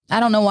I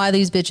don't know why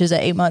these bitches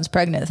at 8 months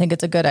pregnant think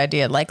it's a good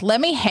idea. Like,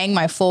 let me hang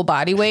my full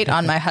body weight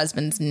on my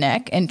husband's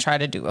neck and try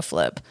to do a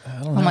flip.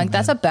 I'm like,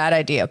 that's a bad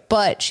idea.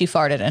 But she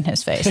farted in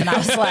his face. And I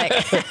was like,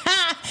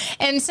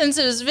 and since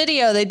it was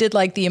video, they did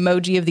like the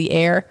emoji of the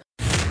air.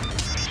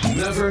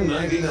 Never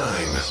 99,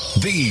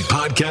 the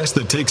podcast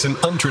that takes an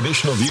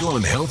untraditional view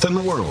on health in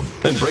the world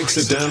and breaks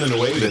it down in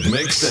a way that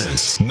makes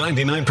sense.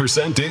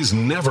 99% is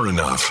never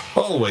enough.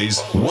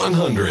 Always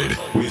 100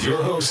 with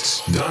your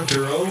hosts,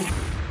 Dr. O.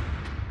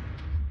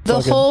 The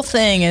whole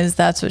thing is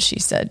that's what she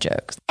said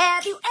jokes.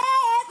 Have you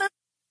ever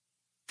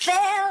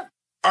felt?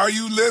 Are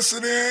you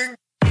listening?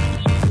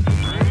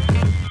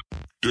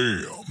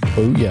 Damn.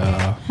 Oh,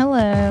 yeah.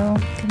 Hello.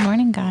 Good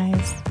morning,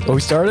 guys. Oh,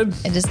 we started?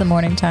 It is the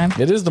morning time.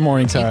 It is the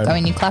morning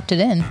time. You clapped it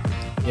in.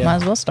 Yeah. Might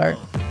as well start.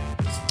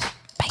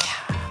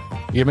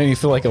 You made me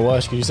feel like a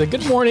lush because you said,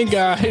 good morning,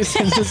 guys.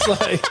 And just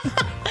like...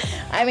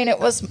 I mean, it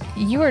was,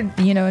 you were,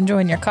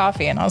 enjoying your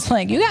coffee, and I was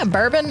like, you got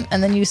bourbon?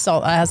 And then you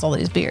saw I has all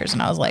these beers,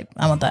 and I was like,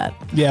 I want that.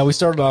 Yeah, we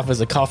started off as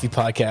a coffee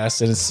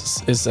podcast, and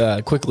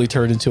it's quickly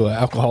turned into an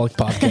alcoholic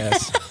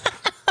podcast.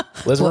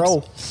 Let's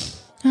roll.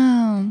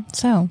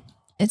 So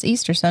it's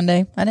Easter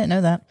Sunday. I didn't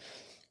know that.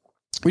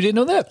 We didn't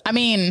know that. I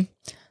mean,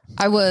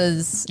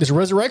 There's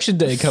Resurrection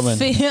Day coming.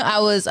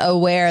 I was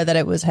aware that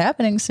it was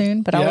happening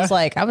soon, but Yeah.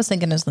 I was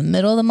thinking it was the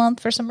middle of the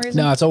month for some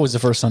reason. No, it's always the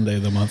first Sunday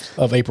of the month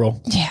of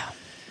April. Yeah.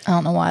 I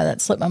don't know why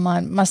that slipped my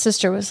mind. My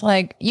sister was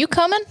like, you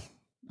coming?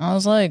 I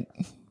was like,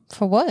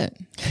 for what?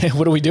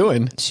 What are we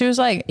doing? She was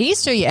like,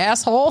 Easter, you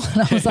asshole.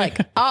 And I was like,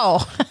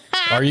 oh.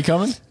 Are you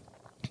coming?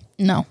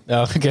 No.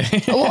 Oh,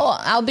 okay. Well,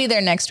 I'll be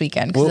there next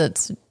weekend because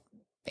it's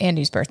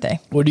Andy's birthday.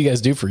 What do you guys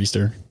do for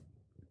Easter?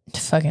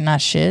 Fucking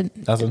not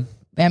shit. Nothing.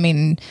 I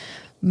mean,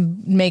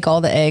 make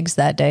all the eggs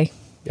that day.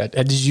 Yeah.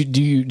 Did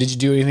you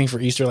do anything for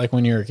Easter like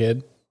when you were a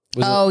kid?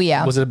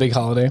 Yeah. Was it a big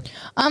holiday?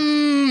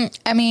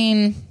 I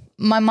mean,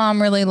 my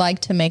mom really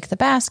liked to make the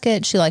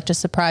basket. She liked to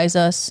surprise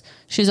us.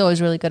 She's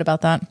always really good about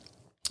that.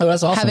 Oh,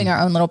 that's awesome. Having our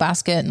own little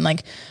basket, and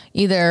like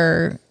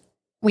either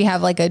we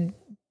have like a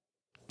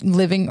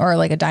living or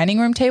like a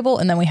dining room table,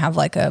 and then we have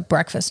like a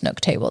breakfast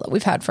nook table that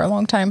we've had for a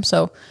long time.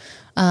 So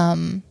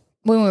when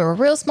we were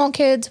real small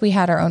kids, we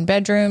had our own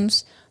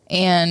bedrooms,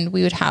 and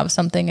we would have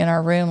something in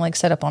our room like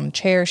set up on a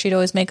chair. She'd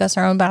always make us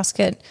our own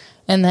basket,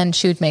 and then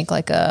she would make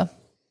like a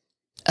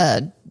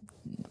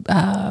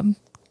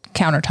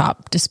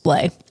countertop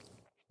display.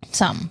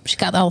 She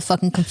got the whole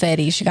fucking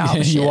confetti. She got all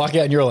the shit. You walk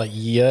out and you're like,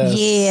 yes.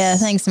 Yeah,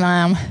 thanks,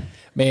 Mom.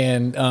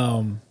 Man,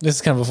 this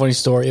is kind of a funny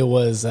story. It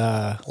was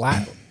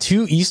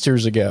 2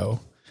 Easters ago.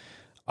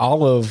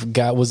 Olive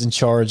was in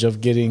charge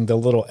of getting the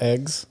little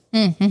eggs.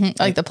 Mm-hmm.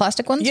 Like the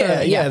plastic ones?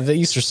 Yeah, the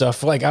Easter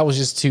stuff. Like, I was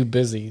just too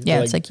busy.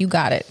 Yeah, it's like, you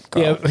got it,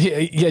 girl.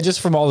 Yeah, just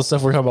from all the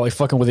stuff we're talking about, like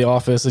fucking with the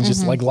office and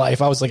just like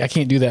life. I was like, I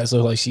can't do that.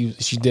 So like she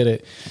did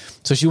it.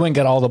 So she went and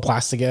got all the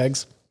plastic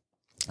eggs.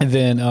 And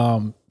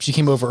then she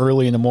came over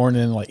early in the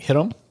morning and like hit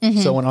them.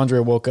 So when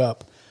Andrea woke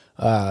up,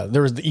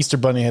 there was the Easter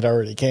bunny had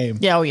already came.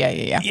 Yeah,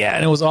 yeah. Yeah,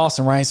 and it was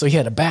awesome, right? So he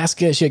had a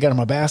basket. She had got him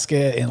a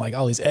basket and like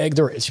all these eggs.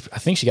 I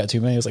think she got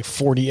too many. It was like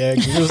 40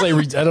 eggs. It was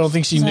like I don't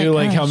think she knew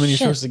like how many you're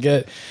supposed to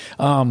get.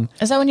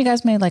 Is that when you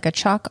guys made like a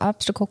chalk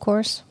obstacle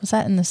course? Was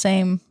that in the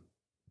same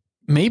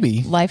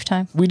maybe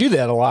lifetime? We do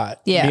that a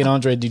lot. Yeah, me and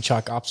Andre do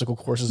chalk obstacle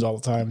courses all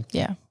the time.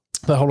 Yeah.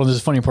 But hold on, there's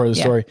a funny part of the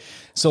story.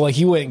 So like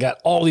he went and got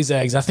all these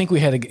eggs. I think he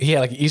had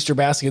like an Easter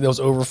basket that was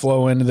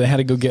overflowing, and then had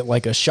to go get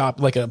like a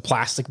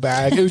plastic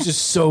bag. It was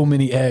just so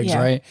many eggs,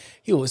 right?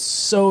 He was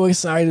so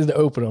excited to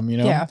open them,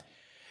 Yeah.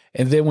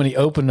 And then when he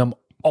opened them,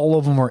 all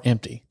of them were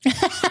empty.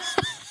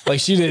 Like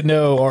she didn't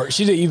know, or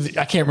she didn't even,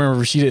 I can't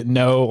remember if she didn't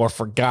know or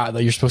forgot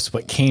that you're supposed to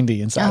put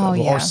candy inside of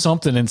them or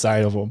something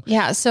inside of them.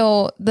 Yeah.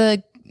 So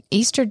the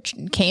Easter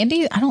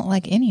candy, I don't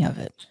like any of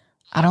it.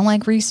 I don't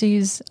like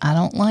Reese's. I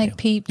don't like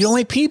Peeps. You don't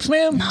like Peeps,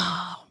 man? No.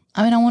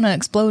 I mean, I want to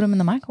explode them in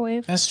the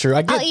microwave. That's true.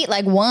 I'll eat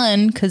like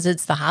one because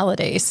it's the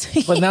holidays.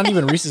 But not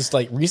even Reese's.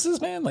 Like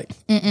Reese's, man? Like,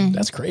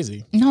 that's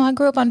crazy. No, I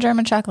grew up on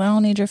German chocolate. I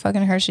don't need your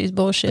fucking Hershey's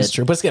bullshit. That's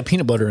true. But it's got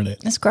peanut butter in it.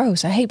 It's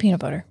gross. I hate peanut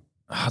butter.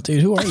 Oh,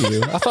 dude, who are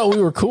you? I thought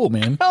we were cool,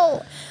 man.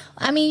 No.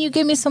 I mean, you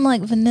give me some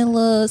like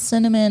vanilla,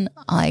 cinnamon,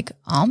 like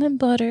almond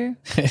butter.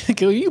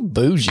 Go, you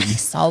bougie.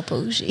 So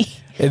bougie.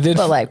 And then,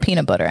 but like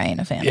peanut butter, I ain't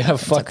a fan. Yeah,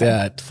 fuck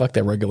that. Fuck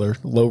that regular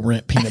low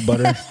rent peanut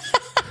butter.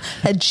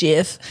 A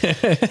Jif.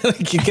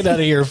 Get out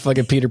of here,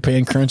 fucking Peter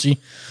Pan crunchy.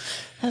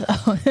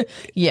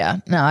 Yeah,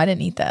 no, I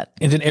didn't eat that.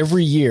 And then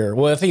every year,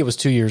 well, I think it was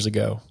 2 years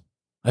ago.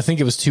 I think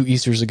it was 2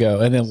 Easters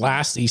ago. And then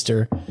last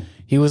Easter,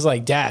 he was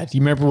like, Dad,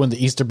 you remember when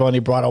the Easter bunny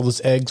brought all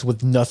those eggs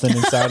with nothing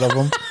inside of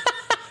them?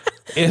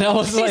 And I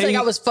was like,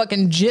 I was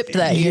fucking gypped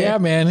that year. Yeah,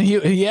 man.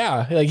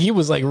 He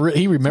was like,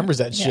 he remembers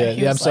that shit.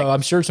 Yeah, so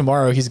I'm sure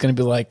tomorrow he's going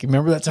to be like,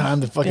 remember that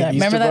time the fucking Easter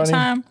remember that bunny?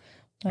 time?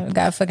 I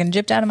got fucking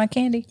gypped out of my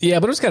candy. Yeah,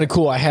 but it was kind of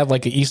cool. I had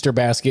like an Easter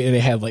basket and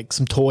it had like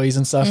some toys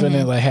and stuff in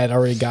it. I had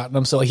already gotten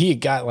them. So like, he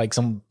had got like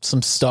some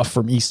stuff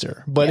from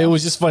Easter, but it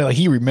was just funny. Like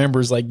he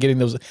remembers like getting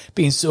those,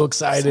 being so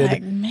excited. It's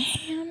like,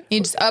 man.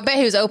 I bet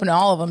he was opening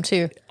all of them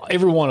too.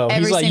 Every one of them.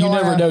 Every He's like, you single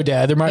never one. know,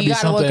 Dad. There might You be got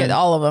to something. look at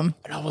all of them.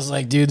 And I was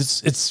like, dude,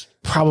 it's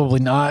probably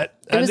not.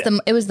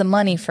 It was the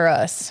money for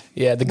us.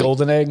 Yeah, the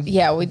golden egg.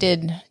 Yeah, we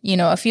did.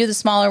 A few of the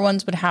smaller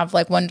ones would have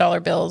like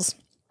 $1 bills.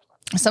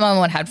 Some of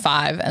them would have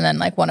 5, and then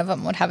like one of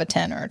them would have a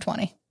 10 or a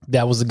 20.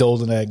 That was the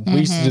golden egg. We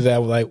used to do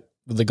that with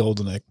the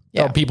golden egg.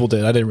 Yeah. Oh, people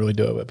did. I didn't really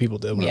do it, but people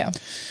did. Yeah.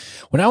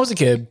 When I was a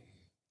kid,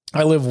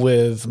 I lived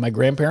with my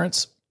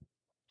grandparents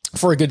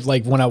for a good,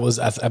 like when I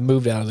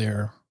moved out of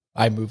there.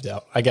 I moved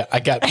out. I got I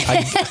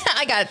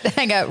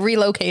got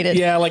relocated.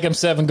 yeah, like I'm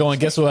 7 going,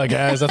 guess what,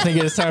 guys? I think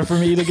it's time for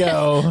me to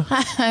go.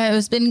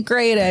 It's been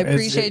great. I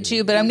appreciate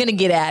you, but I'm going to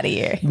get out of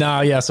here.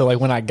 No, yeah. So like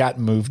when I got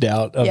moved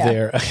out of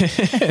there,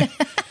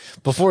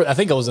 before, I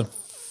think I was in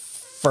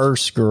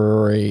first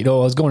grade.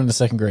 Oh, I was going into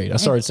second grade. I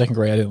started second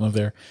grade. I didn't live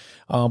there.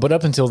 But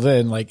up until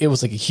then, like it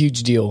was like a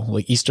huge deal,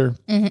 like Easter,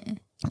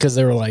 because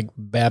they were like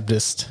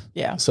Baptist.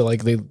 Yeah. So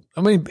like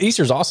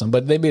Easter's awesome,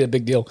 but they made a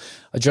big deal.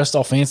 I dressed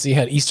all fancy,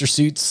 had Easter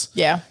suits.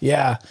 Yeah.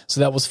 Yeah.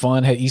 So that was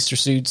fun. Had Easter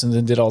suits and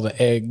then did all the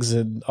eggs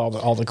and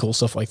all the cool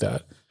stuff like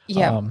that.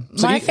 Yeah.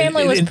 So My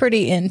family was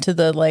pretty into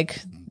the,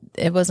 like,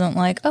 it wasn't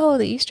like, oh,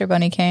 the Easter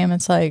bunny came.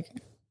 It's like,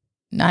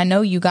 I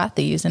know you got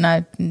these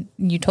and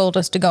you told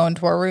us to go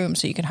into our room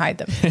so you can hide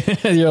them.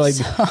 You're like,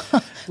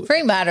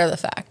 Very matter of the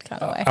fact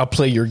kind of way. I'll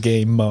play your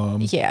game,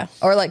 Mom. Yeah.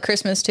 Or like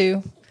Christmas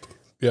too.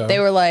 Yeah. They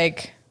were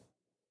like,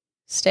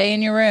 stay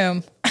in your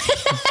room.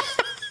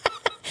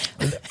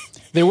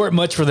 They weren't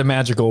much for the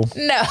magical.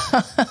 No,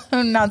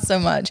 not so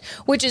much.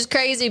 Which is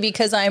crazy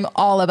because I'm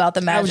all about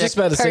the magic. I was just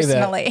about to say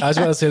that. I was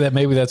about to say that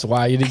maybe that's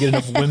why you didn't get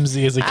enough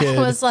whimsy as a kid.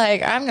 I was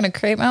like, I'm going to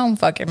create my own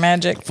fucking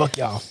magic. Fuck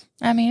y'all.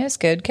 I mean, it's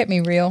good. Kept me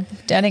real.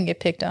 I didn't get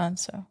picked on,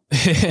 so.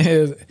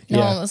 No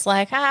one was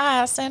like,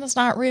 Santa's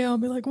not real.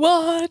 I'd be like,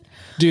 what?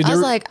 Dude, I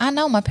was like, I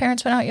know. My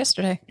parents went out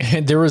yesterday.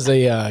 there was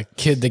a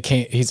kid that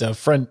came. He's a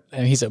friend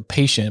and he's a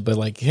patient, but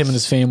like him and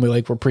his family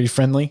like were pretty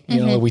friendly.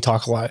 You know, we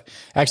talk a lot.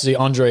 Actually,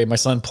 Andre, my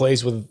son,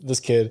 plays with this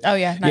kid. Oh,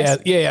 yeah. Nice.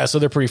 Yeah. So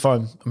they're pretty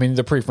fun. I mean,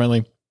 they're pretty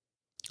friendly.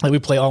 Like we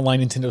play online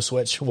Nintendo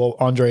Switch. Well,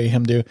 Andre and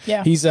him do.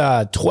 Yeah. He's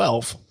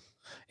 12,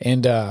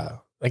 and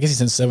I guess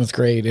he's in 7th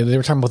grade, and they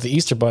were talking about the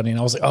Easter bunny, and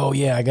I was like, oh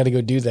yeah, I got to go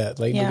do that.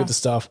 Like look at the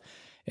stuff.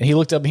 And he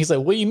looked up and he's like,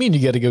 what do you mean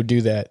you got to go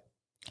do that?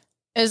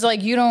 It's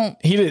like, you don't.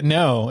 He didn't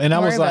know. And I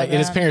was like, and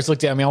his that. parents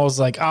looked at me. I was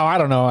like, oh, I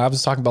don't know. I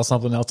was talking about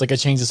something else. Like I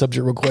changed the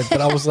subject real quick,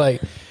 but I was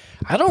like,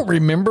 I don't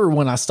remember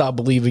when I stopped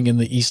believing in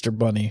the Easter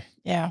bunny.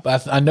 Yeah.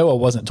 But I know I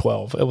wasn't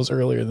 12. It was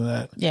earlier than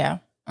that. Yeah.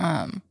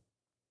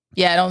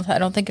 Yeah, I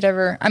don't think it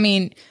ever. I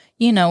mean,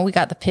 we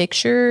got the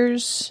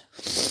pictures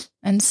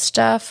and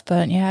stuff,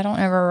 but yeah, I don't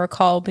ever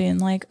recall being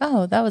like,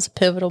 oh, that was a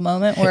pivotal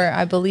moment where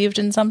I believed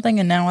in something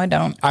and now I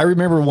don't. I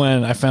remember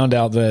when I found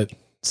out that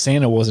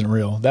Santa wasn't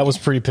real. That was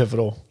pretty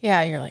pivotal.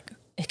 Yeah, you're like,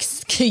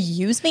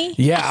 excuse me?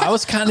 Yeah, I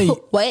was kind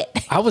of. What?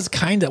 I was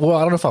kind of. Well,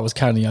 I don't know if I was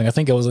kind of young. I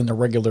think I was in the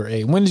regular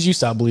age. When did you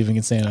stop believing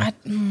in Santa?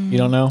 You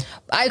don't know?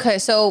 Okay,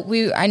 so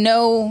I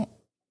know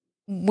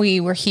we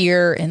were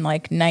here in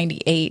like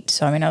 98.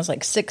 So I mean, I was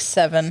like 6,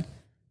 7.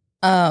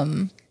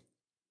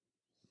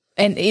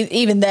 And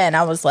even then,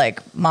 I was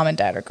like, Mom and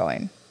Dad are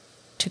going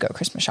to go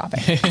Christmas shopping.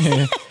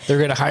 They're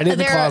going to hide it in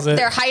the closet.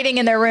 They're hiding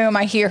in their room.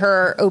 I hear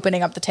her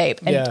opening up the tape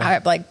and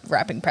I'm like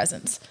wrapping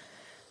presents.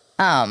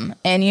 And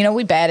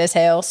we bad as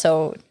hell.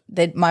 So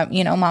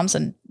Mom's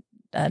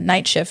a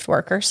night shift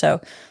worker. So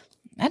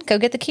I'd go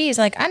get the keys.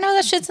 Like, I know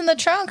that shit's in the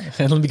trunk.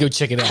 And let me go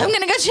check it out. I'm going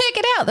to go check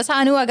it out. That's how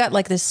I knew I got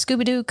like this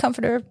Scooby-Doo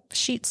comforter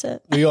sheet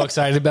set. Were you all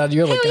excited about it?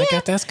 You're like, I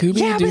got that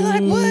Scooby-Doo. Yeah, I'd be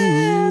like,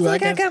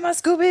 what? I got my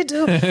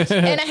Scooby-Doo.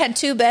 And I had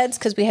 2 beds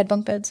because we had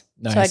bunk beds.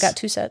 Nice. So I got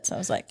 2 sets. I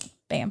was like,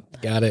 bam.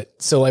 Got it.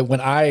 So like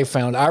when I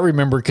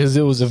remember because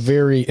it was a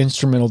very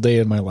instrumental day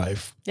in my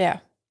life. Yeah.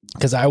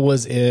 Because I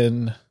was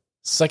in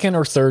 2nd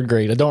or 3rd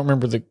grade. I don't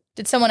remember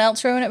Did someone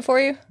else ruin it for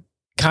you?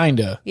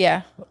 Kinda.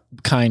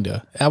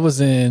 I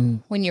was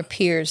in. When your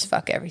peers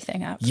fuck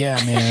everything up.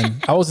 Yeah, man.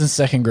 I was in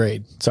 2nd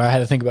grade. So I had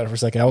to think about it for a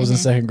second. I was in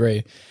 2nd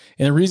grade.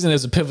 And the reason it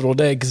was a pivotal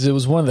day, because it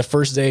was one of the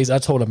first days I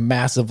told a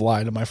massive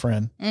lie to my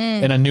friend.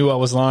 And I knew I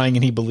was lying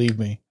and he believed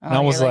me. And I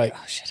was like,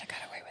 oh shit, I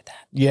got away with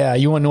that. Yeah,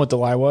 you want to know what the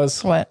lie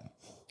was? What?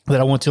 That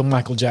I went to a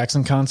Michael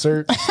Jackson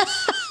concert.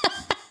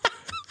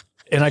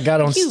 And I got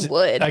on. You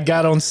would. I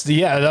got on.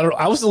 Yeah,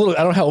 I was a little.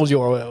 I don't know how old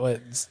you are.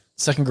 What,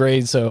 2nd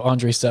grade, so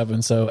Andre's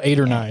 7, so 8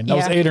 or 9. I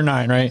was 8 or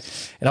 9,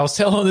 right? And I was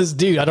telling this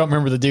dude, I don't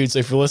remember the dude, so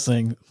if you're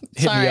listening,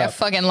 hit Sorry, me I up.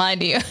 fucking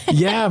lied to you.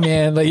 Yeah,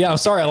 man. Like, yeah, I'm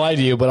sorry I lied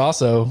to you, but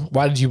also,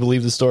 why did you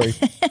believe the story?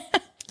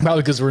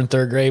 Probably because we're in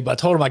 3rd grade. But I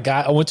told him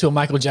I went to a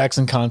Michael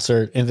Jackson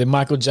concert, and then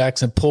Michael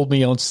Jackson pulled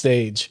me on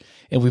stage,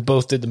 and we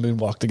both did the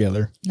moonwalk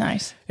together.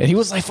 Nice. And he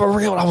was like, for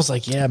real? And I was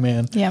like, yeah,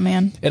 man. Yeah,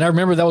 man. And I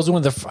remember that was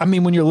one of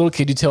the, when you're a little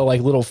kid, you tell like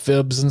little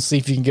fibs and see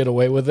if you can get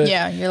away with it.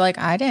 Yeah, you're like,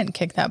 I didn't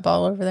kick that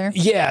ball over there.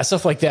 Yeah,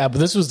 stuff like that. But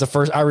this was the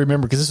first, I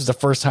remember, because this was the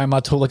first time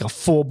I told like a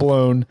full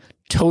blown,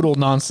 total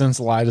nonsense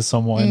lie to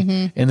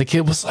someone. And the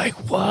kid was like,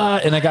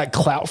 what? And I got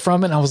clout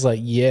from it. And I was like,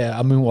 yeah,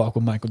 I moonwalk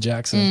with Michael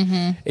Jackson.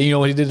 And you know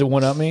what he did to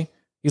one up me?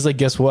 He's like,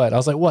 guess what? I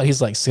was like, what?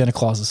 He's like, Santa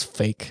Claus is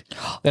fake.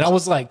 And I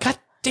was like, God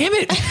damn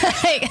it.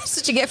 That's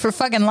what you get for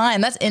fucking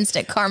lying. That's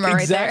instant karma right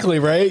there. Exactly,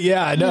 right?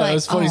 Yeah, I know. Like, it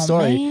was a funny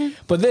story. Man.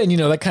 But then,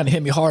 that kind of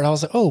hit me hard. I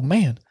was like, oh,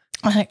 man.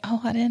 I'm like,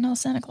 oh, I didn't know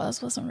Santa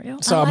Claus wasn't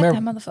real. So I like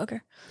remember, that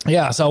motherfucker.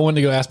 Yeah, so I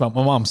wanted to go ask my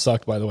mom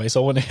sucked, by the way.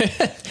 So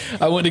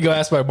I went to go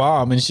ask my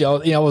mom, and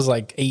I was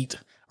like 8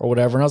 or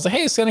whatever. And I was like,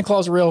 hey, is Santa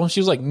Claus real? And she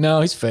was like,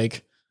 no, he's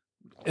fake.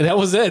 And that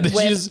was it.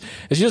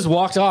 She just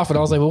walked off, and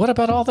I was like, well, what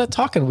about all that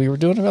talking we were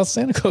doing about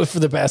Santa Claus for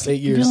the past 8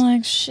 years? You're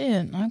like,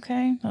 shit,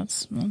 okay,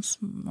 that's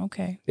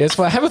okay. Yeah, it's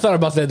fun. I haven't thought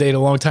about that day in a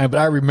long time,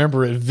 but I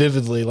remember it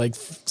vividly, like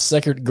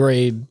 2nd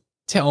grade,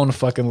 telling a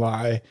fucking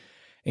lie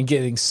and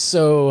getting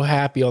so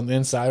happy on the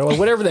inside, or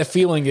whatever that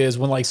feeling is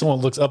when like someone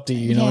looks up to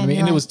you, you know what I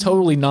mean? And it was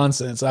totally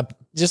nonsense. I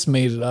just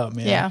made it up,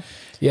 man.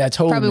 Yeah,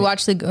 totally. Probably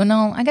watched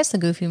I guess the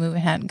Goofy movie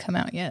hadn't come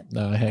out yet.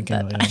 No, it hadn't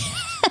come out yet.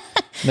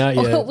 Not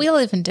yet. Well, we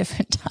live in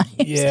different times.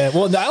 Yeah.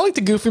 Well, I like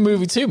the Goofy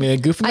movie too, man.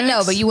 Goofy Max. I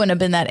know, but you wouldn't have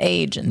been that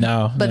age.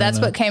 But that's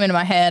what came into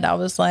my head. I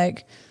was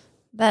like,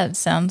 that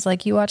sounds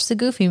like you watched the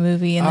Goofy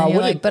movie. And then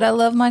you're like, but I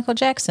love Michael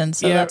Jackson.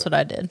 So that's what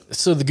I did.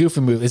 So the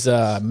Goofy movie is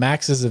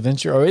Max's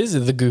Adventure, or is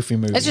it the Goofy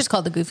movie? It's just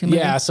called the Goofy movie.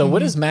 Yeah. So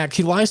what is Max?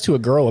 He lies to a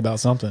girl about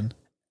something.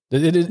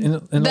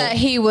 That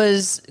he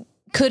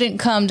couldn't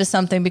come to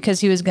something because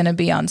he was going to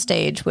be on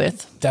stage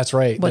with. That's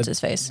right. What's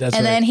his face?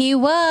 Then he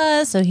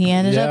was. So he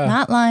ended up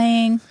not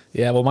lying.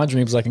 Yeah, well, my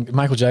dream's like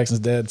Michael Jackson's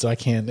dead, so I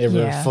can't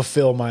ever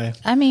fulfill my.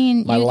 I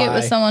mean, you lie. Get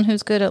with someone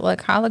who's good at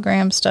like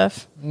hologram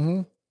stuff.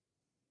 Mm-hmm.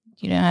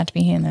 You don't have to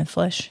be in the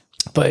flesh.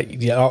 But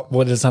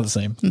it's not the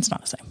same. It's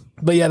not the same.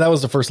 But yeah, that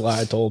was the first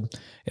lie I told,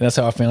 and that's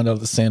how I found out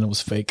that Santa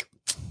was fake.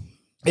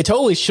 It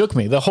totally shook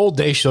me. The whole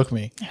day shook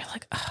me. You're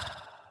like,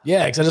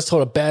 yeah, because I just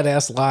told a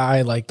badass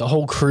lie. Like the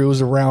whole crew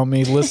was around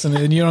me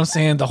listening. You know what I'm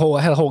saying?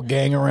 I had a whole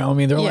gang around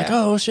me. They were like,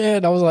 "Oh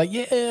shit!" I was like,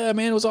 "Yeah,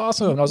 man, it was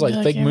awesome." And I was like,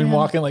 fake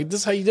moonwalking. Like, this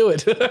is how you do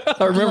it.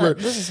 I remember.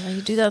 This is how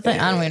you do that thing.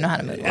 I don't even know how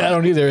to moonwalk. I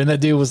don't either. And that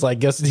dude was like,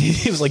 "Guess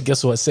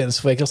what? Santa's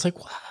fake." I was like,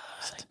 "What?"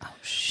 Like, oh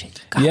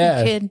shit! Got me,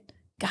 kid.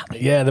 Got me.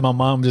 Yeah. Then my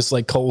mom just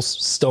like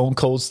stone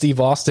cold Steve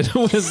Austin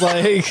was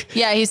like,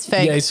 "Yeah, he's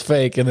fake. Yeah, he's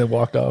fake," and then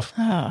walked off.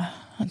 Oh,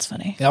 that's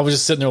funny. And I was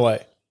just sitting there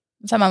like.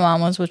 That's how my mom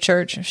was with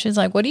church. She's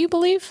like, "What do you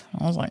believe?"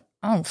 I was like,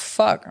 "Oh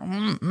fuck."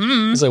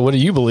 He's like, "What do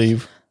you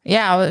believe?"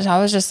 Yeah, I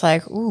was just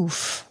like,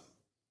 "Oof."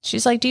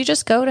 She's like, "Do you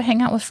just go to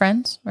hang out with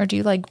friends, or do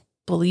you like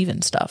believe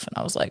in stuff?" And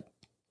I was like,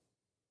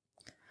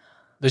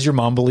 "Does your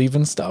mom believe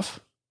in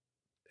stuff?"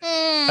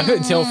 I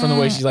couldn't tell from the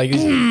way she's like.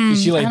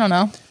 Is she like? I don't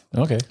know.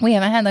 Okay, we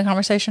haven't had that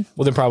conversation.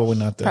 Well, then probably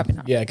not. Then. Probably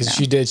not. Yeah, because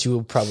she did. She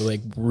would probably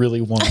like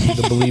really want you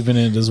to believe in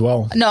it as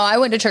well. No, I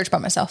went to church by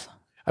myself.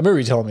 I remember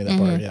you telling me that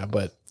part. Yeah,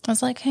 but. I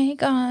was like, "Hey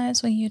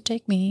guys, will you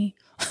take me?"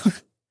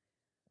 It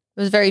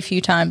was very few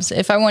times.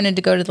 If I wanted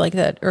to go to like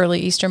that early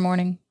Easter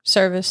morning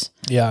service,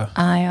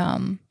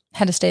 I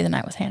had to stay the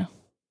night with Hannah.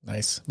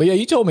 Nice, but yeah,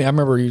 you told me. I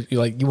remember you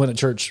went to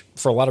church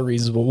for a lot of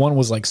reasons, but one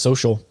was like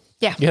social.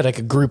 Yeah, you had like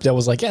a group that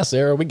was like, "Yeah,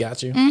 Sarah, we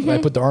got you." Mm-hmm. I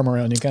put the arm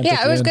around you. Kind of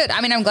it was good.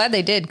 I mean, I'm glad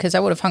they did because I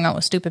would have hung out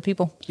with stupid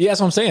people. Yeah, that's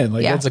what I'm saying.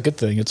 Like that's a good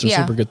thing. It's a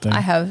super good thing. I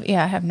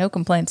have no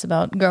complaints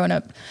about growing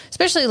up,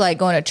 especially like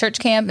going to church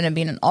camp and it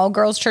being an all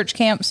girls church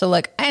camp. So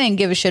like, I didn't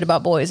give a shit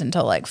about boys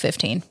until like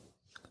 15.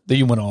 Then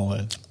you went all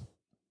in.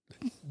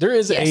 There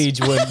is an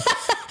age when.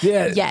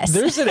 Yeah,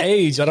 there's an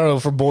age, I don't know,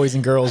 for boys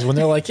and girls when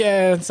they're like,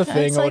 yeah, it's a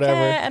thing or whatever.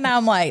 And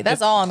I'm like,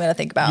 that's all I'm going to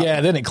think about. Yeah,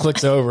 then it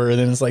clicks over and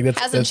then it's like,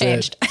 that's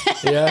changed.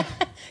 It.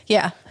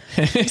 Yeah.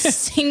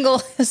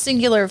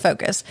 Singular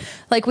focus.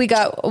 Like we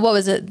got, what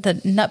was it? The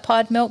Nut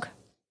Pod milk?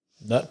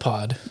 Nut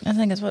Pod. I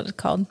think that's what it's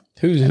called.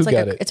 Who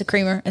got it? It's a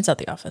creamer. It's at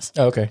the office.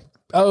 Oh, okay.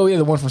 Oh yeah,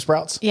 the one from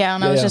Sprouts. Yeah,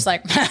 and I was just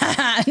like,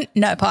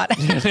 Nut Pod.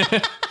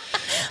 I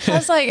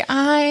was like,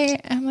 I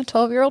am a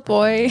 12-year-old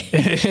boy.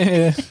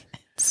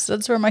 So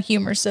that's where my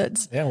humor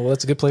sits. Yeah, well,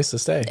 that's a good place to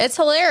stay. It's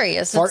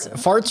hilarious.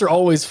 Farts are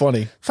always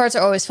funny. Farts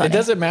are always funny. It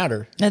doesn't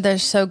matter. They're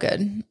so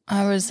good.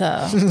 They're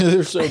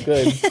so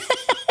good.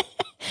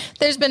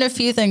 There's been a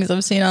few things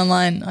I've seen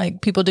online,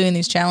 like people doing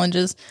these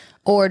challenges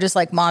or just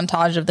like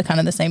montage of the kind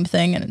of the same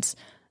thing. And it's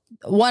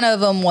one of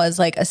them was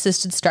like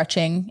assisted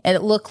stretching. And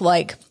it looked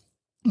like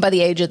by the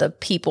age of the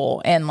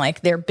people and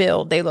like their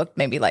build, they looked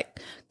maybe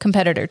like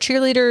competitor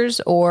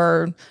cheerleaders,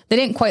 or they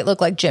didn't quite look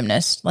like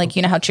gymnasts. Like,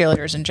 you know how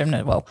cheerleaders and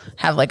gymnasts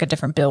have like a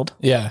different build.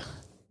 Yeah.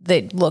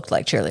 They looked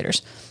like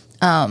cheerleaders.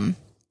 And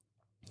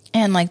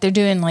like they're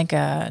doing like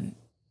a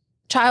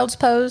child's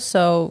pose.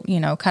 So, you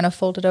know, kind of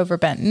folded over,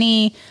 bent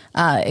knee,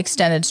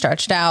 extended,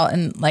 stretched out,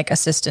 and like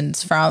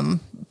assistance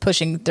from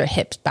pushing their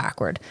hips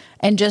backward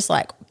and just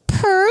like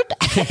purred.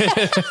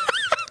 It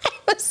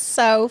was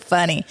so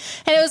funny.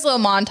 And it was little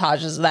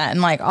montages of that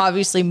and like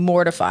obviously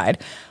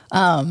mortified.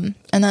 And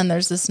then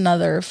there's this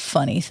another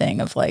funny thing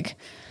of like,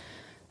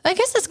 I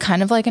guess it's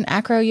kind of like an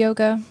acro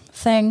yoga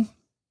thing.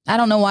 I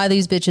don't know why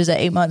these bitches at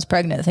 8 months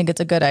pregnant think it's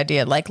a good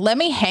idea. Like, let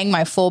me hang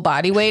my full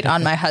body weight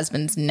on my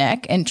husband's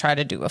neck and try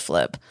to do a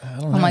flip.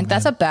 I'm like,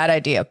 that's a bad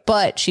idea.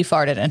 But she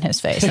farted in his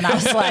face. And I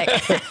was like,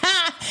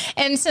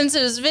 And since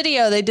it was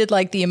video, they did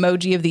like the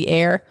emoji of the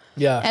air.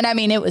 Yeah. And I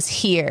mean, it was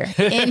here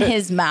in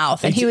his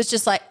mouth. And he was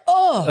just like,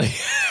 oh.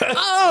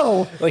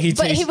 But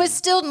he was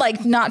still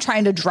like not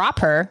trying to drop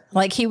her.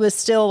 Like he was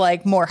still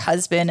like more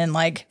husband and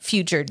like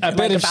future. I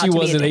bet if she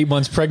wasn't 8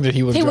 months pregnant,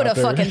 he would have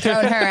fucking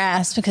thrown her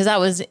ass because I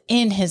was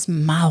in his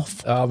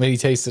mouth. Oh, man, he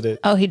tasted it.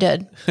 Oh, he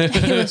did.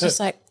 He was just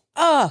like,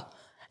 oh.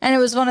 And it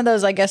was one of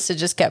those, I guess, it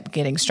just kept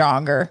getting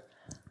stronger.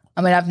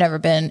 I mean, I've never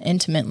been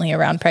intimately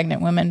around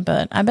pregnant women,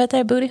 but I bet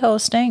their booty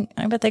holes stink.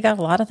 I bet they got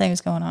a lot of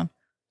things going on.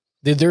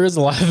 Dude, there is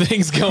a lot of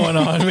things going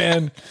on,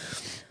 man.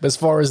 But as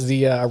far as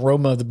the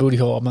aroma of the booty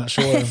hole, I'm not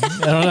sure. I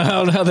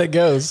don't know how that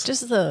goes.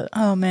 Just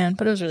oh man,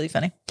 but it was really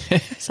funny.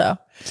 So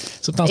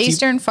sometimes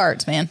Eastern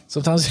farts, man.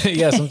 Sometimes,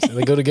 yeah,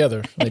 they go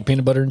together like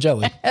peanut butter and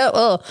jelly.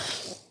 Oh.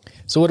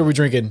 So what are we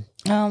drinking?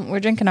 We're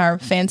drinking our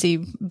fancy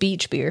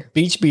beach beer.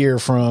 Beach beer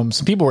from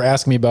some people were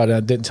asking me about it. I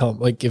didn't tell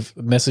them,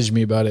 messaged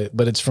me about it,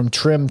 but it's from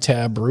Trim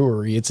Tab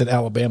Brewery. It's in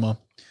Alabama.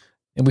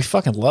 And we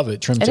fucking love it.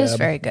 Trim Tab. It is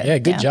very good. Yeah,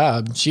 good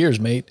job. Cheers,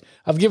 mate.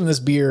 I've given this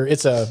beer.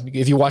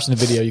 If you're watching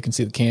the video, you can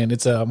see the can.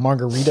 It's a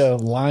margarita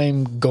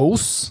lime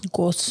gose.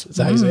 Gose. Is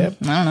that how you say it?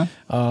 I don't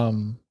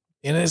know.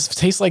 And it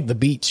tastes like the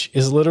beach.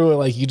 It's literally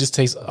like you just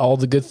taste all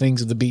the good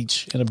things of the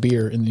beach in a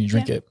beer and then you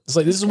drink it. It's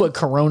like, this is what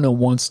Corona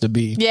wants to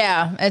be.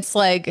 Yeah. It's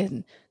like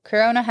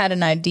Corona had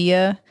an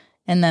idea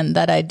and then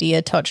that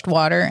idea touched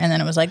water and then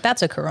it was like,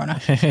 that's a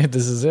Corona.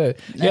 This is it.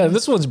 Yeah.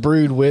 This one's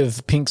brewed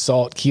with pink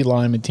salt, key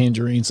lime, and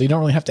tangerine. So you don't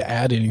really have to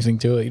add anything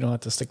to it. You don't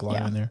have to stick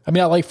lime in there. I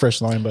mean, I like fresh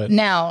lime, but.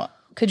 Now,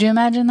 could you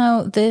imagine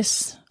though,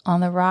 this on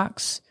the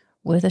rocks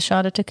with a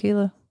shot of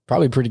tequila?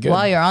 Probably pretty good.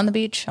 While you're on the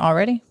beach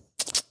already?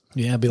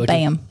 Yeah, it'd be like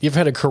bam. You ever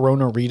had a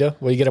Corona Rita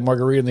where you get a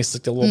margarita and they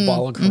stick a little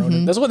bottle of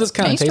Corona? That's what this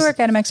kind of tastes. I used to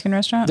work at a Mexican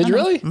restaurant. Did you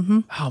really?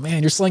 Mm-hmm. Oh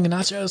man, you're slinging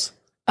nachos.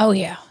 Oh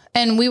yeah,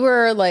 and we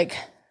were like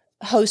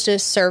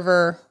hostess,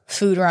 server,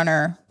 food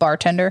runner,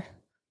 bartender.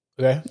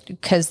 Okay,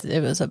 because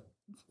it was a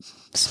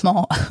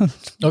small.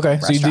 Okay,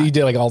 so you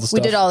did like all the stuff.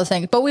 We did all the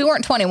things, but we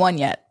weren't 21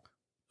 yet.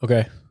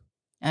 Okay,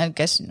 I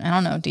guess I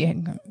don't know.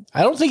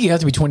 I don't think you have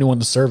to be 21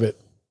 to serve it.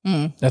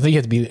 I think you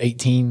have to be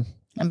 18.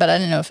 But I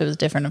didn't know if it was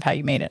different of how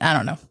you made it. I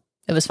don't know.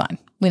 It was fine.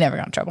 We never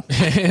got in trouble.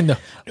 No.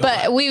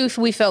 But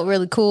we felt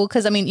really cool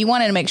because I mean, you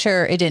wanted to make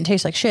sure it didn't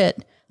taste like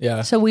shit.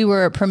 Yeah. So we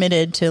were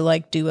permitted to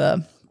like do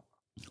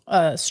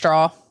a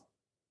straw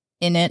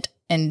in it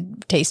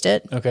and taste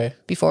it. Okay.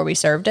 Before we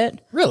served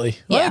it. Really?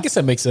 Well, yeah. I guess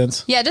that makes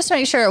sense. Yeah, just to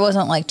make sure it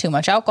wasn't like too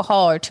much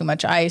alcohol or too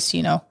much ice.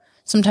 You know,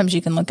 sometimes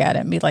you can look at it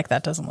and be like,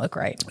 that doesn't look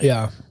right.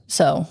 Yeah.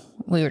 So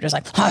we were just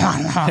like,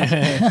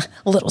 a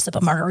little sip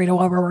of margarita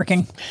while we're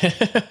working. Did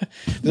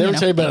I ever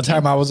tell you about the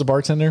time I was a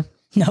bartender?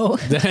 No.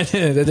 That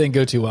didn't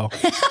go too well.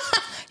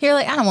 You're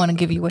like, I don't want to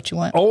give you what you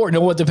want. Or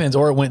no, it depends.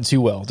 Or it went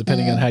too well,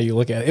 depending on how you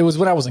look at it. It was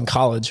when I was in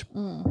college.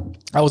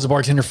 I was a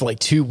bartender for like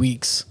 2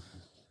 weeks.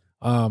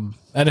 I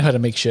knew how to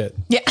make shit.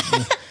 Yeah.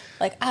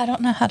 Like, I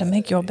don't know how to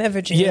make your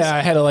beverages. Yeah,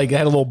 I had a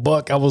little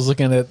book. I was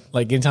looking at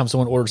like anytime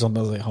someone ordered something,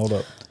 I was like, hold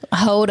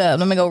up.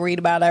 Let me go read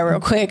about it real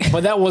quick.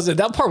 But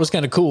that part was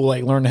kind of cool,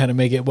 like learning how to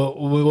make it. But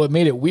what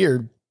made it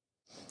weird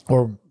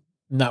or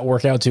not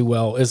work out too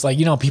well is like,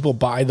 people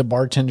buy the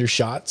bartender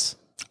shots.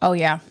 Oh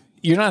yeah.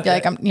 You're not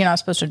you're not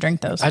supposed to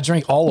drink those. I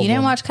drank all of them. You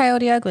didn't watch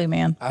Coyote Ugly,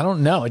 man. I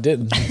don't know. I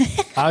didn't.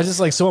 I was just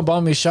like, someone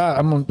bought me a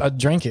shot. I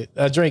drank it.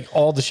 I drank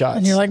all the shots.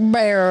 And you're like,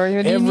 bear.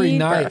 Every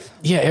night.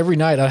 Yeah, every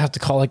night I'd have to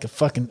call like a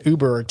fucking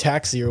Uber or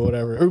taxi or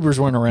whatever. Ubers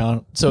weren't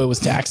around, so it was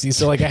taxi.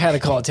 So like I had to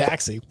call a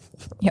taxi.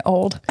 You're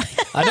old.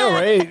 I know,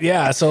 right?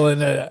 Yeah. So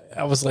then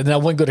I was like, then I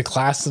wouldn't go to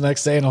class the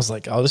next day, and I was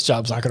like, oh, this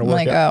job's not going to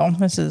work out. Oh,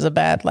 this is a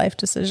bad life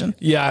decision.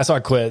 Yeah, so I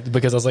quit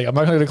because I was like, I'm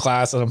not going to go to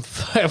class, and I'm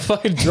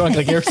fucking drunk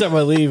like every time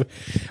I leave.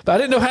 But I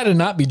didn't know how to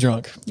not be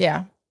drunk.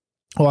 Yeah.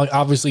 Well, I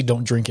obviously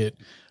don't drink it,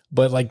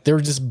 but like they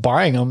were just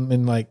buying them,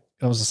 and like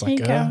I was just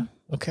like,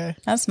 okay,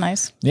 that's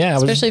nice. Yeah,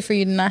 especially for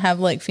you to not have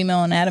like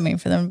female anatomy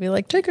for them to be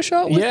like, take a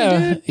shot with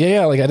me, dude.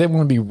 Yeah. Like I didn't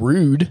want to be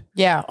rude.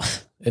 Yeah.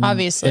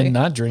 Obviously. And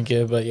not drink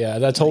it. But yeah,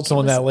 I told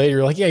someone that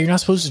later. Like, yeah, you're not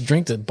supposed to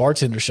drink the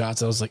bartender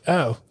shots. I was like,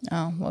 oh.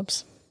 Oh,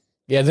 whoops.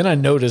 Yeah, then I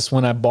noticed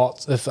when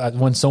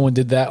when someone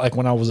did that, like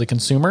when I was a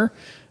consumer,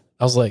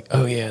 I was like,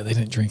 oh yeah, they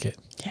didn't drink it.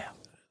 Yeah.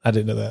 I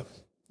didn't know that.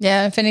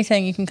 Yeah, if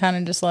anything, you can kind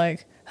of just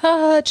like,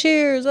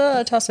 cheers,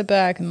 toss it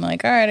back, and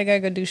like, all right, I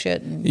gotta go do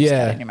shit, and just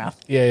got it in your mouth.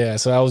 Yeah.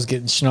 So I was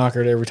getting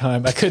schnockered every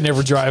time. I could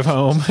never drive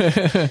home.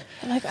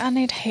 Like, I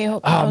need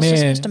help. I was just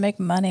supposed to make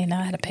money,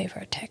 now I had to pay for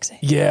a taxi.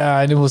 Yeah,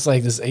 and it was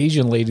like this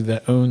Asian lady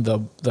that owned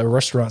the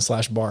restaurant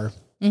 / bar.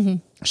 Mm-hmm.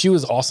 She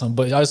was awesome,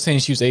 but I was saying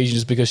she was Asian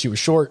just because she was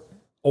short,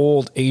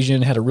 old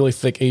Asian, had a really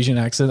thick Asian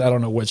accent. I don't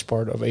know which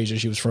part of Asia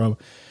she was from.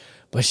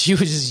 But she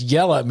would just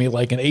yell at me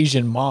like an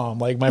Asian mom.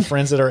 Like my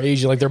friends that are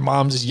Asian, like their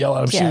moms just yell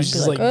at them. She was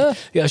just like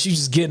she was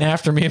just getting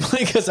after me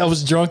because I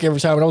was drunk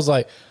every time. And I was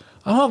like,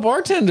 I'm a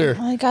bartender.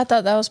 Like I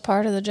thought that was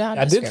part of the job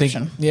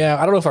description. I did think,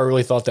 I don't know if I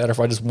really thought that or if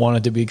I just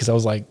wanted to be because I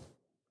was like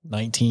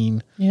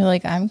 19. You're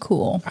like, I'm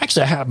cool.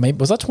 Actually,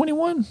 was I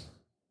 21?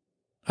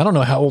 I don't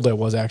know how old I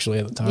was actually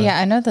at the time. Yeah,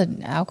 I know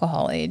the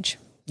alcohol age.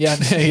 Yeah,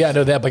 I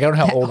know that, but I don't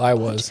know how old I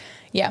was.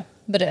 Yeah.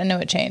 but I know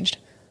it changed.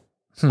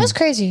 That's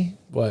crazy.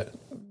 What?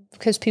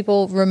 Because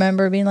people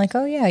remember being like,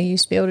 oh yeah, you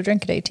used to be able to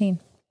drink at 18.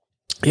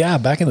 Yeah,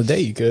 back in the day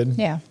you could.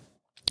 Yeah.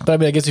 But I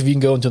mean, I guess if you can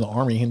go into the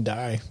army and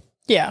die,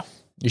 Yeah.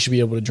 you should be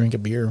able to drink a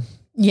beer.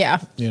 Yeah.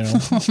 You know,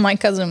 My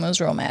cousin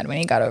was real mad when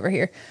he got over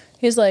here.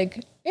 He's like,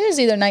 it was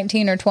either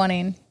 19 or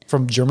 20.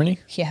 from Germany.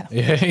 Yeah.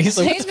 Yeah, he's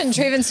like, He's been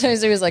drinking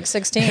since he was like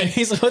 16.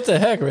 he's like, what the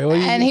heck, man? What are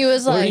you, And he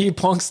was what like- are you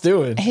punks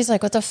doing? He's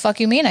like, what the fuck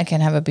you mean I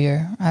can't have a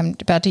beer? I'm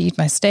about to eat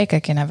my steak. I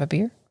can't have a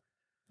beer.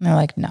 And they're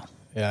like, no.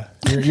 Yeah,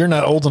 you're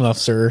not old enough,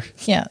 sir.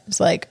 Yeah. It's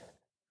like,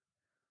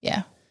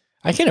 yeah.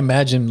 I can't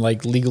imagine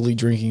like legally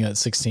drinking at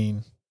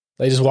 16.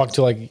 They just walk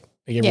to like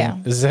Yeah.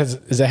 Is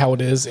that how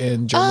it is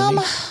in Germany?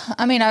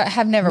 I mean, I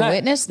have never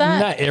witnessed that.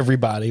 Not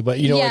everybody, but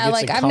you know, Yeah,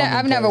 like, it's like a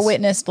I've never commonplace.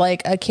 witnessed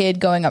like a kid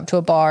going up to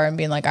a bar and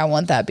being like, I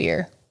want that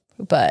beer.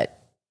 But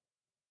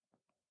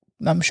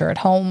I'm sure at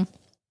home.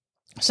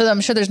 So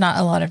I'm sure there's not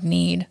a lot of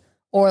need.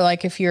 Or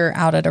like if you're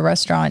out at a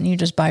restaurant and you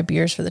just buy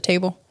beers for the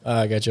table.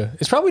 I gotcha.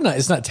 It's probably not.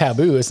 It's not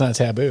taboo. It's not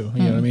taboo.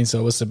 You know what I mean?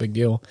 So what's the big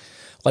deal?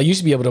 Like you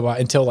used to be able to buy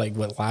until like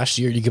last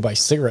year. You could buy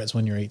cigarettes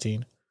when you're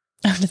 18.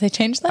 Oh, did they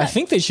change that? I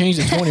think they changed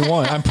it to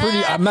 21.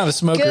 I'm not a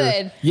smoker.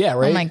 Good. Yeah,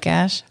 right. Oh my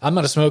gosh. I'm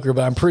not a smoker,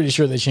 but I'm pretty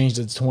sure they changed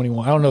it to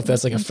 21. I don't know if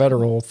that's like a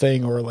federal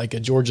thing or like a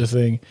Georgia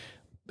thing.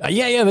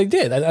 Yeah, they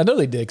did. I know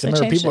they did. Because I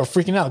remember people changed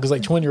are freaking out because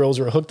like 20-year-olds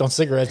were hooked on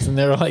cigarettes and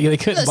they're like, they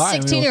couldn't buy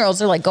them.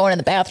 16-year-olds are like going in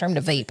the bathroom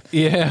to vape.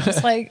 Yeah.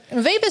 It's like,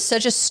 vape is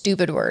such a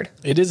stupid word.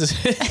 It is.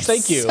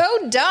 Thank you.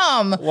 So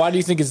dumb. Why do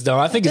you think it's dumb?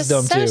 I think it's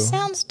dumb so too.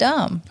 sounds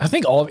dumb. I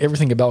think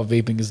everything about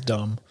vaping is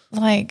dumb.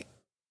 Like,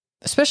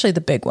 especially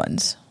the big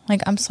ones.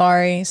 Like, I'm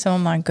sorry. Some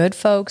of my good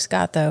folks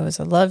got those.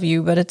 I love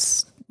you, but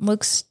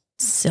looks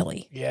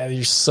silly. Yeah,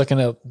 you're sucking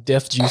up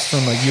death juice from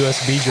a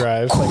USB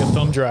drive, like a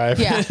thumb drive.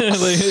 Yeah.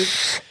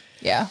 Like,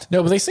 Yeah.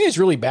 no, but they say it's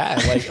really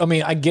bad. Like, I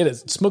mean, I get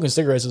it. Smoking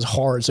cigarettes is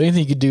hard. So anything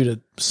you could do to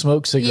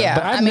smoke cigarettes. Yeah.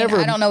 But I mean,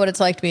 I don't know what it's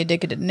like to be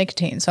addicted to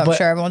nicotine. So I'm But-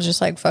 sure everyone's just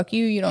like, fuck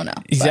you. You don't know.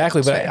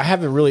 Exactly. But it's I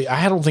haven't really,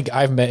 I don't think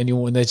I've met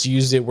anyone that's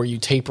used it where you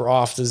taper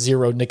off the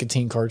zero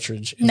nicotine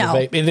cartridge in No. the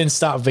vape and then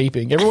stop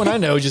vaping. Everyone I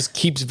know just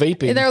keeps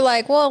vaping. They're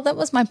like, well, that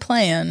was my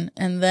plan.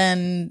 And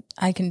then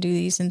I can do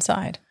these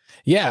inside.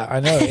 Yeah,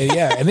 I know.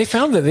 Yeah. And they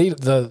found that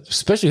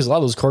especially because a lot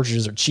of those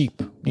cartridges are cheap.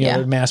 You know, Yeah.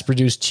 they're mass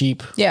produced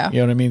cheap. Yeah. You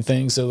know what I mean?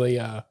 Things. So they,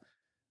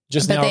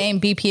 just But now, they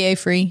ain't BPA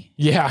free.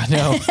 yeah, I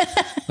know.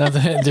 Now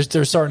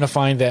they're starting to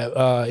find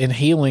that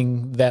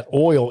inhaling that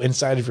oil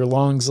inside of your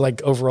lungs,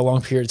 like over a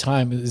long period of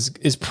time,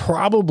 is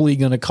probably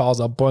going to cause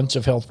a bunch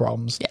of health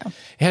problems. Yeah.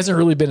 It hasn't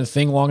really been a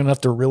thing long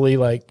enough to really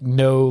like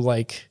know,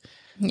 like,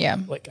 Yeah.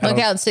 Like, I Look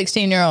don't- out,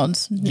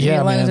 16-year-olds. Yeah,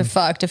 Your lungs man. are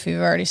fucked if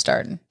you've already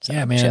started. So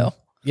yeah, man. Chill.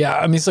 Yeah,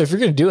 I mean, so if you're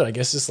going to do it, I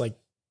guess just like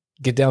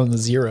get down to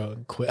zero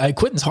and quit.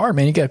 Quitting's hard,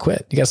 man. You got to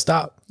quit. You got to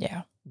stop.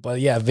 Yeah. But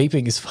yeah,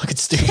 vaping is fucking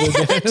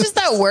stupid. Just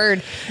that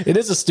word. It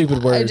is a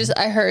stupid word.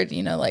 I heard,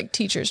 like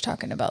teachers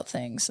talking about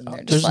things and they're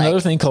just There's like, another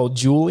thing called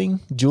juuling.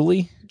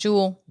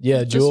 Juul.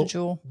 Yeah, Just a Juul.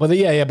 Juul. But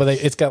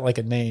it's got like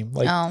a name.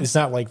 Like it's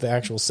not like the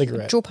actual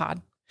cigarette. Juul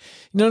pod.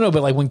 No,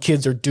 but like when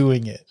kids are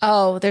doing it.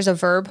 Oh, there's a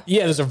verb.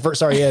 Yeah, there's a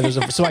sorry, yeah, there's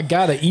a so I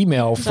got an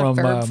email from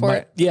verb for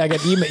it? I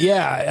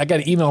got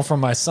an email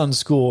from my son's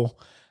school.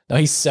 Now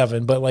he's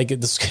 7, but like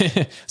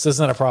so it's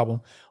not a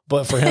problem.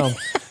 But for him,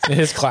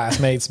 his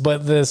classmates,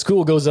 but the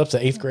school goes up to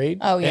 8th grade.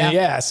 Oh, yeah. And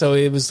yeah. So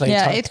it was like,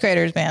 Yeah, 8th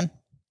graders, man.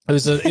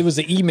 it was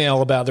an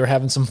email about they're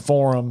having some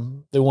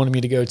forum they wanted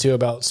me to go to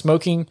about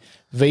smoking,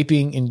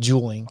 vaping, and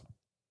juuling.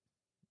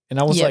 And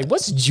I was Yep. like,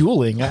 what's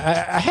juuling?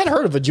 I had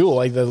heard of a Juul,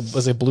 like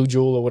was it Blue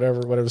Juul or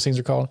whatever those things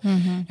are called.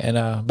 Mm-hmm.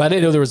 And, but I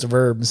didn't know there was a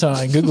verb. So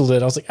I Googled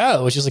it. I was like,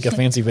 oh, it's just like a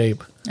fancy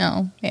vape.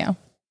 Oh, yeah.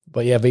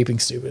 But yeah,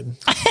 vaping's stupid.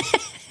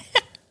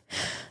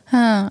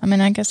 I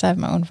mean, I guess I have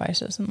my own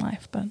vices in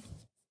life, but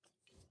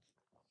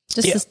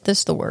just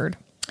this the word.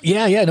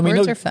 Yeah. I mean,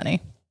 Words are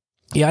funny.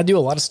 yeah, I do a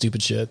lot of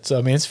stupid shit. So,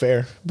 I mean, it's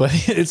fair, but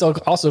it's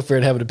also fair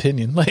to have an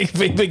opinion. Like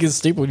vaping is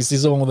stupid when you see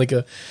someone with like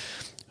a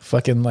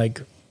fucking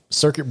like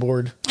circuit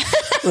board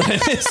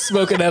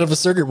smoking out of a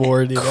circuit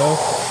board, you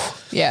know?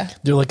 Yeah.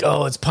 They're like,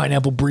 oh, it's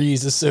pineapple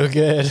breeze. It's so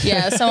good.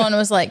 Yeah. Someone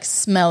was like,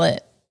 smell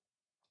it.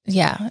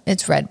 Yeah.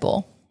 It's Red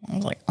Bull. I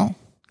was like, oh,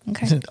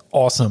 okay.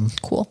 Awesome.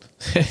 Cool.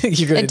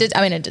 You're gonna,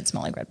 It did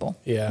smell like Red Bull.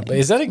 yeah, but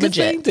is that a good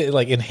Legit. thing to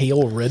like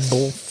inhale Red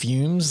Bull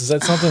fumes? Is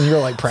that something you're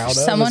like proud of?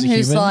 Someone as a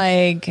who's human?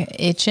 like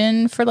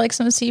itching for like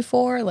some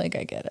C4, like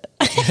I get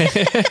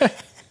it.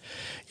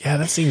 Yeah,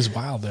 that seems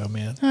wild though,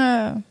 man.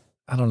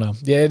 I don't know.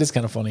 Yeah, it is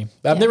kind of funny.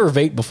 I've never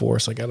vaped before,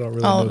 so like I don't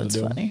really know Oh, what to that's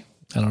do. funny.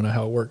 I don't know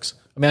how it works.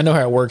 I mean, I know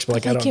how it works, but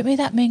like I Like, don't. give me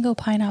that mango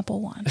pineapple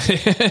one.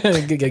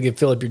 Gotta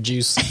fill up your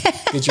juice.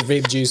 Get your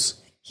vape juice.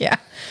 Yeah.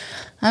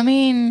 I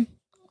mean,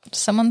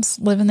 someone's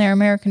living their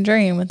American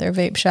dream with their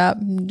vape shop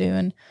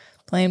and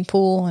playing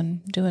pool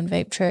and doing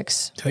vape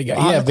tricks. On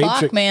the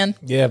clock, man.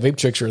 Yeah, vape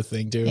tricks are a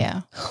thing too.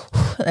 Yeah.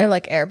 They're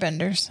like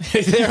airbenders.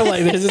 They're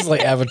like, this is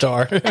like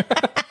Avatar.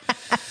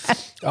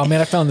 Oh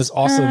man, I found this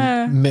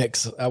awesome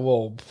mix. I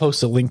will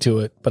post a link to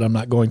it, but I'm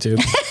not going to.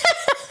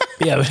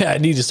 Yeah, I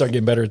need to start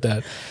getting better at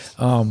that.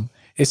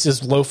 It's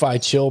this lo-fi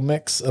chill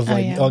mix of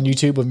like on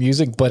YouTube of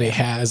music, but it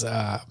has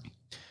oh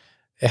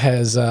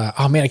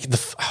man, I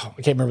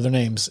can't remember their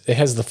names. It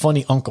has the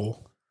funny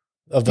uncle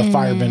of the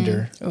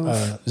firebender,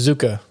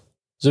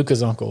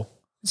 Zuka's uncle.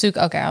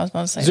 Zuka. Okay, I was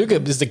about to say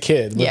Zuka is the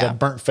kid with the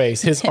burnt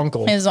face. His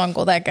uncle. His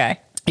uncle, that guy.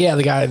 Yeah,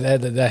 the guy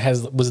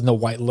that was in the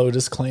White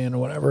Lotus clan or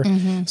whatever.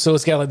 So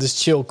it's got like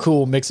this chill,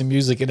 cool mix of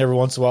music, and every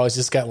once in a while, it's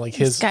just got like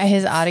his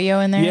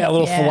audio in there. Yeah,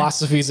 little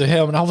philosophies of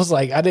him. And I was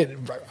like,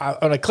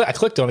 I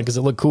clicked on it because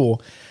it looked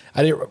cool.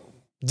 I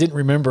didn't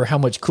remember how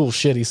much cool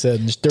shit he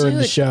said during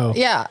the show.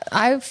 Yeah,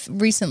 I've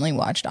recently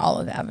watched all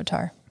of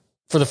Avatar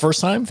for the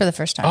first time.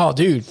 Oh,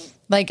 dude!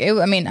 Like,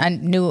 I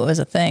knew it was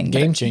a thing.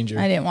 Game changer.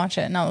 I didn't watch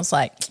it, and I was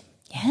like,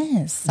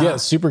 yes. Yeah,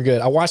 super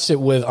good. I watched it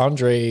with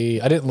Andre.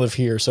 I didn't live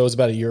here, so it was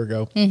about a year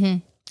ago. Mm-hmm.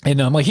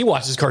 And like he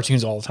watches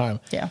cartoons all the time.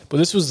 Yeah. But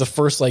this was the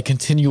first like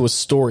continuous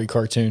story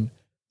cartoon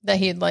that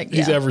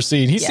he's ever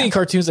seen. He's seen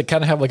cartoons that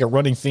kind of have like a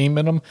running theme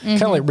in them,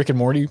 kind of like Rick and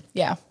Morty.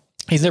 Yeah.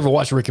 He's never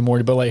watched Rick and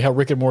Morty, but like how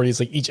Rick and Morty is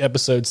like each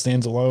episode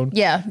stands alone.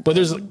 Yeah. But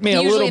there's usually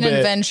a little bit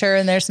adventure,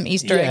 and there's some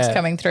Easter eggs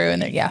coming through,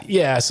 and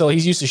yeah. So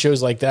he's used to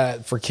shows like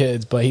that for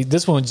kids, but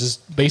this one's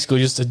just basically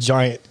just a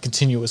giant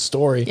continuous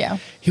story. Yeah.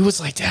 He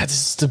was like, "Dad,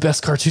 this is the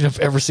best cartoon I've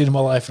ever seen in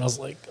my life," and I was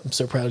like, "I'm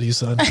so proud of you,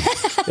 son.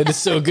 It is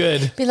so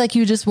good." Be like,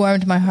 you just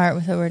warmed my heart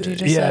with the word you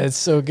just said. Yeah, it's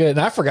so good.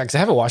 And I forgot because I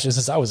haven't watched it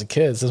since I was a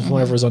kid. Since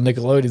whenever it was on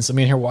Nickelodeon, so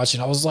me and her watching,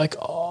 I was like,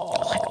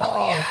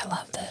 "Oh yeah, I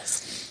love this."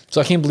 So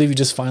I can't believe you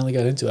just finally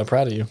got into it. I'm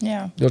proud of you.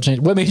 Yeah. You'll change.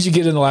 What made you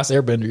get in The Last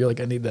Airbender? You're like,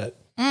 I need that.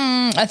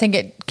 I think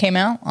it came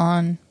out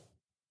on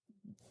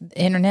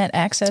internet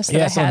access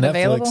that I had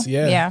available.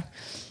 Yeah.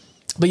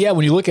 But yeah,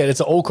 when you look at it, it's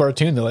an old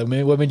cartoon though.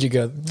 Like, what made you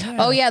go?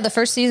 Oh yeah, the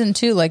first season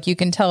too. Like you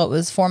can tell it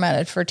was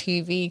formatted for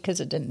TV because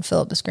it didn't fill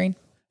up the screen.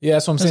 Yeah,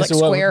 that's what I'm saying. Like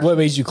so what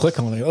made you click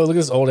on it? Oh, look at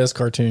this old ass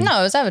cartoon. No,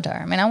 it was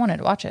Avatar. I wanted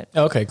to watch it.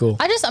 Okay, cool.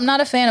 I'm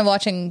not a fan of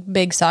watching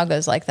big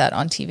sagas like that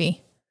on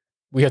TV.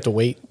 We have to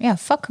wait. Yeah,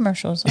 fuck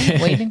commercials.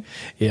 I'm waiting.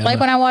 Yeah, like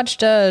when I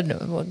watched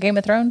Game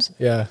of Thrones.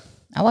 Yeah.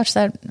 I watched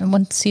that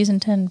when season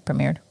 10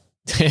 premiered.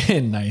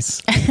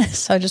 Nice.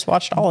 So I just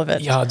watched all of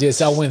it. Yeah, dude.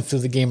 So I went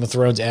through the Game of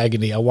Thrones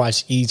agony. I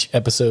watched each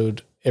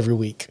episode every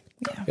week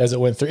as it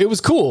went through. It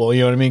was cool, you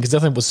know what I mean? Because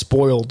nothing was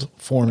spoiled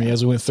for me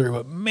as we went through.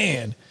 But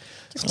man,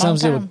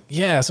 sometimes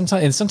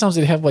sometimes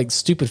they'd have like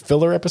stupid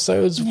filler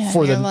episodes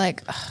for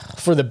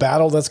the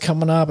battle that's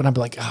coming up, and I'd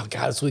be like, oh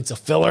god, this week's a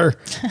filler.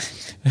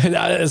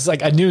 It's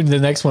like I knew the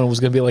next one was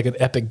going to be like an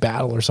epic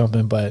battle or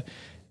something, but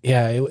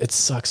yeah, it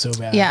sucks so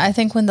bad. Yeah, I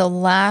think when the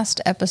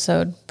last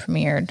episode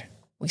premiered,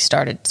 we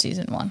started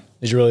season 1.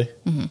 Did you really?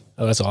 Mm-hmm.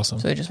 Oh, that's awesome.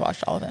 So we just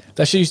watched all of it.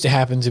 That shit used to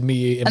happen to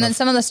me. And then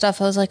some of the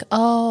stuff I was like,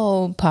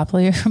 oh,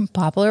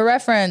 popular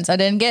reference. I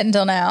didn't get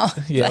until now.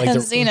 Yeah, I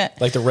hadn't seen it.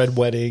 Like the Red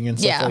Wedding and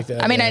stuff like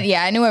that.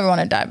 I knew everyone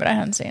had died, but I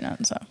hadn't seen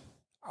it. So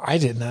I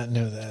did not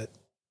know that.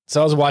 So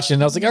I was watching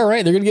and I was like, all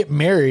right, they're going to get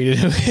married.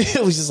 And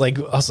it was just like,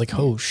 I was like,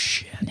 oh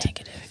shit.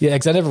 Negative. Yeah,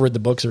 because I never read the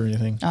books or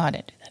anything. Oh, I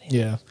didn't do that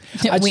either.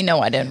 Yeah. We know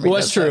I didn't read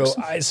those true. books.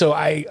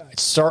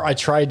 I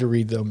tried to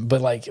read them,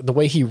 but like the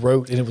way he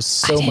wrote, and it was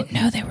so much. I didn't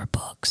know they were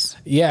books.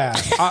 Yeah.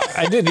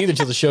 I didn't either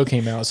until the show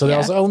came out. So I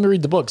was like, oh, let me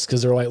read the books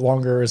because they're like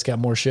longer. It's got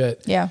more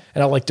shit. Yeah.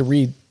 And I like to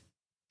read.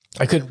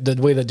 I couldn't, the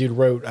way that dude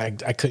wrote, I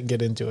couldn't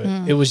get into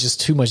it. It was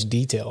just too much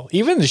detail.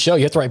 Even in the show,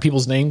 you have to write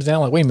people's names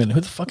down. Like, wait a minute, who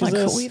the fuck is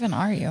this? Who even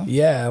are you?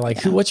 Yeah,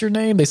 like, what's your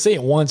name? They say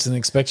it once and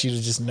expect you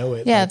to just know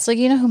it. Yeah, like, it's like,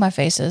 you know who my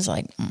face is?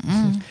 Like,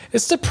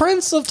 it's the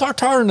Prince of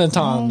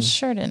Tartarinatan. I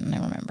sure didn't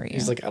remember you.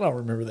 He's like, I don't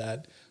remember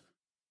that.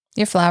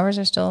 Your flowers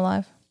are still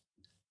alive?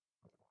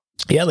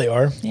 Yeah, they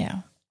are. Yeah.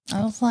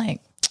 I was like,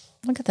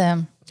 look at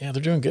them. Yeah,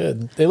 they're doing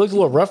good. They looked a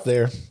little rough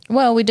there.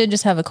 Well, we did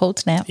just have a cold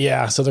snap.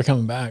 Yeah, so they're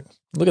coming back.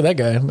 Look at that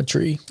guy. I'm a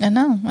tree. I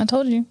know. I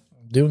told you.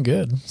 Doing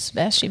good.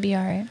 Sebastian be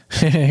all right.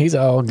 He's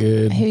all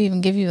good. He'll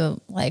even give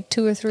you like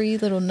 2 or 3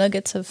 little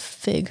nuggets of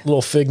fig.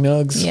 Little fig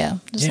nugs? Yeah,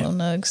 just little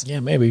nugs. Yeah,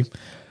 maybe.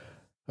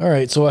 All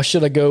right, so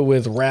should I go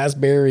with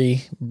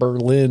raspberry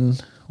Berlin?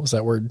 What's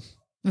that word?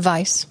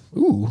 Vice.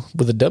 Ooh,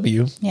 with a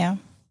W. Yeah.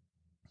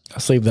 I'll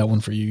save that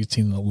one for you. You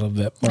seem to love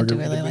that margarita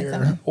really beer. like that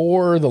one.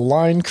 Or the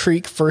Line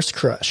Creek First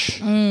Crush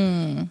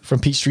from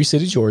Peachtree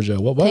City, Georgia.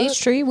 What?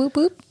 Peachtree, whoop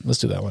whoop. Let's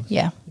do that one.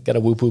 Yeah. Got a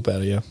whoop whoop out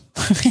of you.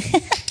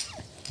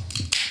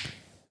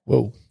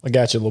 Whoa, I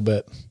got you a little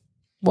bit.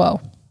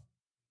 Whoa.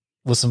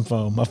 With some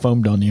foam. I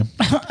foamed on you.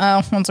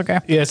 Oh, that's okay.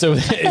 Yeah, so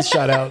it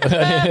shot out.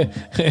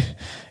 It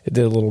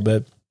did a little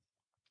bit.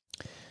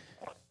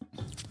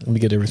 Let me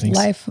get everything.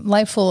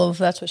 Life full of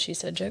that's what she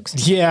said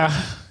jokes. Yeah.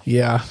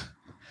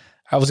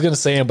 I was gonna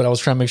say it, but I was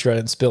trying to make sure I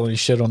didn't spill any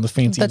shit on the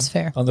fancy. That's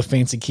fair. On the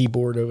fancy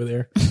keyboard over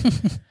there.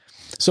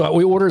 So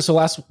we ordered. So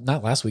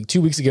not last week, 2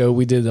 weeks ago,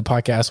 we did a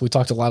podcast. We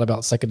talked a lot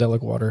about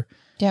psychedelic water.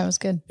 Yeah, it was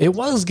good. It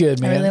was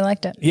good, man. I really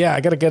liked it. Yeah, I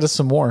got to get us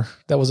some more.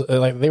 That was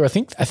like they were. I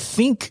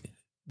think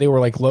they were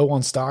like low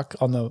on stock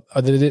on the.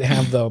 They didn't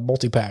have the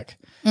multi pack.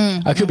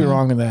 I could be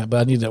wrong in that, but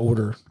I need to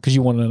order because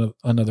you wanted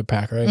another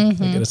pack, right?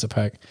 Get us a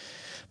pack.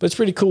 but it's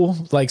pretty cool.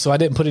 Like, so I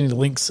didn't put any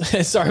links.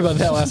 Sorry about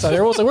that last time.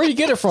 Everyone's like, where'd you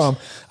get it from?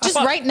 Just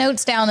write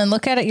notes down and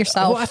look at it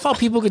yourself. Well, I thought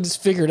people could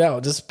just figure it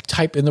out. Just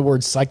type in the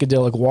word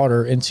psychedelic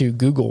water into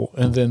Google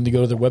and then you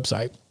go to their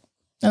website.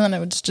 And then it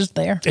was just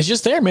there. It's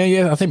just there, man.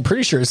 Yeah, I think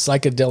pretty sure it's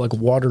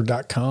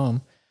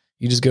psychedelicwater.com.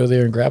 You just go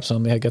there and grab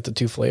some. They got the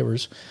 2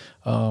 flavors.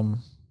 I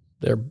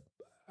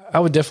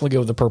would definitely go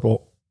with the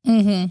purple.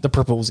 Mm-hmm. The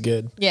purple was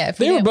good. Yeah.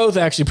 They were both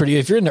actually pretty good.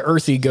 If you're into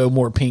earthy, go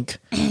more pink.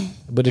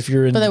 But if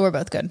you're in, but they were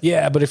both good.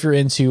 Yeah, but if you're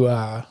into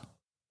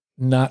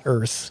not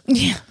earth.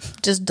 Yeah.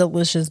 Just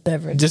delicious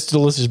beverage.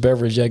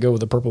 Yeah, go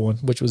with the purple one,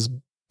 which was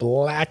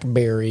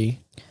blackberry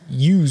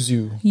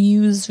yuzu,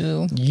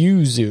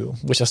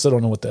 which I still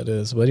don't know what that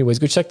is. But anyways,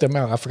 go check them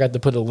out. I forgot to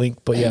put a link,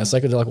 but yeah,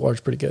 psychedelic water is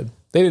pretty good.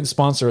 They didn't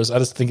sponsor us. I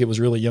just think it was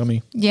really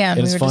yummy. Yeah,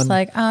 and we were just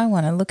like, I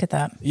want to look at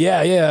that.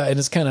 Yeah, and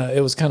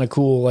it was kind of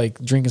cool,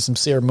 like drinking some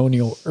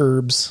ceremonial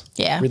herbs.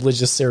 Yeah,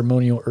 religious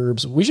ceremonial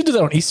herbs. We should do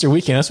that on Easter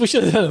weekend. We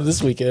should have done it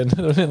this weekend. It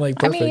would have been like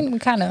perfect. I mean, we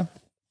kind of,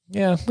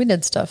 we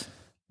did stuff.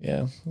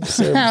 Yeah,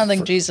 I don't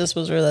think Jesus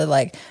was really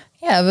like,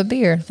 have a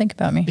beer. Think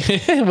about me.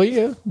 Well,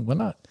 yeah, why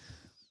not?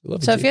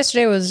 So if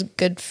yesterday was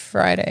Good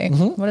Friday,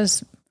 what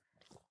is?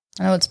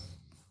 I know it's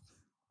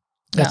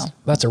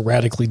that's a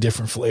radically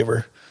different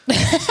flavor.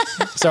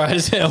 Sorry,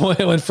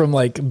 I went from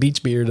like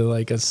beach beer to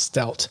like a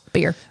stout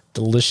beer.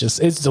 Delicious.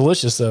 It's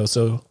delicious though.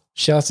 So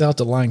shouts out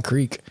to Line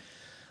Creek.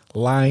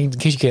 In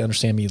case you can't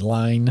understand me,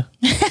 Line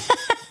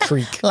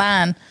Creek.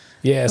 Line.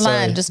 Yeah,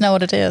 Line. Just know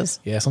what it is.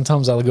 Yeah,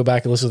 sometimes I'll go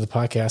back and listen to the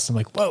podcast. I'm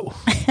like, whoa.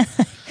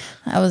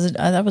 That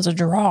was a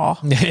draw.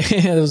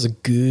 That was a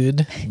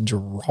good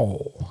draw.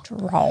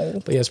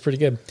 But yeah, it's pretty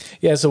good.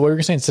 Yeah, so what were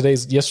you saying?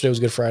 Yesterday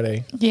was Good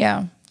Friday.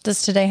 Yeah.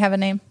 Does today have a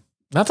name?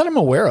 Not that I'm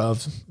aware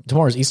of.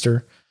 Tomorrow's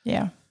Easter.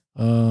 Yeah.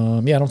 I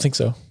don't think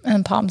so.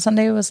 And Palm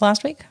Sunday was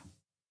last week?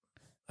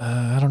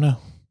 I don't know.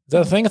 Is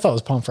that a thing? I thought it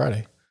was Palm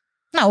Friday.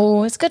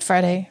 No, it's Good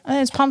Friday.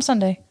 It's Palm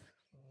Sunday.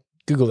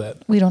 Google that.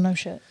 We don't know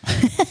shit.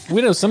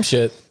 We know some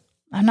shit.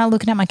 I'm not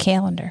looking at my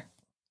calendar.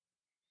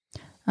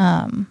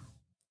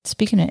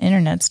 Speaking of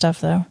internet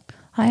stuff, though,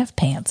 I have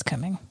pants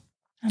coming,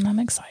 and I'm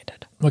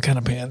excited. What kind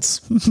of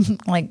pants?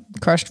 Like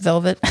crushed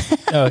velvet.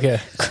 Oh, okay.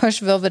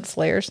 Crushed velvet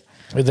flares.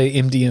 Are they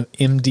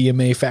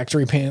MDMA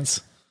factory pants?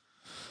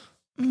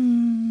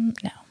 No.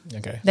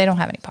 Okay. They don't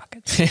have any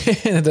pockets.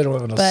 They don't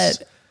have enough.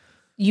 But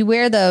you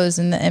wear those,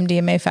 and the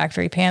MDMA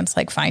factory pants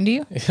like find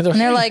you, and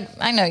they're like,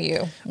 "I know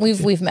you.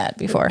 We've met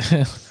before."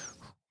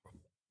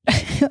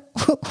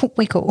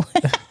 We cool.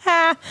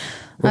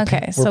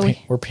 Okay,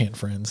 we're pant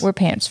friends. We're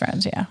pants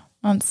friends, yeah.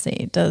 Let's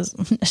see.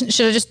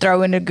 Should I just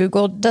throw into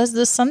Google? Does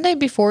the Sunday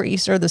before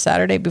Easter, the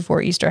Saturday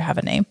before Easter, have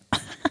a name?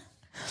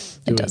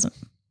 It doesn't.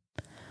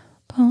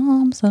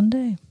 Palm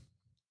Sunday.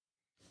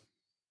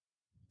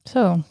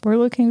 So we're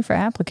looking for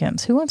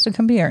applicants. Who wants to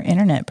come be our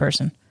internet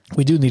person?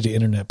 We do need an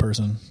internet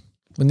person.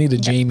 We need a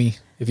Jamie.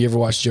 If you ever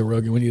watched Joe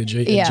Rogan, we need a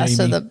Jamie. Yeah.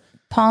 So the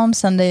Palm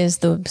Sunday is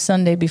the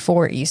Sunday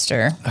before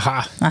Easter.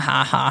 Aha.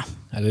 Aha.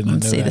 I didn't know.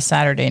 Let's see the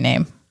Saturday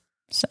name.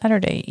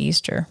 Saturday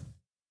Easter.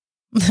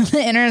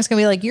 The internet's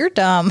gonna be like, you're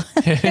dumb.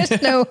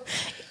 There's no.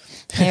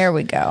 There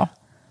we go.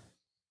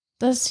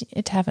 Does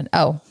it have an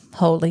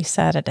Holy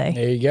Saturday?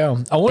 There you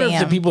go. I wonder if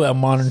the people that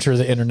monitor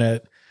the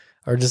internet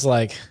are just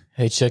like,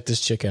 hey, check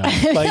this chick out.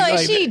 Like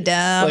she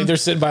dumb. Like they're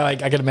sitting by I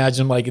can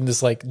imagine in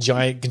this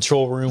giant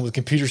control room with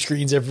computer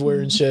screens everywhere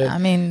and shit. I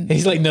mean, and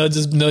he's like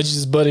nudges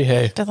his buddy.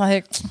 Hey,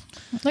 but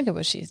look at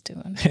what she's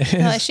doing.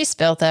 She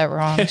spelled that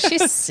wrong.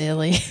 She's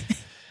silly.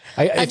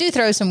 I do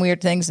throw some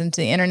weird things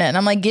into the internet, and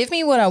I'm like, give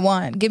me what I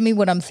want. Give me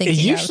what I'm thinking.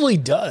 It usually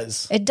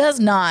does. It does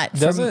not.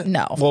 Does it?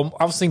 No. Well,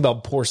 I was thinking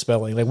about poor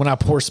spelling. Like when I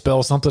poor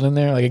spell something in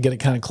there, I get it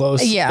kind of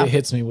close. Yeah. It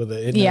hits me with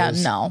it.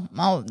 No.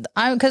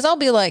 Because I'll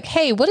be like,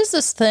 hey, what is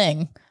this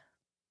thing?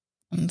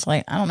 And it's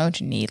like, I don't know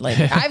what you need. Like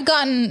I've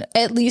gotten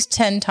at least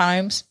 10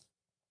 times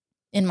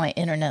in my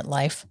internet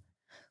life,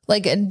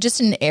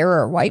 just an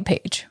error white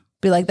page.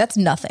 Be like, that's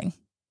nothing.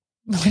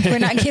 We're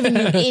not giving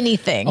you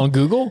anything. On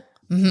Google?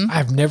 Mm-hmm.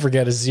 I've never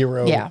got a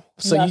zero. Yeah.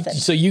 So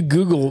you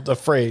Googled a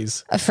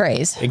phrase.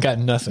 And got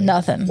nothing.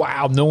 Nothing.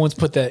 Wow. No one's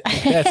put that.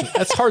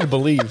 That's hard to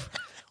believe.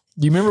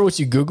 Do you remember what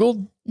you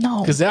Googled?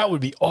 No. Because that would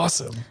be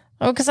awesome.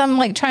 Oh, because I'm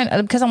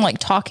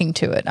talking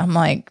to it. I'm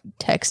like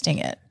texting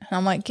it. And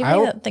I'm like, give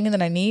me that thing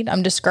that I need.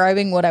 I'm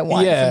describing what I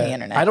want from the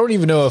internet. I don't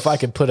even know if I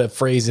could put a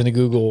phrase into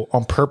Google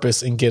on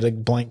purpose and get a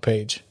blank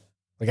page.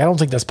 I don't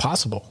think that's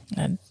possible.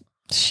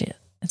 Shit.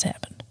 It's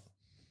happened.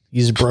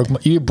 You broke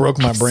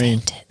my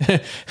brain.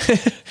 I've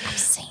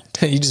seen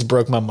it. You just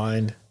broke my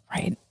mind.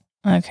 Right.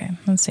 Okay.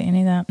 Let's see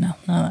any of that. No,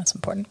 that's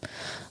important.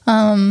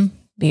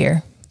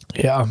 Beer.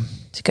 Yeah.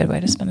 It's a good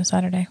way to spend a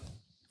Saturday.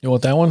 You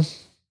want that one?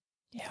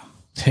 Yeah.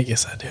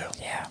 Yes, I do.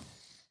 Yeah.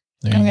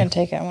 I'm going to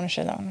take it. I want to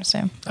share that one with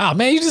Sam. Oh,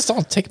 man, you just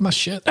don't take my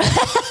shit.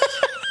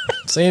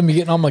 Sam, you're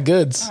getting all my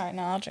goods. All right,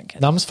 no, I'll drink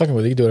it. No, I'm just fucking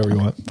with you. You do whatever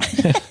you want.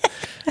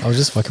 I was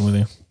just fucking with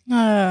you.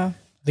 I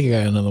think I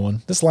got another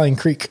one. This Lion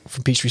Creek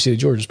from Peachtree City,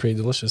 Georgia is pretty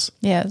delicious.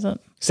 Yeah, is it?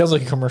 Sounds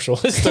like a commercial.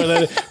 Let's throw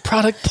that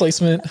product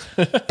placement.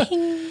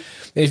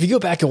 If you go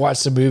back and watch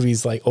some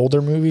movies, like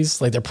older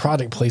movies, like their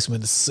product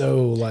placement is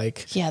so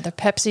like, Yeah, their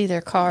Pepsi,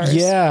 their cars.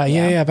 yeah.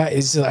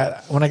 It's,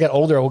 when I got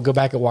older, I would go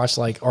back and watch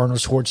like Arnold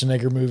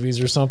Schwarzenegger movies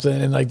or something,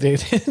 and like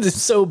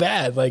it's so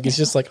bad. Like it's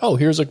just like, oh,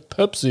 here's a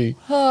Pepsi.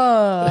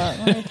 Oh,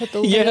 let me put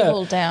the Yeah.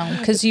 label down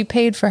because you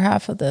paid for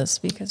half of this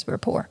because we're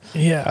poor.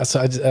 Yeah,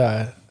 so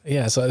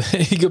so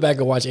you go back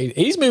and watch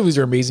 80s movies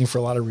are amazing for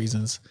a lot of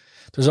reasons.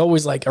 There's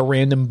always like a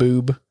random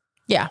boob.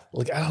 Yeah.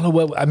 Like, I don't know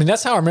what, I mean,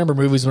 that's how I remember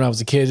movies when I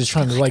was a kid, just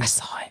trying to like, I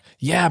saw it.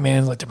 yeah,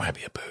 man, like there might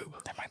be a boob.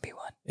 There might be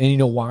one. And you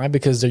know why?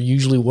 Because there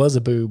usually was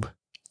a boob.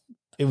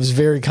 It was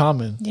very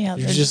common. Yeah,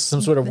 It was just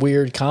some sort of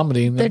weird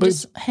comedy. And They're the boob,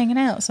 just hanging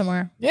out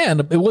somewhere. yeah, and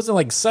it wasn't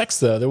like sex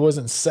though. There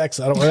wasn't sex.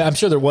 I'm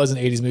sure there was an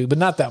 80s movie, but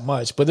not that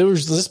much. But there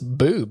was just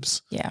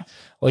boobs. Yeah.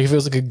 Like if it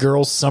was like a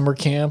girls' summer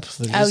camp.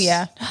 Oh,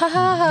 yeah. Ha ha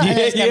ha. And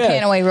it's going to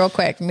pan away real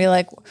quick and be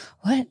like,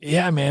 what?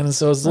 Yeah, man. And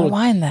so it was a little,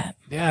 Rewind that.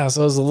 yeah,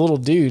 so as a little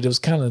dude, it was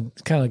kind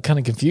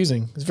of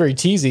confusing. It was very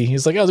teasy.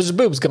 He's like, "Oh, there's a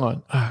boobs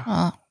gone,"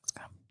 because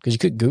you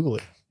couldn't Google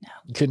it. No,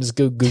 you couldn't just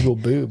go Google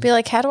boob. Be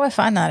like, how do I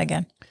find that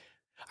again?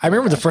 I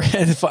remember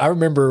I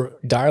remember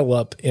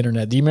dial-up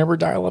internet. Do you remember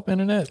dial-up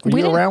internet? Were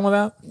We you didn't- around with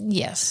that?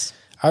 Yes.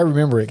 I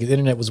remember it because the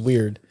internet was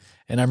weird,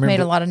 and I remember Made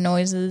a lot of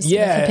noises.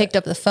 Yeah. If you picked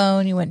up the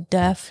phone, you went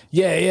deaf.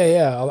 Yeah.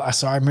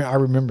 I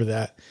remember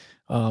that.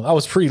 I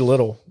was pretty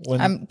little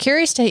when. I'm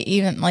curious to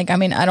even, like, I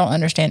mean, I don't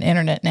understand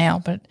internet now,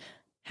 but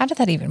how did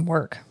that even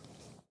work?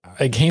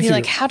 I came Be through.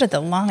 like, how did the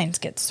lines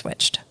get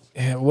switched?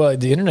 Yeah, well,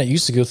 the internet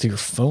used to go through your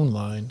phone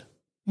line.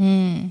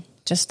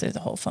 Just through the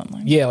whole phone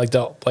line. Yeah, I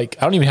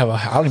don't even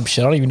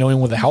know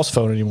anyone with a house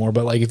phone anymore.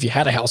 But like, if you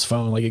had a house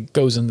phone, like it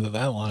goes into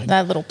that line.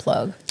 That little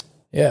plug.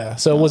 Yeah,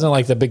 so it wasn't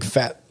like the big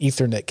fat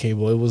Ethernet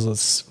cable. It was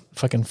this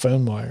fucking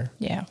phone wire.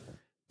 Yeah.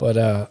 But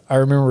I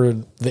remember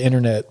the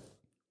internet,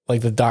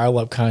 like the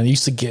dial-up kind. You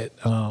used to get,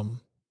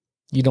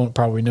 you don't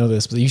probably know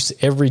this, but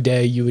every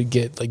day you would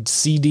get like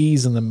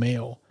CDs in the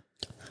mail,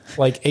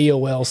 like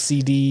AOL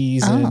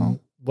CDs and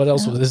what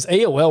else was this?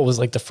 AOL was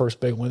like the first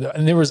big one,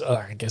 and there was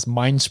I guess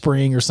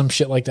Mindspring or some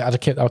shit like that.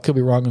 I could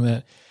be wrong on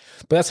that.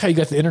 But that's how you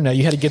got the internet.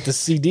 You had to get the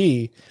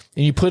CD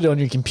and you put it on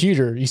your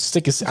computer. You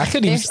stick a. I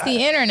couldn't There's even.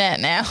 the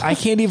internet now. I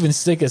can't even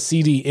stick a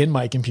CD in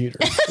my computer.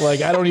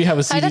 Like I don't even have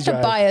a CD I'd have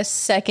drive. to buy a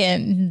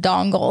second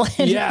dongle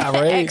and Yeah,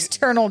 right.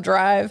 external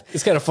drive.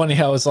 It's kind of funny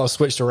how it's all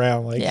switched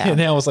around. Like Yeah. and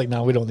now it's like,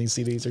 no, we don't need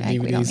CDs or Like, DVDs.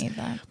 we don't need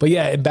that. But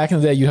yeah, and back in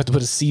the day, you have to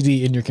put a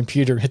CD in your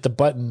computer and hit the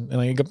button, and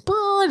like you go,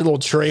 brrr, a little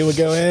tray would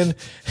go in,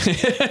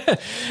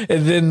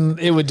 and then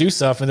it would do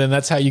stuff, and then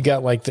that's how you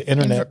got like the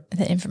internet.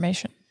 The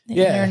information. The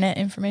Yeah. internet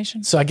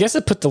information. So I guess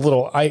it put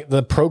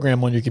the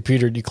program on your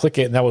computer, and you click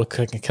it, and that will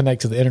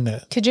connect to the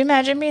internet. Could you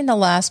imagine being the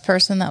last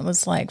person that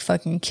was like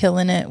fucking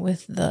killing it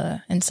with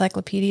the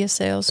encyclopedia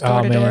sales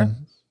door to door?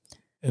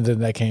 And then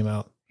that came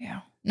out. Yeah.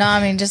 No,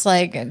 I mean, just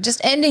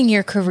ending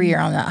your career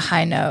on that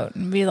high note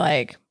and be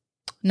like,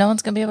 no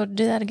one's going to be able to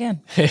do that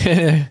again.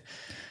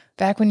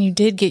 Back when you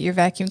did get your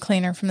vacuum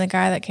cleaner from the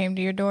guy that came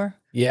to your door.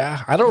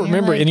 Yeah, I don't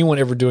remember like- anyone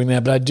ever doing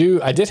that, but I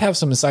did have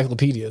some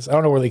encyclopedias. I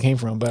don't know where they came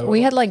from, but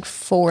We had like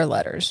 4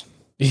 letters.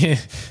 yeah,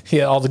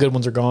 all the good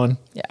ones are gone.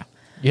 Yeah.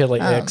 You had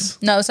like X.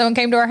 No, someone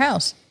came to our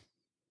house.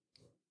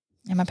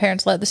 And my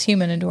parents let this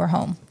human into our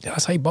home. Yeah,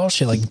 that's how you ball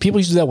shit. Like people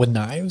used to do that with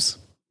knives.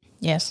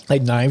 Yes.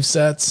 Like knife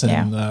sets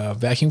and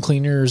vacuum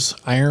cleaners,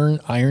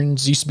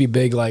 irons used to be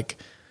big, like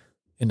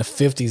in the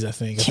 50s. I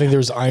think there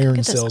was iron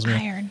Get this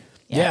salesmen. iron.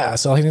 Yeah,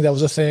 so I think that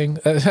was a thing.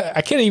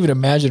 I can't even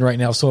imagine right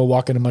now someone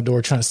walking in my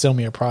door trying to sell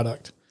me a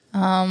product.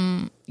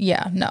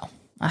 Yeah, no.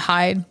 I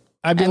hide.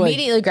 I'd be I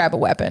immediately grab a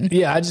weapon.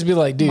 yeah, I'd just be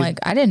like, dude. I'm like,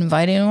 I didn't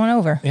invite anyone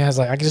over. Yeah, I was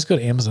like, I could just go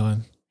to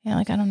Amazon. Yeah,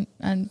 like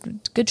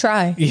good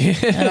try.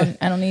 Yeah,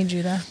 I don't need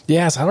you there.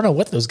 yes. I don't know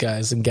what those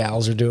guys and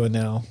gals are doing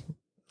now.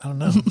 I don't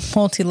know.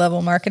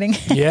 Multi-level marketing.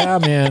 Yeah,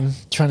 man,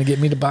 trying to get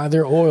me to buy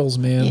their oils,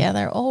 man. Yeah,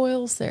 their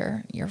oils,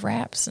 your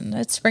wraps, and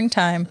it's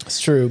springtime. It's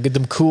true. Get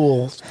them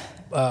cool,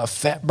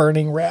 fat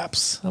burning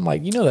wraps. I'm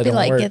like, you know that Be don't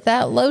like, work. get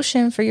that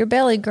lotion for your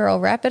belly, girl.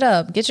 Wrap it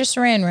up. Get your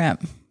saran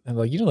wrap. I'm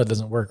like, you know that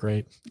doesn't work,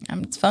 right?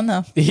 It's fun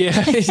though.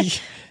 Yeah.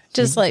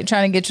 Just like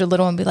trying to get your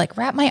little one. Be like,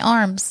 wrap my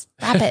arms.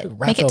 Wrap it.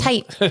 Make it them.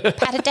 tight.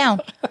 Pat it down.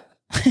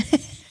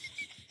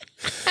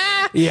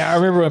 Yeah, I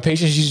remember when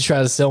patients used to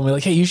try to sell me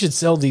like, hey, you should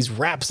sell these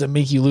wraps that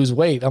make you lose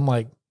weight. I'm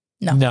like,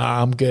 No.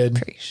 nah, I'm good.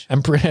 Preach.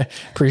 I'm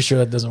pretty sure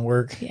that doesn't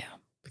work. Yeah.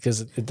 Because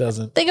it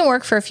doesn't. They can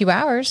work for a few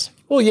hours.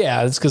 Well,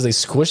 yeah, it's because they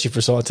squish you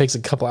for so long. It takes a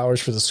couple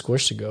hours for the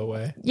squish to go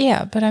away.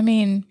 Yeah, but I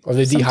mean, Or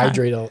they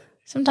dehydrate all.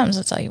 sometimes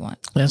that's all you want.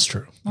 That's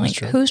true. That's Like,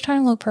 true. who's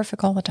trying to look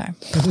perfect all the time?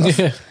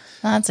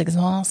 That's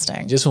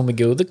exhausting. Just when we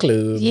go to the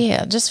club.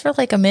 Yeah, just for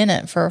like a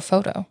minute for a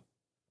photo.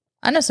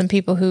 I know some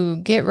people who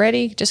get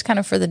ready just kind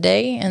of for the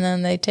day, and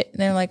then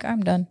they're like,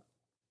 I'm done.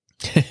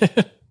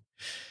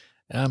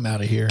 I'm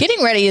out of here.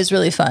 Getting ready is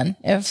really fun.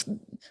 If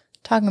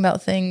talking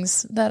about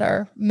things that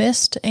are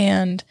missed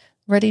and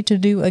ready to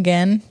do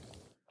again.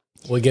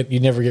 Well, you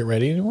never get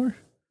ready anymore?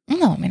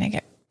 No, I mean,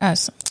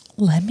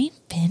 let me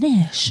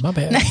finish. My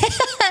bad.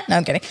 No,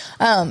 I'm kidding.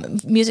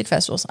 Music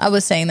festivals. I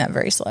was saying that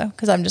very slow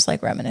because I'm just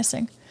like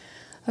reminiscing.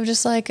 I'm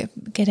just like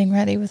getting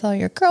ready with all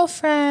your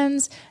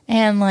girlfriends.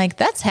 And like,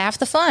 that's half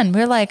the fun.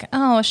 We're like,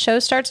 oh, a show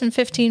starts in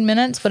 15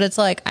 minutes, but it's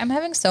like, I'm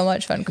having so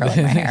much fun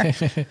curling my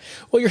hair.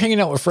 Well, you're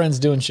hanging out with friends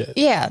doing shit.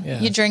 Yeah.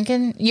 You're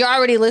drinking. You're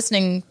already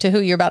listening to who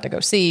you're about to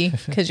go see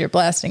because you're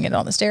blasting it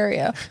on the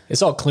stereo.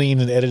 It's all clean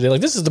and edited.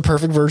 Like, this is the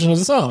perfect version of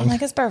the song.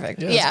 Like, it's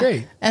perfect. Yeah. It's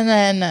great. And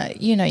then,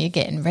 you're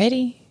getting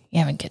ready. You're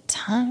having a good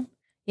time.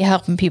 You're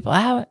helping people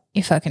out.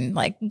 You're fucking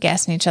like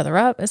gassing each other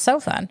up. It's so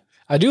fun.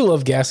 I do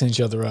love gassing each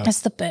other up.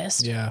 It's the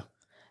best. Yeah.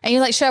 And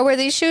you're like, should I wear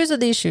these shoes or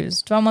these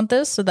shoes? Do I want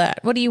this or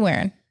that? What are you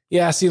wearing?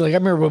 Yeah, see, like I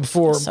remember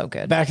before, so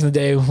good. Back in the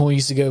day when we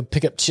used to go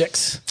pick up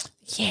chicks.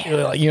 Yeah.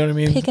 Like, you know what I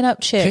mean? Picking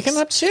up chicks. Picking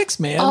up chicks,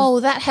 man.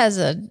 Oh, that has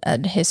a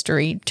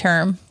history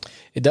term.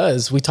 It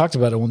does. We talked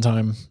about it one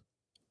time.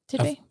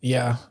 Did we?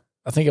 Yeah.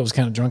 I think I was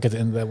kind of drunk at the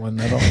end of that one.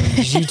 I don't know.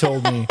 'Cause you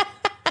told me.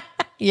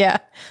 Yeah.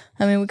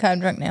 I mean, we're kind of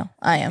drunk now.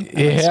 I am.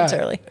 Yeah. It's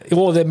early.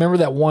 Well, remember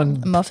that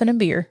one? A muffin and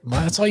beer.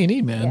 That's all you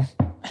need, man.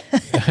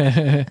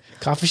 Yeah.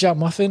 Coffee shop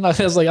muffin. I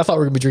was like, I thought we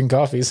were gonna be drinking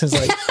coffee. So it's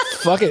like,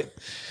 fuck it.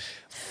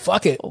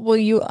 Fuck it.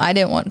 Well, I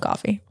didn't want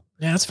coffee.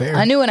 Yeah, that's fair.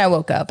 I knew when I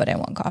woke up I didn't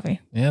want coffee.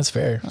 Yeah, that's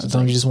fair.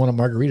 Sometimes you just want a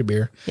margarita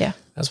beer. Yeah.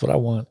 That's what I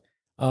want.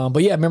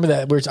 But yeah, remember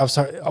that? I'm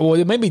sorry. Well,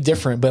 it may be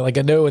different, but like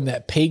I know in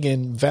that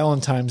pagan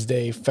Valentine's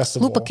Day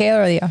festival.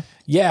 Lupercalia.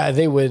 Yeah,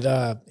 they would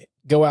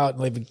go out and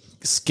like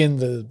skin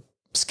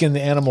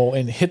the animal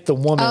and hit the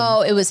woman.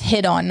 Oh, it was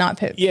hit on, not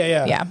poop.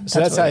 Yeah. Yeah. So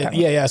that's how.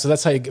 Yeah. So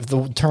that's how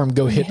the term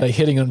 "go hit" like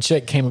hitting on a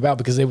chick came about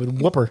because they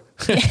would whoop her.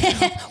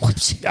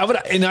 I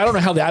don't know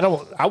how they.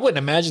 I wouldn't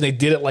imagine they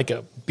did it like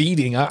a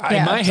beating. In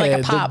my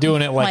head, they're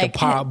doing it like a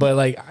pop, but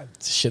like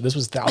shit, this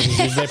was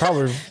thousands. They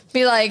probably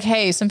be like,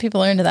 hey, some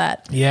people are into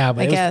that. Yeah,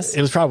 but I guess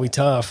it was probably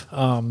tough.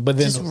 But then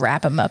just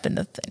wrap them up in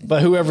the thing.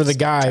 But whoever the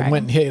guy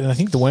went and hit, and I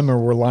think the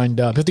women were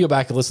lined up. You have to go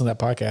back and listen to that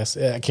podcast.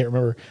 I can't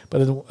remember,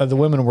 but the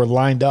women were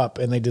lined up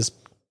and they just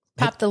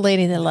popped the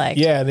lady that leg.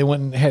 Yeah, they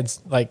went and had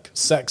like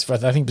sex for I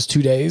think it was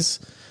 2 days.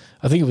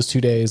 I think it was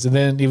 2 days, and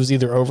then it was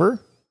either over.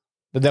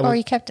 Or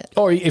you kept it.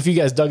 Or if you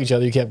guys dug each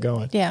other, you kept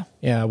going. Yeah.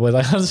 Yeah, but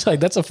I was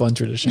like, that's a fun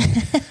tradition.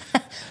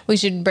 We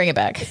should bring it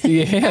back.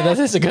 Yeah,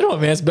 that's a good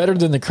one, man. It's better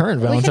than the current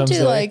Valentine's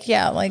Day.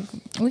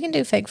 We can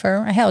do fake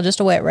fur. Hell,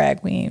 just a wet rag.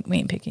 We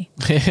ain't picky.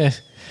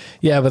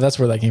 Yeah, but that's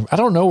where that came from. I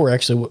don't know where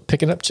actually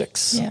picking up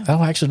chicks. Yeah. I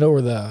don't actually know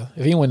where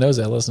if anyone knows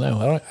that, let us know.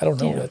 I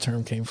don't know where that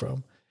term came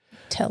from.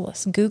 Tell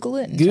us. Google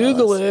it.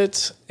 Google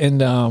it.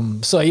 And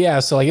so like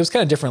it was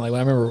kind of different. Like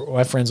when I remember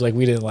my friends, like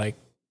we didn't like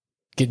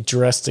get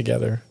dressed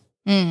together.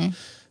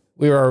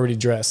 We were already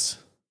dressed.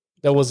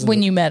 That wasn't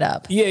when you met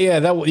up.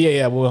 Yeah.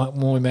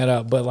 When we met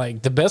up. But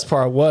like the best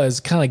part was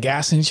kind of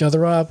gassing each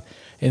other up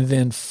and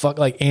then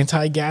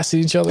anti-gassing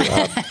each other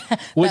up.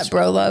 Which, that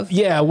bro love.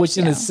 Yeah, which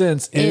in a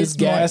sense is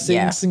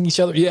gassing each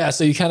other. Yeah,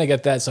 so you kind of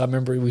get that. So I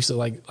remember we used to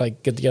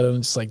like get together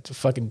and just like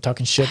fucking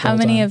talking shit. How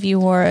many of you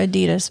wore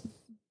Adidas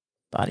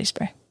body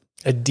spray?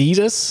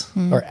 Adidas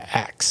or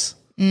Axe?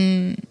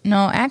 No,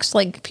 Axe,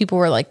 like people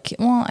were like,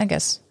 well, I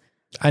guess.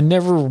 I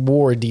never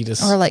wore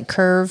Adidas. Or like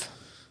Curve.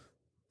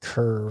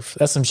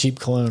 That's some cheap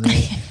cologne,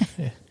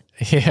 right?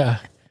 Yeah.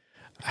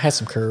 I had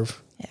some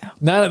Curve. Yeah.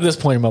 Not at this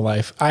point in my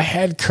life. I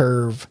had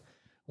Curve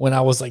when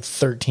I was like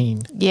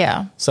 13.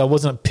 Yeah. So I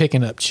wasn't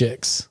picking up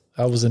chicks.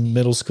 I was in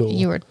middle school.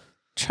 You were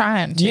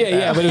trying to.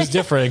 Yeah, but it was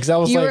different because I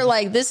was you were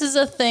like, this is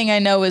a thing I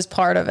know is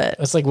part of it.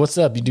 It's like, what's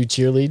up? You do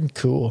cheerleading?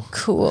 Cool.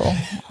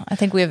 I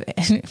think we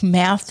have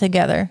math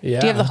together.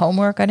 Yeah. Do you have the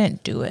homework? I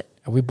didn't do it.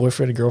 Are we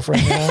boyfriend and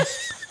girlfriend now?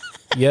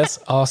 Yes.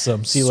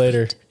 Awesome. See you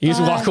later. You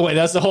just walk away.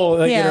 That's the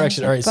whole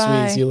interaction. All right.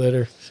 Bye. Sweet. See you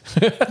later.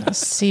 I'll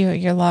see you at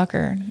your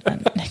locker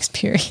next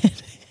period.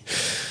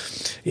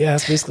 Yeah,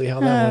 that's basically how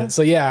that went.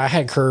 So yeah, I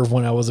had Curve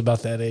when I was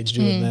about that age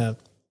doing that.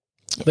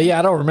 But yeah,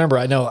 I don't remember.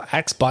 I know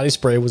Axe body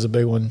spray was a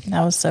big one.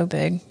 That was so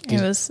big.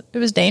 It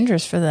was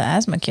dangerous for the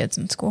asthma kids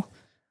in school.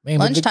 Man,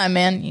 lunchtime,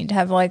 man, you'd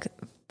have like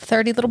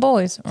 30 little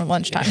boys, or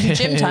lunchtime,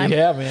 gym time.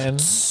 Yeah, man.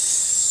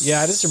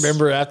 Yeah, I just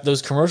remember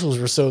those commercials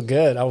were so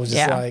good. I was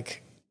just like,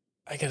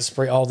 I got to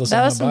spray all this.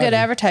 That was some good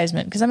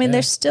advertisement because I mean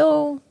they're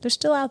still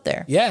out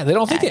there. Yeah, they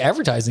don't think they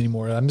advertise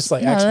anymore. I'm just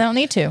like, no, they don't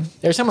need to.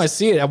 Every time I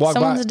see it, I walk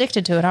by. Someone's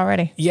addicted to it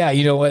already. Yeah,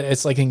 you know what?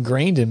 It's like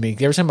ingrained in me.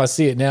 Every time I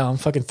see it now, I'm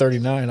fucking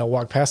 39. I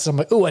walk past it. I'm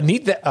like, oh, I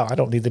need that. Oh, I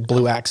don't need the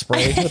blue Axe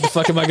spray. What the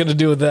fuck am I going to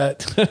do with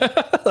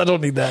that? I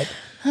don't need that.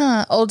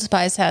 Old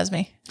Spice has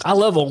me. I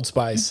love Old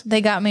Spice.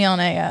 They got me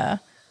on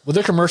a. Well,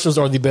 their commercials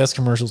are the best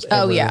commercials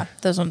ever. Oh yeah,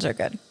 those ones are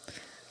good.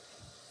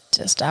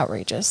 Just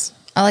outrageous.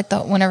 I like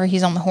whenever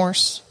he's on the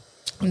horse.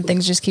 And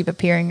things just keep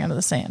appearing out of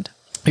the sand.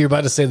 You're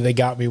about to say that they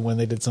got me when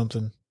they did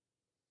something.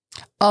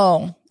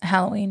 Oh,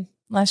 Halloween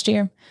last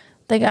year.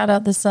 They got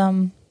out this,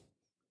 they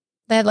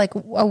had like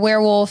a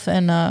werewolf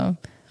and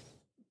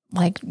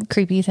like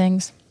creepy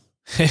things.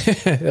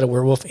 Had a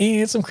werewolf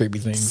and some creepy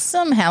things.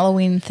 Some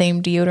Halloween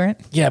themed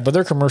deodorant. Yeah, but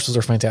their commercials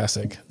are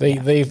fantastic. They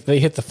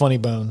hit the funny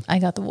bone. I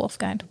got the wolf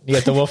kind. You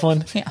got the wolf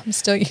one? Yeah, I'm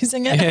still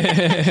using it.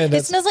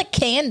 It smells like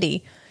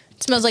candy.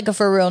 It smells like a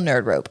for real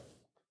nerd rope.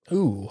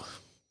 Ooh.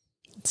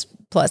 It's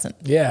pleasant.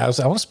 Yeah,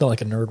 I want to smell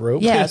like a nerd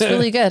rope. Yeah, it's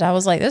really good. I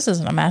was like, this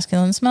isn't a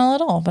masculine smell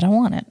at all, but I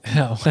want it.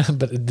 No,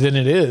 but then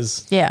it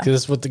is. Yeah. Because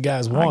that's what the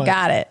guys want. I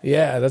got it.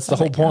 Yeah, that's the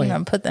whole point.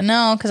 I'm going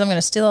to because I'm going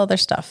to steal all their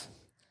stuff.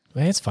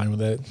 Man, it's fine with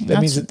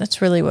that.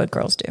 That's really what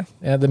girls do.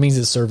 Yeah, that means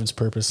it serves its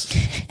purpose.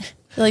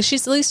 Like,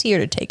 she's at least here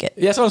to take it.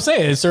 Yeah, that's what I'm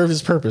saying. It serves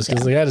its purpose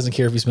because the guy doesn't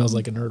care if he smells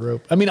like a nerd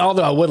rope. I mean,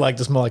 although I would like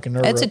to smell like a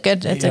nerd rope. It's a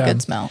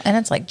good smell. And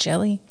it's like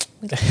jelly.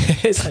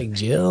 It's like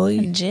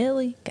jelly.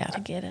 Jelly. Gotta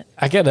get it.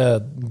 I get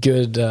a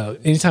good,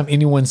 anytime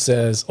anyone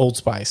says Old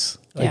Spice,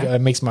 it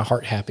makes my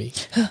heart happy.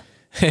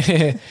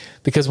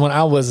 Because when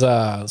I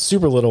was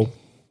super little,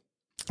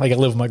 like I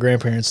lived with my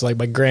grandparents, like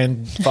my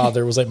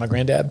grandfather was like my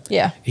granddad.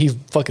 Yeah. He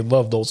fucking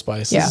loved Old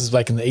Spice. Yeah. This is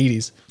like in the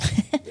 80s.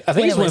 I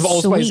think it's when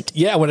Old Spice.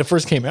 Yeah, when it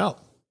first came out.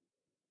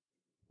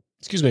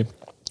 Excuse me.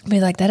 Be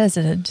like, that is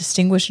a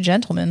distinguished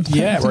gentleman.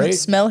 Yeah, right.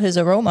 Smell his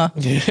aroma.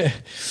 Yeah.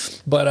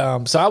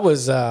 But so I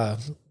was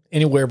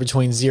anywhere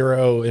between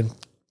 0 and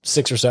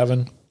 6 or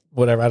 7,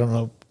 whatever. I don't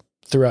know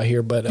throughout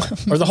here, but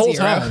or the whole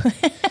time.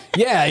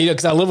 Yeah,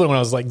 because I lived with him when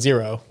I was like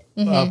 0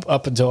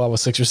 up until I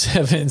was 6 or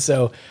 7.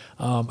 So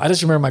I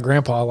just remember my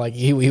grandpa, like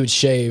he would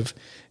shave,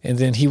 and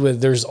then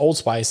there's Old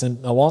Spice,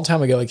 and a long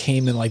time ago it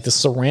came in like the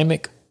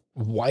ceramic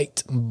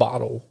white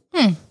bottle.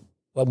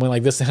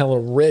 Like this, and had a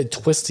little red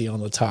twisty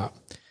on the top.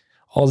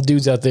 All the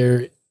dudes out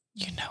there,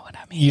 you know what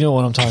I mean. You know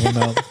what I'm talking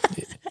about.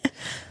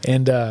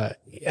 And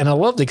I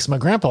loved it because my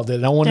grandpa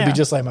did it. I wanted to be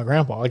just like my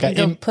grandpa. Like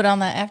I put on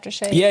that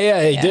aftershave.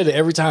 Yeah, he did it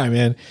every time,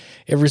 man.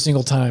 Every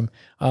single time.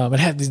 It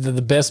had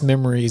the best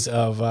memories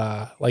of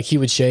like he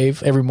would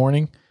shave every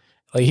morning.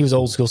 Like he was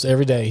old school, so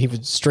every day he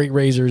would straight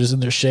razors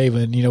in there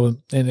shaving,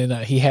 and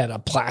then he had a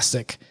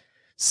plastic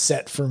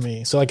set for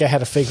me. So like I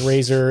had a fake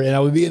razor, and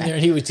I would be in there,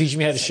 and he would teach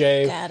me how to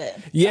shave. Got it.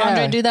 Yeah.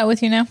 Andre do that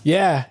with you now?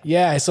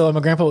 Yeah. So my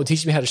grandpa would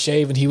teach me how to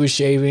shave, and he was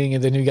shaving,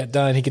 and then when he got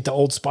done, he'd get the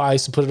Old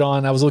Spice and put it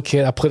on. I was a little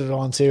kid. I put it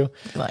on too.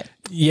 Like,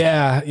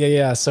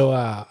 yeah. So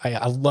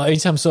I love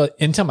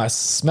anytime I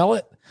smell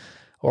it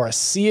or I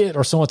see it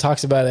or someone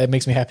talks about it, it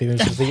makes me happy.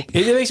 It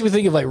makes me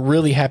think of like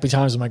really happy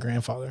times with my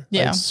grandfather.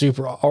 Yeah. Like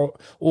super,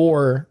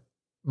 or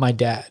my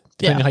dad.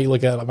 Depending on how you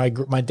look at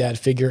it, my dad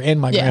figure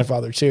and my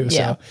grandfather too.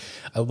 So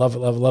I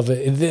love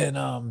it. And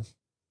then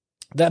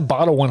that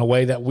bottle went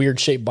away, that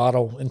weird shaped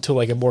bottle, into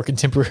like a more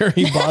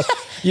contemporary bottle.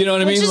 You know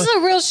what I mean? Which is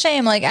a real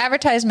shame. Like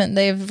advertisement,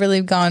 they've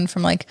really gone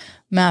from like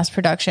mass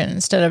production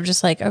instead of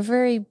just like a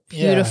very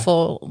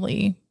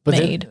beautifully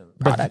made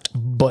product.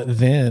 But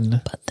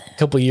then a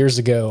couple of years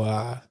ago,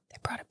 they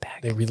brought it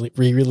back. They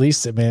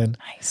re-released it, man.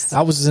 Nice.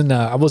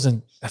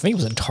 I think it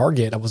was in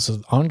Target. I was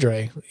with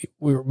Andre.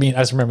 I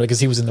just remember because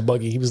he was in the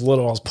buggy. He was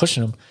little. I was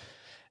pushing him,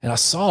 and I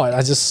saw it.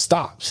 I just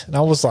stopped, and I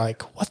was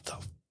like, "What the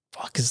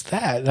fuck is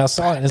that?" And I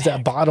saw it, and it's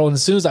that bottle. And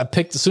as soon as I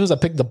picked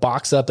the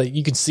box up, that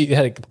you can see it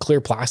had a clear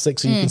plastic,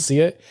 so you can see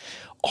it.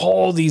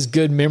 All these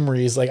good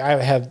memories, like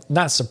I have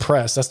not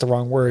suppressed. That's the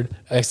wrong word.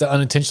 I said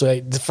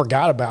unintentionally, I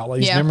forgot about like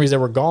these memories that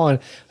were gone.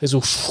 This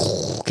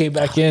came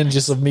back in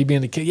just of me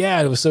being a kid.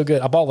 Yeah, it was so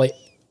good. I bought like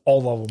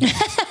all of them.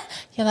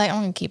 You're like,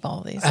 I'm gonna keep all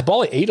of these. I bought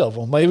like 8 of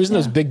them. Like it was in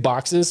those big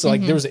boxes. So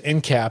like there was an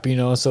end cap,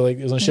 so like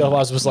it was on a shelf. I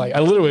was just like,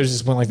 I literally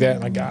just went like that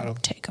and I got them.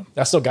 Take them.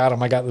 I still got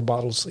them. I got the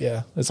bottles.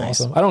 Yeah, it's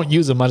awesome. I don't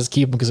use them. I just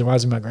keep them because it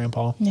reminds me of my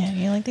grandpa. Yeah,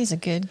 you're like, these are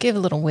good. Give a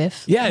little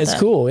whiff. Yeah, it's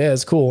cool. Yeah,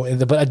 it's cool.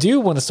 But I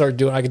do want to start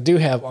doing. I do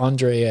have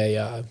Andre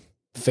a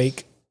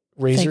fake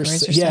razor.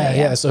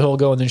 Yeah. So he'll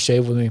go and then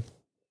shave with me.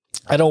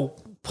 I don't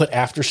put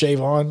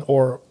aftershave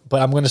on,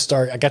 but I'm going to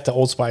start. I got the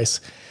Old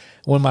Spice.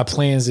 One of my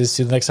plans is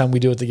to the next time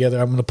we do it together,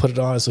 I'm going to put it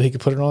on so he can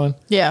put it on.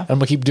 Yeah. I'm going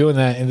to keep doing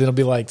that. And then it'll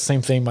be like the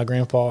same thing my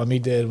grandpa and me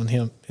did with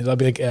him. It'll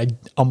be like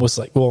almost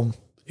like,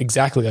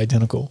 exactly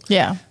identical.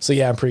 Yeah. So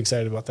yeah, I'm pretty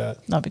excited about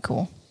that. That'd be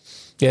cool.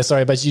 Yeah,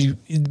 sorry, but you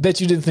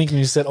didn't think when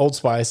you said Old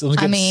Spice. It was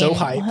getting so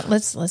hype.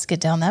 Let's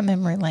get down that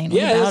memory lane.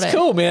 Yeah, it's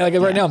cool, man. Like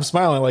right now, I'm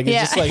smiling. Like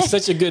it's just like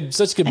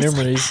such good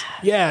memories.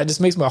 Yeah, it just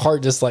makes my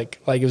heart just like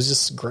it was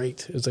just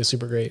great. It was like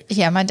super great.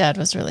 Yeah, my dad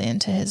was really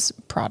into his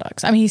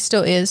products. I mean, he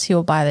still is. He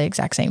will buy the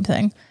exact same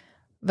thing,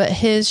 but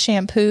his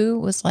shampoo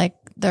was like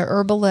the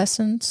Herbal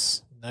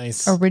Essence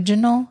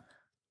original.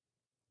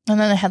 And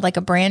then they had like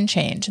a brand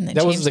change, and they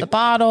changed the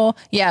bottle.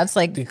 Yeah, it's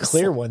like the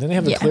clear one. Didn't they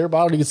have the clear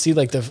bottle? You could see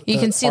like you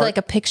can see art. Like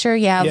a picture,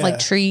 of like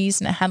trees,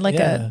 and it had like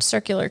a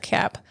circular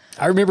cap.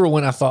 I remember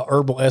when I thought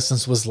Herbal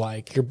Essence was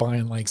like you're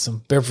buying like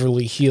some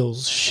Beverly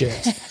Hills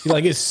shit.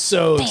 Like it's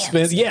so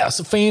expensive. Yeah,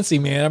 so fancy,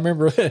 man. I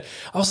remember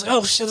I was like,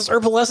 oh shit, there's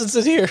Herbal Essence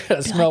in here.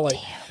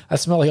 I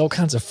smell like all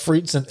kinds of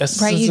fruits and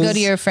essences. Right, you go to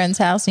your friend's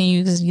house and you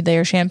use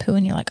their shampoo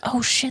and you're like, oh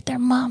shit, their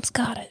mom's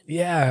got it.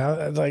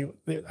 Yeah,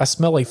 I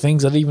smell like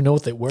things I didn't even know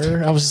what they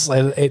were. I was just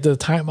like, at the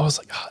time, I was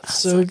like, oh, it's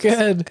so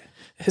good.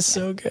 It's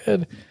so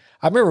good.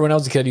 I remember when I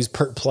was a kid, I used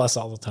Pert Plus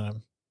all the time. I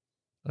don't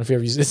know if you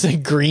ever used it. It's a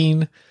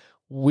green,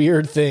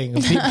 weird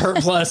thing. Pert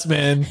Plus,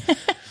 man.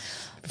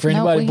 For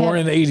anybody born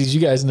in the 80s, you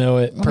guys know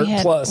it. Pert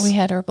Plus. We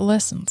had Herbal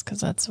Essence because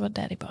that's what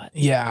Daddy bought.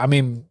 Yeah, I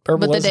mean,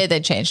 Herbal But the day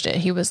they changed it,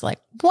 he was like,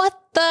 what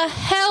the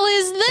hell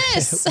is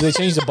this? Did they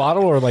change the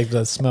bottle or like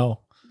the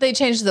smell? They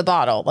changed the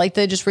bottle. Like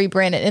they just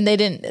rebranded and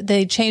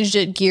they changed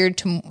it geared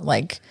to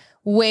like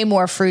way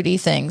more fruity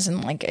things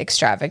and like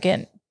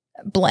extravagant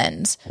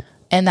blends.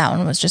 And that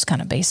one was just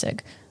kind of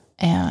basic.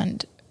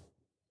 And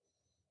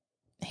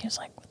he was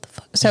like, what the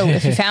fuck? So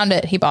if he found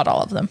it, he bought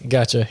all of them.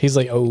 Gotcha. He's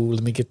like, oh,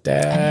 let me get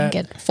that. And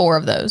you get 4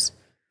 of those.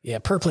 Yeah,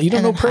 You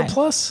don't know Per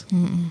Plus?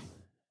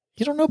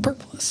 You don't know Per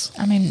Plus?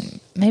 I mean,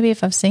 maybe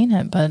if I've seen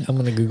it, but I'm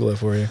going to Google it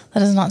for you.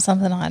 that is not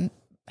something I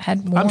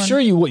had worn. I'm sure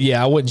you would.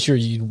 Yeah, I wasn't sure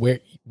you'd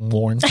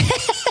worn.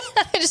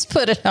 I just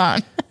put it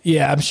on.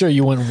 Yeah, I'm sure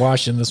you wouldn't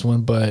wash in this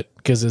one, but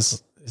because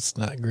it's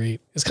not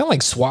great. It's kind of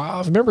like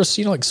Suave. Remember,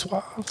 like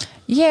Suave?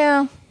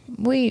 Yeah,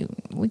 we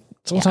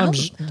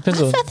sometimes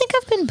depends on. I think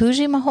I've been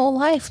bougie my whole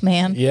life,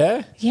 man.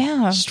 Yeah,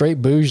 yeah,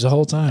 straight bougie the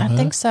whole time. I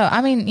think so.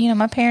 I mean,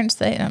 my parents,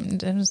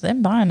 it was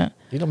them buying it.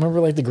 You don't remember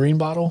like the green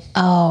bottle?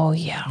 Oh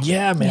yeah,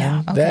 yeah,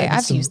 man. Yeah. Okay,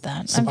 I've used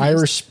that. Some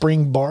Irish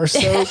Spring bar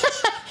soap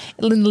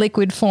in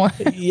liquid form.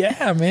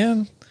 Yeah,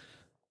 man.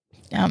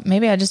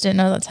 Maybe I just didn't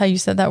know that's how you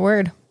said that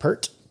word.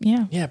 Pert.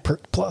 Yeah,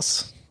 Pert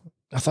Plus.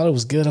 I thought it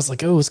was good. I was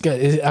like, oh, it's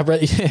good. I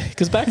read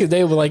because back in the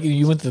day, when like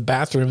you went to the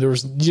bathroom, I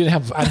didn't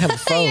have a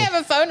phone. You didn't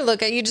have a phone to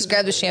look at. You just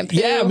grabbed the shampoo.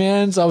 Yeah,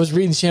 man. So I was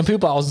reading shampoo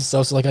bottles and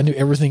stuff. So like I knew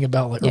everything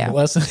about like Herbal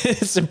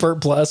Essence and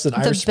Pert Plus and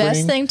Irish Spring. The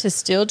best thing to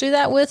still do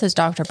that with is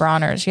Dr.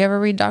 Bronner's. You ever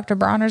read Dr.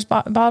 Bronner's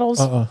bottles?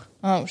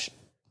 Oh,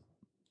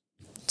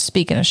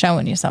 speaking of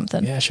showing you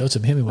something. Yeah, show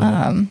some him with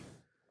it.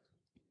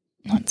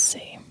 Let's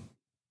see.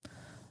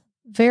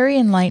 Very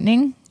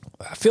enlightening.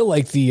 I feel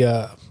like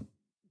they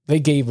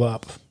gave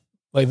up.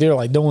 Like they're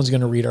like, no one's going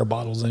to read our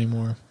bottles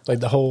anymore. Like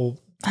the whole.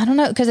 I don't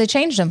know because they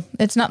changed them.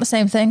 It's not the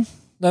same thing.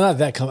 No, not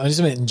that. I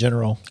just meant in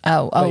general.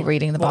 Like,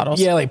 reading the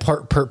bottles. Yeah, like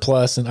Pert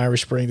Plus and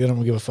Irish Spring. They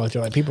don't give a fuck.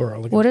 They're like people are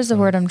looking. What is the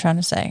word I'm trying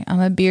to say? I'm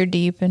a beer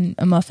deep and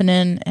a muffin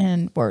in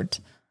and words.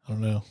 I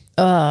don't know.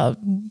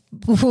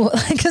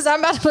 Because I'm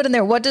about to put in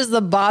there. What does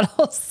the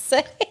bottle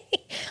say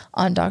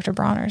on Dr.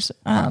 Bronner's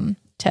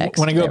text?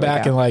 When I go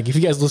back and like, if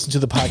you guys listen to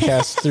the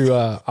podcast through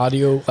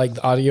audio, like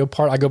the audio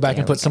part, I go back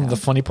and put some of the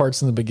funny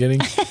parts in the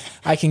beginning.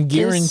 I can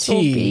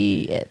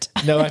guarantee it.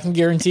 No, I can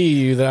guarantee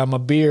you that I'm a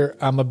beer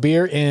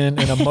in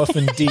and a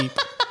muffin deep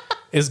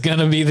is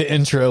gonna be the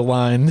intro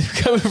line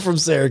coming from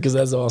Sarah because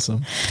that's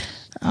awesome.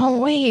 Oh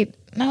wait,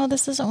 no,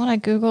 this isn't what I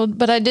Googled,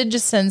 but I did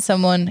just send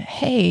someone,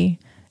 hey,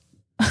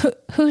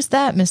 who's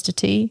that, Mr.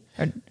 T?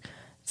 Or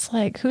it's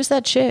like, who's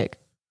that chick?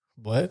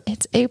 What?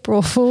 It's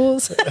April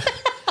Fools.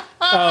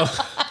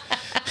 Oh.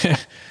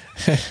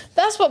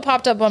 That's what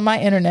popped up on my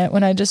internet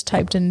when I just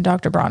typed in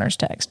Dr. Bronner's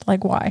text.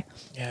 Like, why?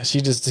 Yeah, she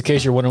just, in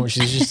case you're wondering,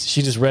 she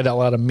just read out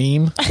loud a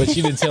meme, but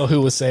she didn't tell who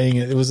was saying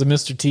it. It was a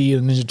Mr. T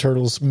and Ninja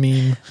Turtles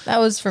meme. That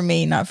was for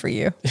me, not for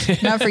you.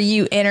 Not for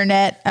you,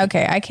 internet.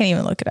 Okay, I can't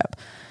even look it up.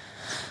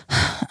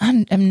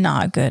 I'm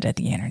not good at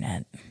the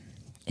internet.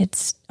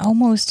 It's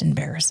almost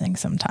embarrassing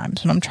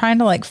sometimes when I'm trying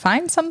to like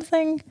find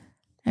something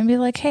and be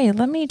like, hey,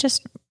 let me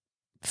just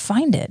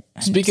find it.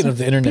 And speaking of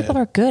the internet, people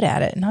are good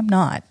at it and I'm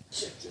not.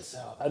 Check this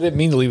out. I didn't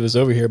mean to leave this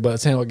over here,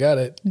 but I got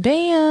it.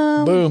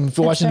 Bam. Boom. If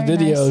you're watching the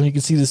video, nice. you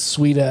can see this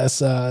sweet ass,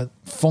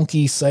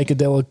 funky,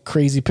 psychedelic,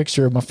 crazy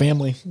picture of my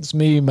family. It's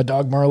me, my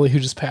dog Marley, who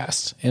just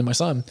passed, and my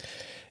son.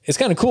 It's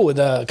kind of cool.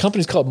 The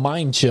company's called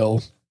Mind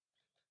Chill.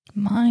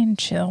 Mind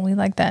Chill. We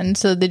like that. And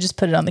so they just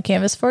put it on the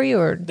canvas for you,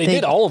 or they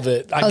did all of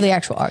it. The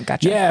actual art.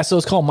 Gotcha. Yeah. So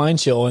it's called Mind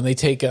Chill, and they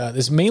take,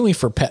 it's mainly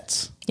for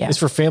pets. Yeah. It's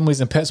for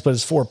families and pets, but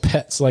it's for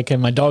pets. Like,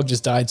 and my dog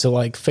just died. So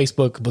like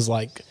Facebook was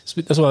like,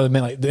 that's what I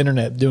meant. Like the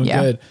internet doing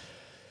good.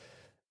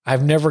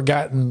 I've never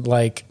gotten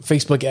like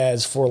Facebook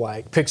ads for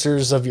like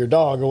pictures of your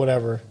dog or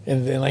whatever.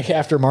 And then like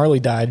after Marley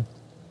died,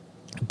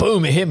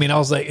 boom, it hit me. And I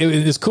was like,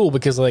 it was cool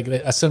because like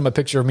I sent him a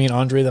picture of me and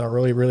Andre that I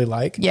really, really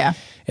like. Yeah.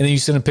 And then you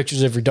send him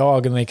pictures of your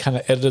dog and they kind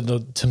of edited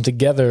them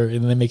together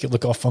and they make it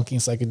look all funky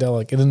and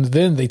psychedelic. And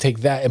then they take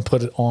that and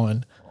put it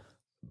on,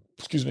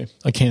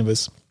 a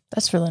canvas.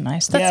 That's really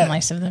nice. That's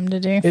nice of them to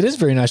do. It is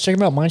very nice. Check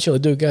them out. Mind Chill.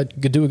 They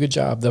do a good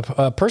job.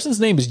 The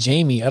person's name is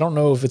Jamie. I don't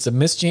know if it's a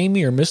Miss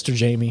Jamie or Mr.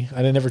 Jamie. I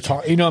didn't ever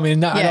talk. You know what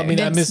I mean?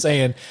 I'm just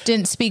saying.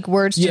 Didn't speak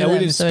words to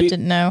them, so I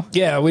didn't know.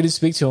 Yeah, we didn't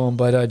speak to him,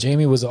 but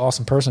Jamie was an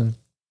awesome person.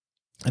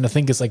 And I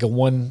think it's like a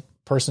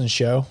one-person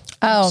show.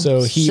 Oh.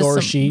 So he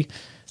or she.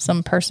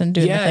 Some person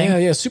doing the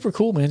thing. Yeah. Super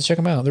cool, man. Check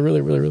them out. They're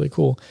really, really, really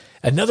cool.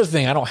 Another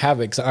thing, I don't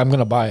have it because I'm going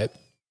to buy it.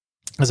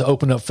 As I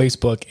opened up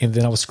Facebook and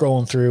then I was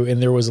scrolling through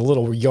and there was a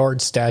little yard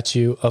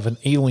statue of an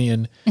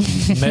alien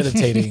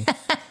meditating.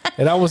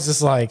 And I was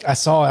just like, I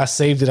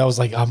saved it. I was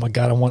like, oh my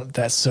God, I want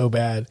that so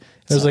bad.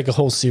 There's like a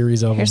whole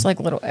series of them. Here's like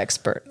little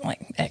excerpts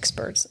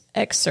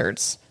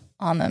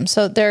on them.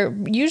 So they're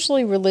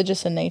usually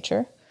religious in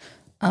nature.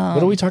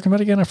 What are we talking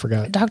about again? I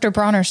forgot. Dr.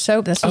 Bronner's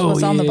soap. This is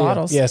what's on the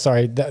bottles. Yeah,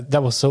 sorry.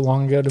 That was so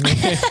long ago to me.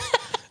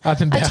 I've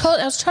been back.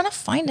 I was trying to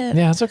find it.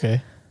 Yeah, it's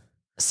okay.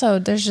 So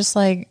there's just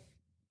like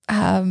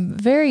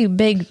very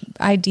big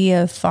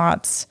idea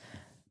thoughts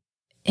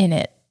in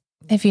it.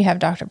 If you have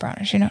Dr.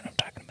 Bronner's, you know what I'm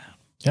talking about.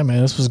 Yeah,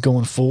 man. This was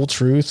going full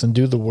truth and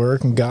do the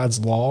work and God's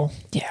law.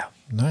 Yeah.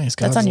 Nice.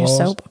 That's on your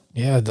soap.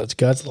 Yeah, that's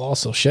God's law.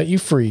 So set you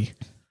free.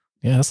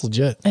 Yeah, that's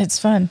legit. It's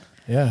fun.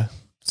 Yeah.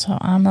 So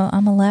I'm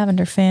a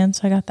lavender fan.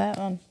 So I got that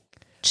on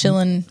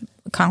chilling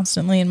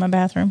constantly in my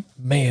bathroom.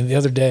 Man, the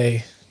other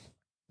day,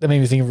 that made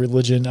me think of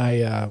religion.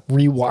 I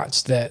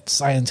rewatched that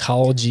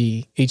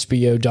Scientology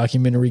HBO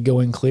documentary,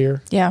 Going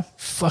Clear. Yeah.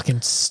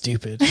 Fucking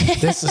stupid.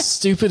 That's the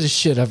stupidest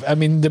shit I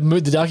mean,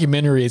 the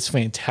documentary is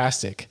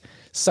fantastic.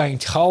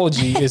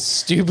 Scientology is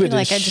stupid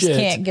as shit. I just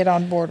can't get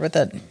on board with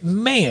it.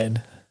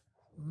 Man.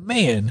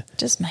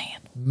 Just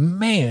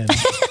man.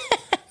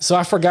 So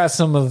I forgot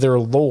some of their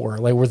lore,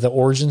 like with the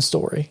origin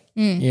story.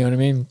 You know what I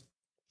mean?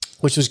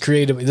 Which was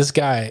created by this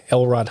guy,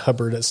 L. Rod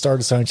Hubbard, that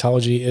started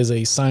Scientology, is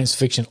a science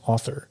fiction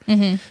author.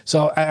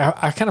 So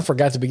I kind of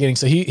forgot the beginning.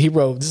 So he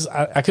wrote this.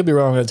 I could be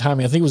wrong at the time.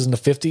 I think it was in the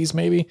 50s,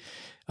 maybe.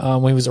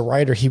 When he was a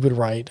writer, he would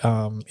write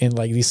in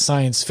like these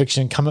science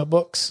fiction comic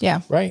books.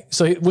 Yeah. Right.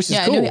 So which is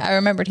cool. I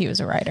remembered he was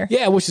a writer.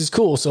 Yeah, which is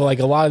cool. So like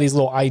a lot of these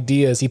little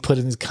ideas he put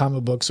in these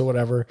comic books or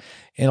whatever,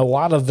 and a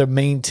lot of the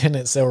main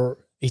tenets that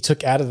he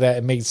took out of that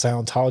and made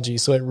Scientology.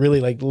 So it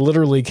really like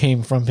literally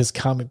came from his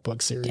comic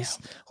book series,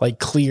 like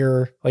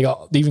Clear, like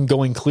even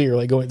Going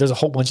Clear, there's a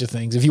whole bunch of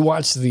things. If you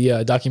watch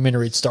the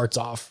documentary, it starts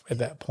off at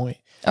that point.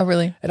 Oh,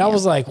 really? And I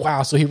was like,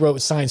 wow. So he wrote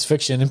science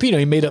fiction, and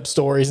he made up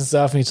stories and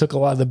stuff. And he took a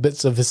lot of the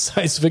bits of his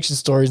science fiction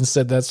stories and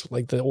said, that's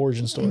like the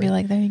origin story. Be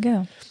like, there you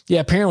go. Yeah.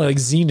 Apparently like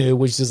Xenu,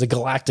 which is a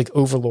galactic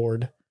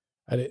overlord.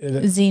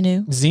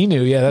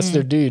 Xenu. Yeah. That's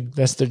their dude.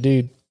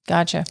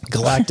 Gotcha.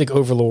 Galactic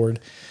overlord.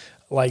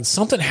 Like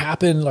something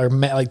happened, or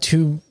like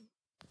too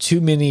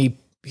many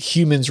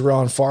humans were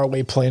on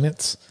faraway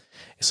planets.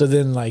 So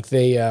then like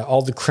they,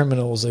 all the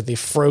criminals, like they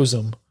froze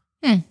them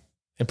and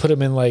put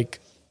them in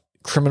like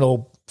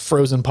criminal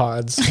frozen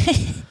pods.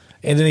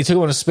 And then they took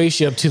them on a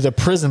spaceship to the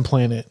prison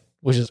planet,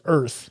 which is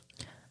Earth.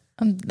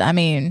 I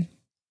mean,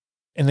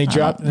 and they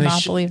dropped, I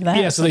don't believe that.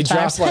 Yeah. So they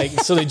dropped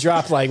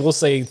like, we'll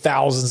say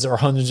thousands or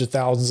hundreds of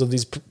thousands of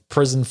these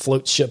prison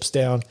float ships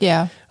down.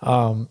 Yeah.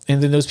 And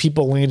then those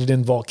people landed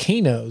in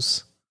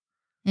volcanoes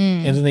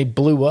and then they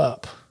blew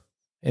up,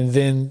 and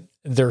then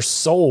their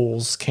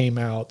souls came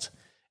out.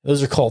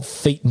 Those are called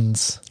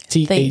Thetans.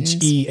 Theat.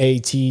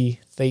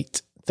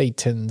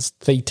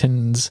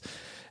 Thetans.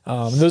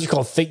 And those are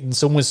called Thetans.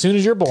 So as soon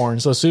as you're born,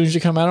 so as soon as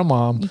you come out of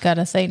mom, you got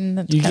a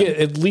Thetan. You get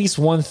at least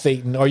one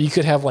Thetan, or you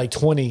could have like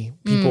 20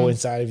 people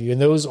inside of you. And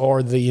those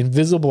are the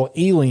invisible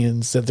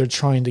aliens that they're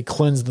trying to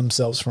cleanse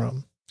themselves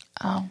from.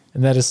 Oh.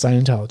 And that is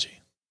Scientology.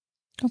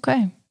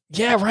 Okay.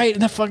 Yeah, right.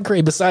 Isn't that fucking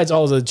great? Besides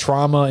all the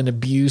trauma and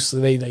abuse,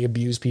 they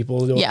abuse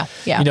people. Yeah.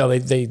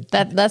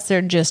 That's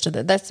their gist of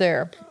it. That's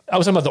their... I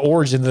was talking about the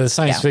origin, the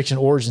science fiction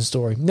origin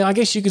story. Now, I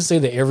guess you could say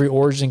that every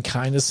origin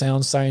kind of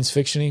sounds science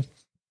fiction-y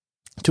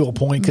to a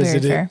point, because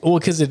it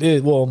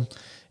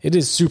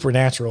is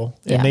supernatural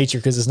in nature,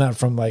 because it's not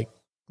from like,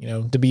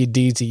 to be a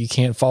deity, you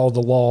can't follow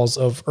the laws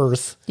of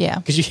Earth. Yeah.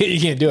 Because you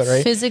can't do it,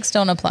 right? Physics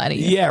don't apply to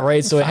you. Yeah,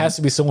 right. So it has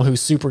to be someone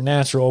who's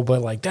supernatural,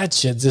 but like that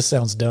shit just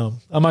sounds dumb.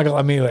 I'm not gonna,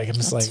 I'm just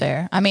That's like.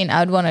 fair. I mean,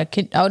 I'd watch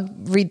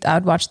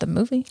the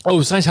movie. Oh,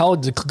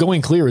 Scientology,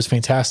 Going Clear is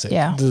fantastic.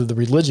 Yeah. The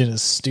religion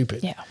is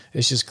stupid. Yeah.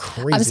 It's just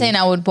crazy. I'm saying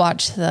I would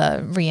watch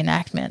the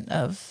reenactment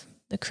of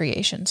the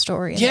creation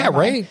story. Yeah,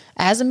 right.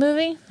 As a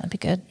movie, that'd be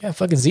good. Yeah,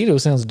 fucking Zito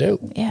sounds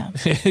dope. Yeah.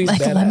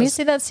 Like, let me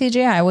see that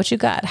CGI. What you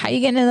got? How you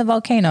getting in the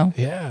volcano?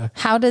 Yeah.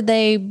 How did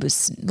they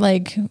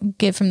like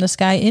get from the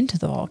sky into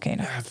the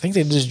volcano? I think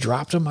they just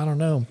dropped them. I don't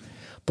know.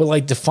 But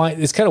like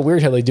it's kind of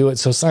weird how they do it.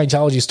 So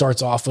Scientology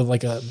starts off with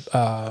like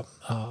as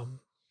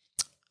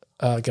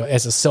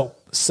a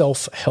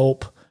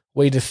self-help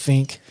way to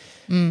think,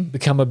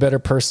 become a better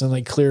person,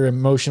 like clear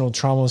emotional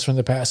traumas from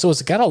the past. So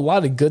it's got a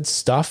lot of good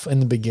stuff in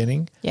the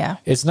beginning. Yeah.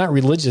 It's not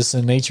religious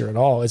in nature at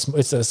all.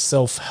 It's a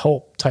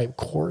self-help type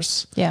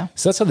course. Yeah.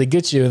 So that's how they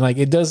get you. And like,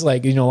 it does,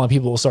 like, a lot of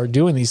people will start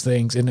doing these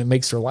things and it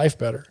makes their life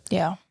better.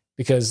 Yeah.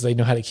 Because they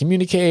know how to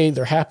communicate.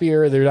 They're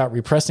happier. They're not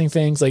repressing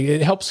things. Like,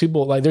 it helps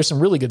people. Like, there's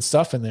some really good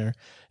stuff in there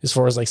as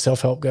far as like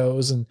self-help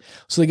goes. And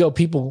so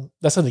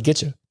that's how they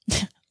get you.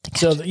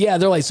 So yeah,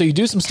 they're like, so you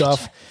do some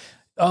stuff.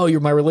 Oh,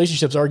 my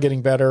relationships are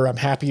getting better. I'm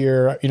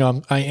happier.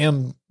 I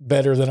am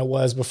better than I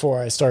was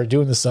before I started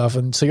doing this stuff.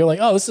 And so you're like,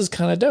 oh, this is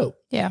kind of dope.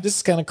 Yeah. This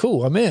is kind of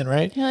cool. I'm in,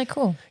 right? You're like,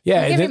 cool.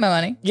 Yeah. Give me my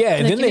money. Yeah.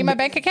 And then give me my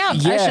bank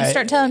account. Yeah, I should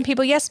start telling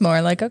people yes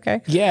more. Like,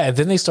 okay. Yeah.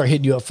 Then they start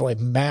hitting you up for like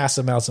mass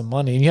amounts of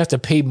money, and you have to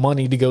pay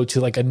money to go to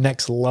like a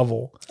next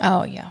level.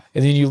 Oh yeah.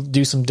 And then you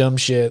do some dumb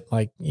shit,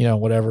 like,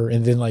 whatever.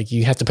 And then like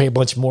you have to pay a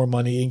bunch more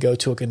money and go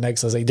to like a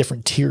next, like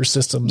different tier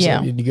systems.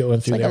 Yeah. That you go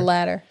in through like there. A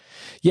ladder.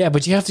 Yeah.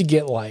 But you have to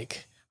get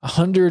like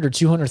 $100,000 or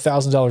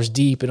 $200,000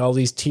 deep in all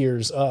these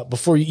tiers up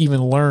before you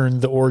even learn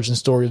the origin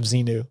story of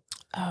Xenu.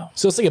 Oh,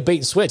 so it's like a bait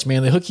and switch,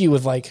 man. They hook you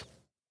with like,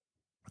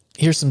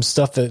 here's some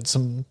stuff that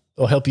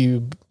will help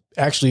you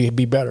actually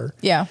be better.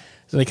 Yeah.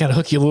 So they kind of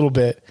hook you a little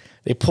bit.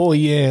 They pull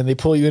you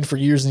in for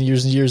years and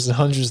years and years and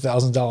hundreds of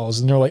thousands of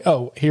dollars. And they're like,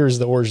 oh, here's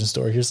the origin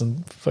story. Here's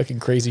some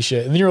fucking crazy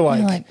shit. And then you're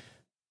like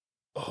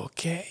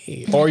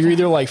okay. Or you're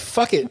either like,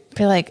 fuck it.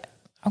 Be like,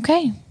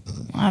 okay,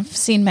 I've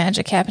seen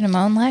magic happen in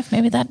my own life.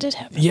 Maybe that did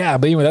happen. Yeah,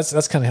 but anyway,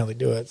 that's kind of how they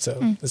do it.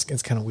 So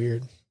it's kind of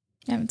weird.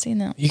 I haven't seen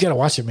that. You got to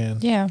watch it, man.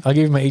 Yeah. I'll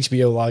give you my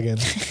HBO login.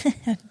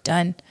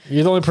 Done.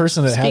 You're the only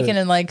person that Speaking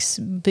has of like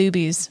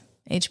boobies,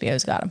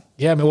 HBO's got them.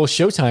 Yeah, man. Well,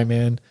 Showtime,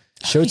 man.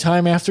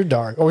 Showtime After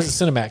Dark. Or was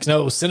it Cinemax?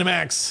 No,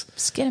 Cinemax.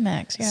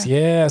 Skinamax, yeah.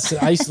 Yeah. So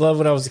I used to love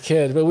when I was a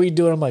kid. But we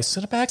do it. I'm like,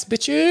 Cinemax,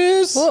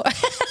 bitches. Well,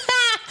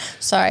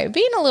 sorry.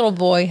 Being a little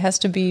boy has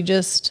to be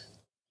just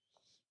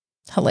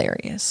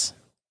hilarious.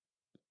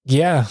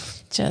 Yeah.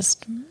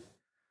 Just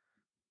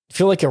I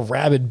feel like a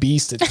rabid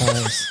beast at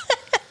times.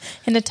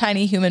 in a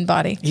tiny human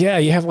body. Yeah.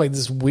 You have like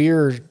this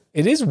weird.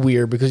 It is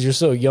weird because you're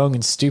so young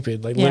and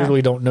stupid. Like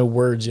literally don't know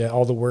words yet.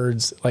 All the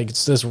words. Like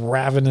it's this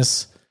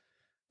ravenous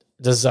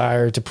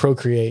desire to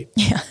procreate.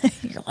 Yeah.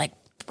 You're like,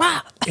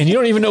 wow. And you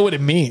don't even know what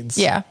it means.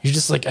 Yeah. You're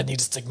just like, I need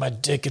to stick my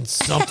dick in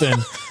something.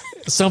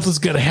 Something's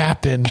going to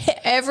happen.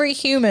 Every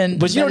human.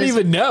 But you don't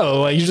even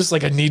know. Like, you're just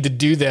like, I need to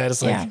do that.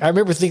 It's like, Yeah. I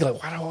remember thinking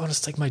like, why do I want to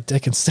stick my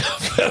dick in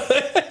stuff?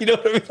 You know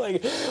what I mean?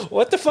 Like,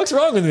 what the fuck's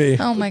wrong with me?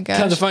 Oh my gosh.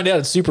 Come to find out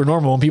it's super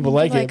normal and people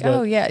like it. But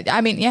oh yeah.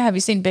 I mean, yeah. Have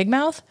you seen Big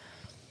Mouth?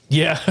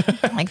 yeah.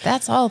 Like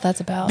that's all that's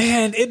about.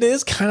 Man, it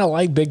is kind of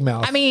like Big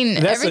Mouth. I mean,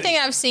 That's everything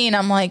I've seen,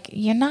 I'm like,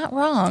 you're not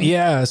wrong.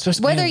 yeah,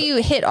 especially Whether man,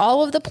 you hit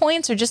all of the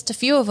points or just a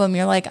few of them,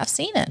 you're like, I've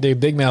seen it. Dude,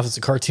 Big Mouth is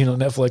a cartoon on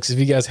Netflix. If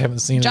you guys haven't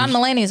seen John it,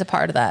 Mulaney is a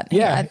part of that.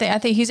 Yeah. I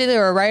think he's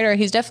either a writer,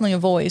 he's definitely a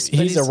voice. But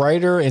he's a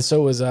writer, and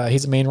so is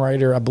he's a main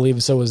writer, I believe,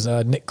 and so is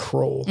Nick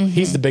Kroll.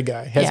 He's the big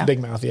guy. He has Yeah. a big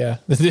mouth, yeah.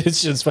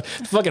 It's just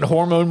fucking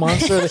hormone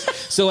monster.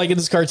 So like in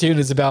this cartoon,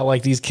 it's about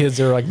like these kids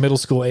that are like middle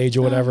school age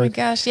or whatever. Oh my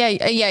gosh, yeah.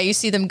 You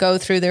see them go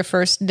through their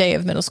first day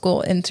of middle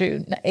school and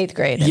through 8th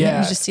grade, and Yeah.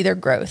 then you just see their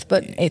growth.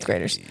 But 8th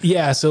graders,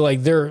 Yeah, so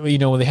like they're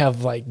when they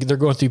have like they're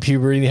going through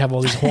puberty, they have all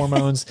these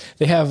hormones.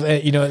 They have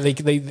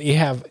they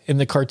have in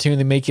the cartoon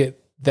they make it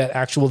that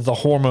the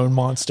hormone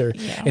monster,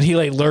 and he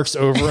like lurks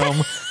over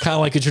them, kind of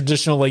like a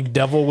traditional like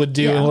devil would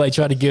do, and like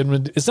try to get him.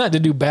 It's not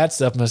to do bad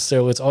stuff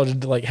necessarily; it's all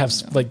to like have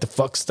like the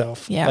fuck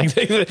stuff. Yeah. Like,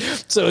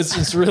 so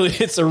it's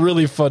a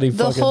really funny.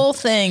 the whole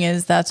thing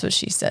is that's what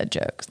she said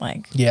jokes,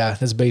 like yeah,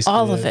 that's basically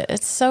all of it.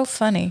 It's so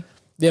funny.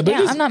 Yeah, but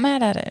Yeah, I'm not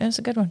mad at it. It was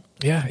a good one.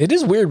 yeah, it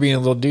is weird being a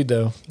little dude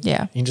though.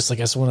 Yeah, You just like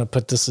I just want to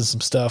put this in some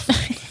stuff.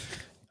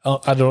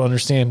 I don't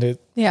understand it,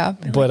 yeah.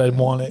 but I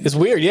want it. It's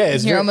weird. Yeah,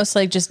 it's You're weird. almost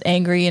like just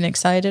angry and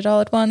excited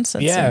all at once.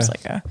 It Yeah. seems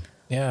like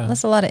Yeah,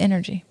 that's a lot of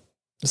energy.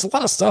 it's a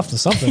lot of stuff to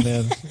something,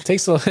 man. It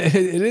takes it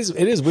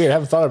is weird. I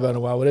haven't thought about it in a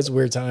while, but it's a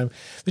weird time.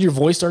 Then your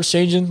voice starts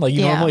changing, like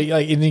you Yeah. normally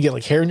like, and then you get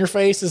like hair in your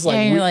face. It's like Yeah,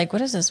 and you're weird. like,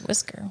 what is this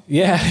whisker?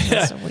 Yeah,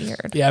 That's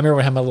weird. yeah. I remember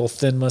when I had my little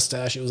thin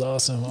mustache. It was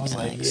awesome. I was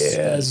like, Nice.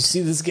 yeah, you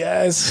see this,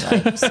 guys?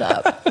 Like, what's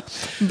up?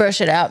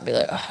 Brush it out. Be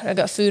like, oh, I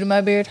got food in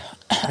my beard.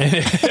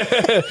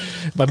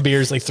 My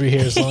beard's like 3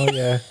 hairs long.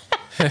 Yeah,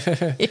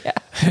 Yeah.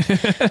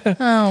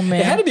 Oh man.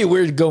 it had to be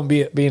weird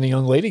being a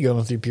young lady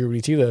going through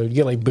puberty too, though. You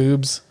get like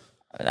boobs.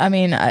 I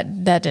mean,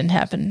 that didn't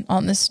happen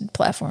on this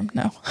platform.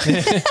 No.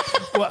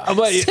 Well, I'm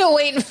like, Still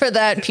waiting for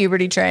that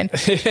puberty train.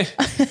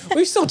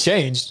 we still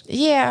changed.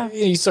 Yeah.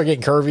 You start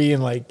getting curvy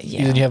and like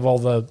then you have all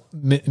the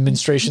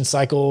menstruation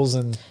cycles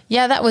and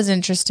Yeah, that was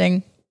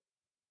interesting.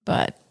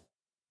 But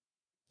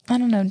I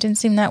don't know. It didn't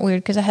seem that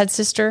weird because I had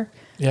sister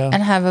and I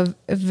have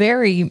a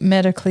very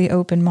medically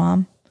open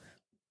mom.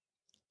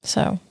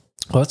 So.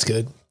 well, that's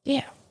good.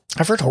 Yeah.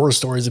 I've heard horror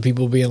stories of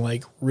people being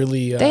like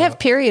really. They have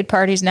period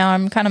parties now.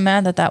 I'm kind of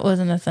mad that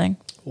wasn't a thing.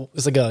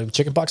 It's like a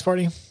chickenpox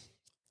party.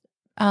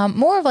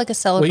 More of like a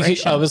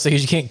celebration. Obviously,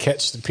 you can't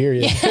catch the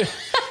period.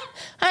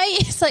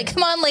 It's like,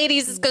 come on,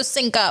 ladies, let's go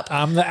sync up.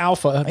 I'm the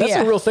alpha. That's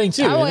a real thing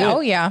too. isn't it?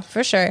 Oh yeah,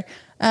 for sure.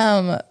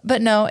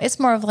 But no, it's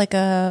more of like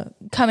a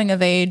coming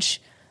of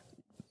age,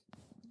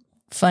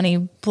 funny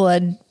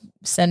blood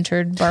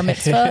centered bar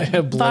mitzvah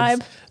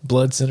vibe.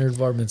 Blood centered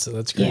bar mitzvah.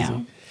 That's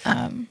crazy.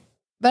 Yeah.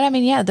 But I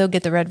mean, yeah, they'll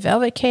get the red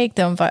velvet cake.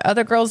 They'll invite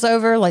other girls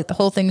over. Like the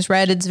whole thing's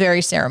red. It's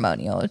very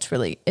ceremonial.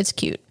 It's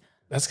cute.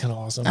 That's kind of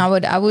awesome.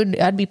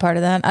 I'd be part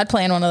of that. I'd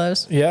plan one of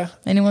those. Yeah.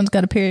 Anyone's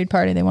got a period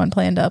party they want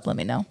planned up, let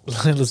me know.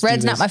 Let's do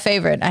Red's not this. my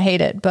favorite. I hate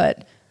it,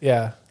 but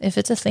Yeah. if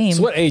it's a theme,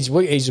 So what age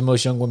do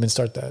most young women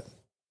start that?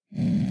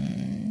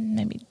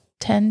 maybe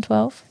 10,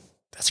 12.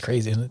 That's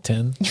crazy, isn't it?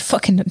 10. You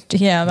fucking,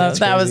 yeah, That's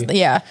that was, crazy.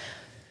 yeah.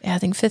 Yeah, I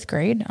think 5th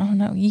grade. I don't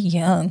know. You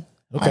young.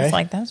 I Okay. was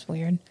like, that's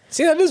weird.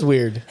 See, that is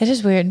weird. It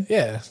is weird.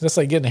 Yeah. That's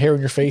like getting hair in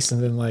your face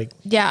and then like,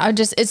 Yeah,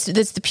 it's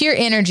the pure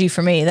energy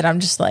for me that I'm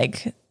just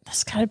like,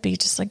 that's gotta be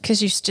just like,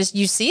 cause you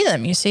see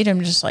them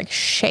just like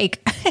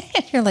shake.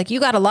 You're like, you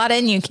got a lot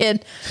in you,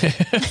 kid.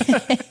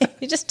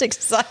 You're just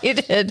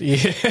excited.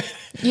 yeah.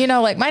 You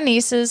know, like my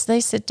nieces, they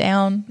sit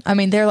down. I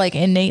mean, they're like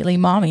innately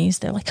mommies.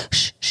 They're like,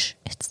 shh, shh,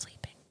 it's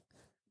sleeping.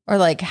 Or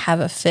like have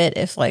a fit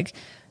if like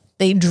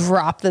they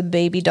drop the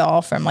baby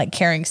doll from like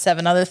carrying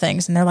 7 other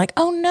things and they're like,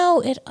 oh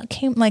no, it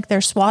came like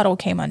their swaddle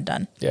came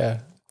undone. Yeah.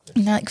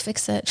 And they're like,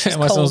 fix it. She's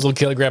My son's cold. little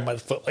kid grabbed my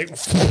foot like,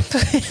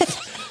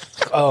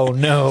 oh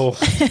no.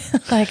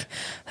 Like,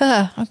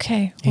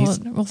 okay,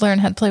 we'll learn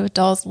how to play with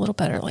dolls a little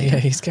better later.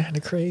 Yeah, he's kind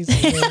of crazy.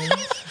 Man.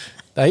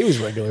 Nah, he was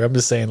regular. I'm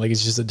just saying, like,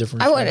 it's just a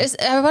different. I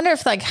wonder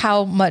if like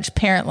how much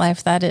parent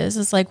life that is.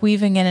 It's like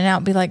weaving in and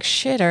out. Be like,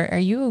 shit, are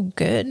you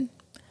good?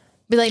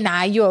 Be like,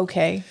 nah, you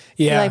okay?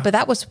 Yeah. Be like, but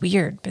that was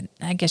weird. But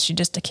I guess you're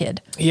just a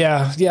kid.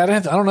 Yeah. I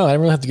don't know. I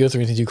didn't really have to go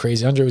through anything too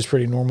crazy. Andre was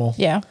pretty normal.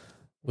 Yeah.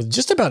 With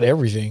just about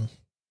everything,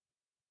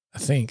 I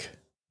think.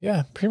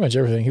 Yeah, pretty much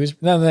everything. He was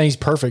not that he's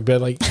perfect,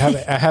 but like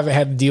I haven't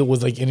had to deal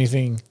with like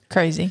anything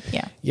crazy.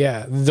 Yeah.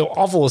 Yeah. The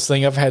awfulest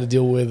thing I've had to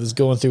deal with is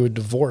going through a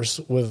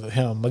divorce with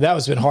him. But that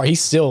was been hard. He's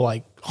still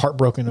like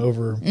heartbroken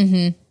over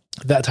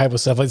that type of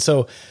stuff. Like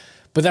so,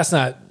 but that's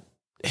not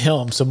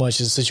him so much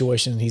as the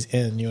situation he's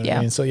in. You know what I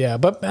mean? So yeah,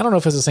 but I don't know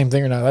if it's the same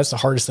thing or not. That's the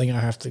hardest thing I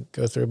have to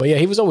go through. But yeah,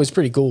 he was always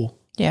pretty cool.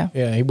 Yeah.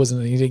 Yeah. He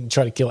didn't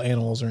try to kill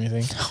animals or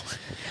anything.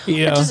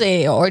 You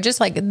know? Or just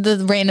like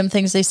the random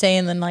things they say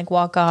and then like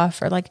walk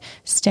off or like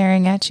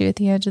staring at you at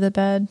the edge of the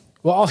bed.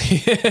 Well,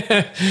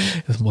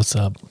 what's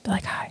up? Be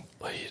like, hi.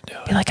 What are you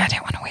doing? Be like, I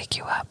didn't want to wake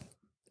you up.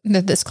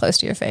 They're this close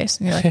to your face.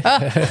 And you're like,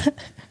 oh.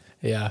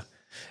 Yeah.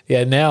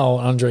 Yeah. Now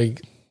Andre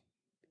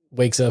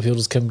wakes up. He'll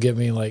just come get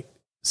me and like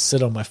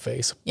sit on my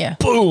face. Yeah.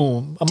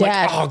 Boom. I'm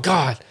Dad. like, oh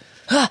God.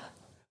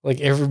 Like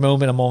every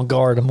moment I'm on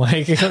guard. I'm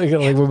like,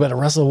 we're about to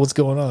wrestle. What's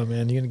going on,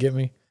 man? You gonna get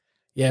me?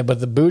 Yeah, but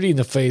the booty in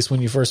the face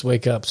when you first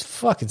wake up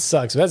fucking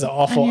sucks. That's an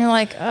awful. And you're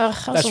like, ugh,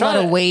 that's a lot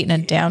of weight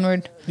and a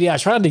downward. Yeah, I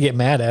tried to get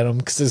mad at him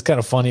because it's kind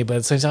of funny, but at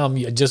the same time,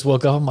 I just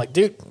woke up. I'm like,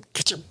 dude,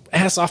 get your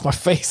ass off my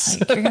face.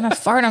 Like, you're gonna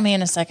fart on me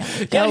in a second.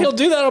 Yeah, he'll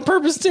do that on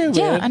purpose too.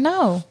 Yeah, man. I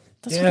know.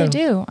 That's what they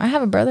do. I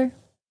have a brother.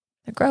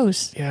 They're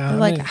gross. Yeah, They're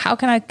like, how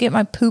can I get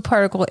my poo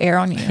particle air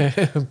on you?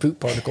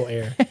 Poop particle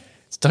air.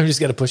 Sometimes you just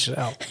got to push it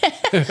out.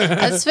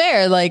 That's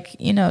fair. Like,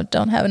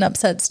 don't have an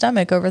upset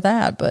stomach over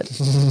that, but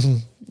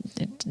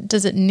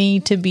does it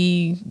need to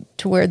be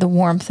to where the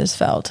warmth is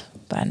felt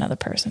by another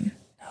person?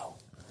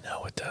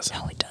 No, it doesn't.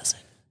 No, it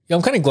doesn't. Yeah,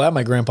 I'm kind of glad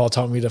my grandpa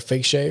taught me to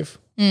fake shave.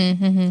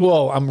 Mm-hmm.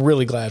 Well, I'm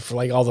really glad for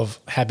like all the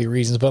happy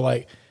reasons, but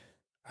like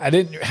I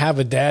didn't have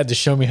a dad to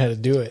show me how to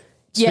do it.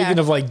 Speaking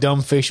of like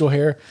dumb facial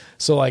hair.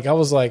 So like, I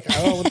was like,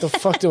 oh, what the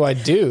fuck do I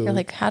do? You're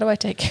like, how do I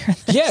take care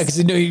of this? Yeah. Cause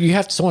you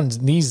have someone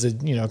needs to,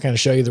 kind of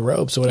show you the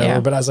ropes or whatever. Yeah.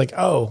 But I was like,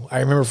 oh, I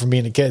remember from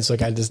being a kid. So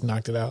like, I just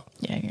knocked it out.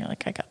 Yeah. You're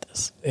like, I got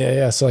this.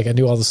 Yeah. So like I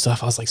knew all the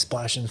stuff. I was like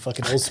splashing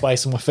fucking Old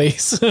Spice on my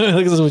face.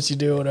 Like, this is what you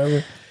do,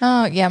 whatever.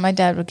 Oh yeah. My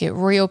dad would get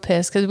real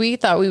pissed because we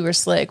thought we were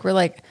slick. We're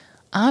like,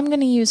 I'm going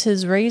to use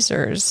his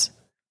razors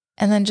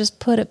and then just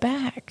put it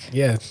back.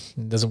 Yeah.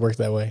 It doesn't work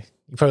that way.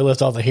 You probably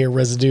left all the hair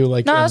residue.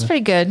 Like, no, it's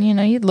pretty good.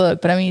 You'd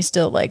look, but I mean, you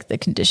still like the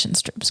condition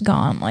strip's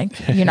gone.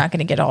 Like you're not going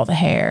to get all the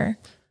hair.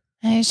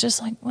 And it's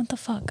just like, what the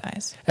fuck,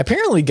 guys?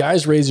 Apparently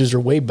guys' razors are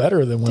way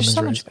better than women's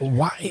so razors.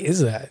 Why is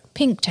that?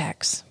 Pink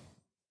tax.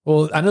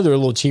 Well, I know they're a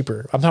little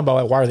cheaper. I'm talking about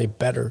like, why are they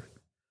better?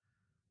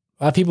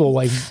 A lot of people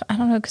like, I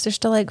don't know. Cause they're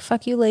still like,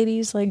 fuck you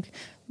ladies. Like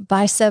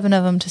buy 7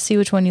 of them to see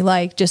which one you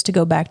like, just to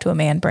go back to a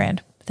man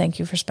brand. Thank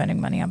you for spending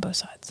money on both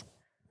sides.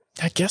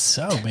 I guess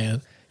so,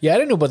 man. Yeah, I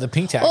didn't know about the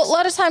pink tax. Well, a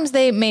lot of times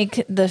they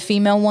make the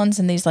female ones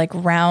in these like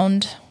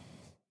round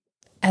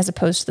as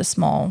opposed to the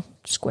small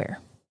square.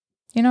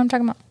 You know what I'm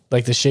talking about?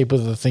 Like the shape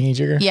of the thingy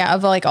jigger? Yeah,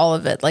 of like all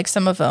of it. Like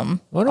some of them.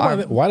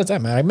 Why does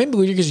that matter?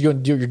 Maybe because you're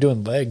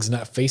doing legs,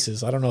 not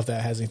faces. I don't know if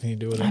that has anything to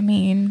do with it. I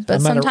mean,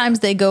 but sometimes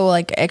they go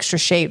like extra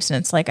shapes and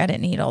it's like, I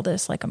didn't need all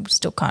this. Like I'm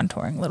still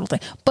contouring little thing.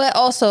 But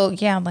also,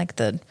 yeah, like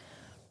the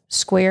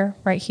square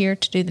right here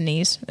to do the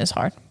knees is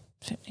hard.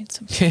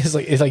 It's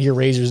like your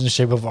razor's in the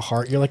shape of a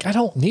heart. You're like, I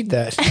don't need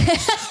that.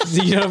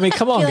 You know what I mean?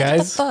 Come on,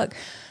 guys. What the fuck?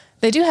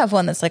 They do have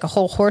one that's like a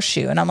whole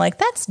horseshoe, and I'm like,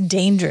 that's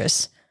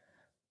dangerous.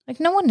 Like,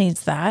 no one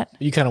needs that.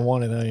 You kind of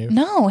want it, don't you?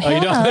 No, hell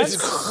you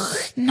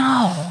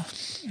no.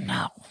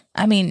 No.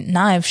 I mean,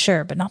 knives,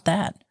 sure, but not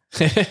that.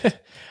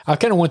 I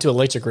kind of went to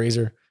electric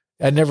razor.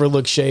 I never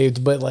looked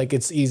shaved, but like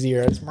it's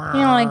easier. It's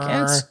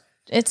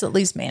it's at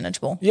least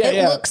manageable. Yeah,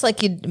 it looks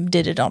like you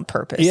did it on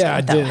purpose. Yeah,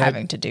 without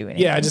having to do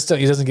anything. Yeah, it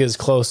doesn't get as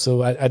close,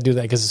 so I do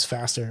that because it's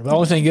faster. But the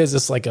only thing is,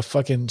 it's like a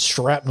fucking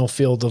shrapnel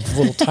field of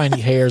little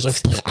tiny hairs, like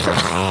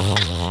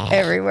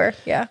everywhere.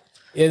 Yeah.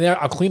 And then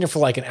I'll clean it for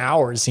like an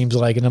hour. It seems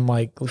like, and I'm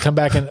like, we'll come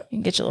back and you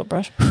can get your little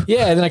brush.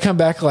 Yeah, and then I come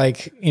back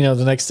like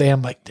the next day.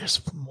 I'm like,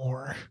 there's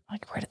more.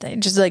 Like where did they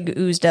just like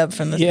oozed up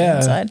from the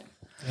inside?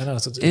 I know.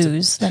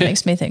 Ooze. That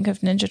makes me think of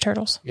Ninja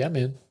Turtles. Yeah,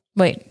 man.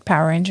 Wait,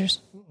 Power Rangers.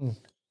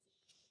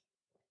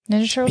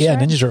 Ninja Turtles? Yeah,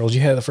 Ninja Turtles.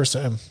 You had it the first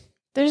time.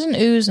 There's an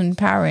ooze in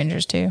Power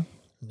Rangers too.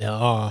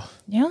 No.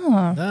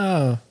 Yeah.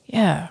 No.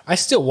 Yeah. I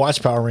still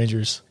watch Power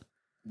Rangers.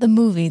 The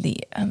movie, the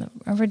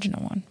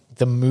original one.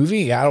 The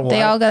movie? They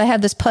all got to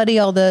have this putty.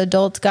 All the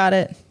adults got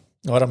it.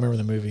 Oh, I don't remember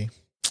the movie.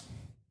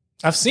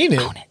 I've seen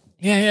it.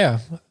 Yeah.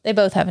 They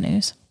both have an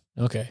ooze.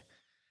 Okay.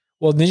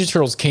 Well, Ninja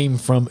Turtles came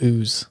from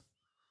ooze.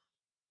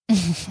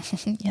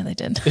 Yeah, they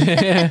did.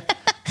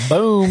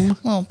 Boom.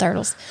 Little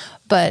turtles.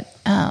 But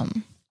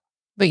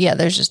yeah,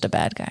 there's just a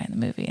bad guy in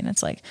the movie, and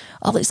it's like,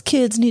 all these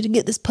kids need to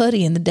get this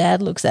putty, and the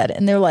dad looks at it,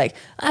 and they're like,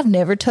 I've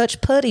never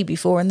touched putty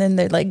before, and then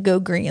they like go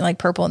green, like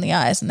purple in the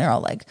eyes, and they're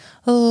all like,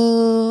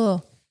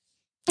 oh.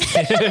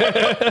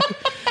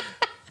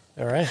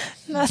 All right.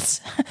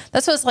 That's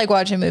what it's like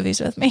watching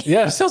movies with me.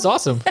 Yeah, it sounds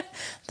awesome.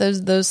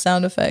 those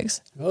sound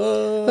effects.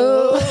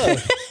 Oh.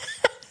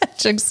 That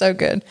joke's so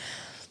good.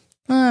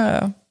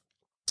 Oh.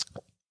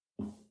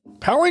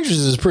 Power Rangers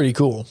is pretty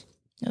cool.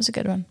 That was a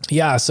good one.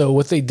 Yeah. So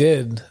what they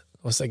did,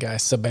 what's that guy?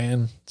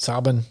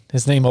 Saban.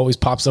 His name always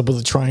pops up with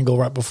a triangle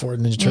right before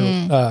Ninja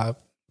Turtle,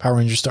 Power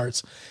Ranger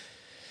starts.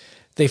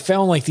 They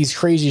found like these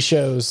crazy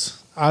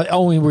shows.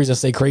 Only reason I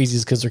say crazy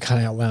is because they're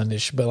kind of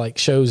outlandish, but like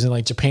shows in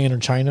like Japan or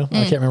China.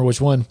 I can't remember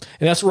which one.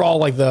 And that's where all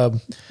like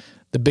the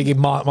big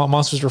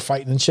monsters were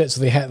fighting and shit.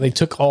 So they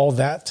took all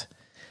that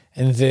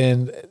and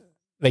then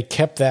they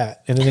kept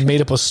that and then they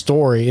made up a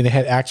story and they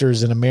had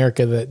actors in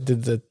America that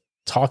did the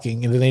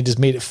talking and then they just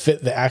made it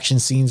fit the action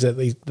scenes that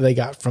they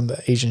got from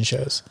the Asian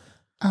shows.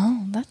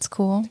 Oh, that's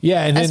cool.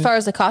 Yeah. And as far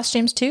as the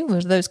costumes too,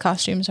 were those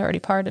costumes already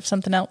part of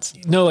something else?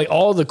 No, like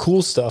all the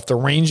cool stuff, the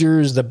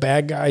Rangers, the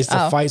bad guys,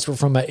 the fights were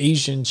from an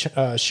Asian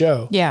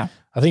show. Yeah.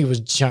 I think it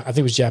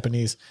was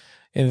Japanese.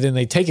 And then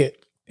they take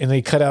it and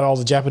they cut out all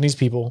the Japanese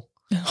people.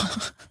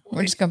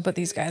 We're just going to put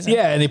these guys in.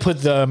 Yeah. And they put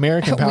the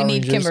American Power Rangers. We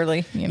need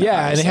Kimberly. Yeah. obviously.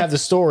 And they have the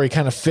story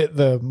kind of fit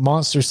the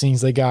monster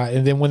scenes they got.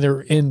 And then when they're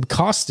in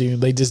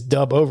costume, they just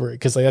dub over it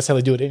because like, that's how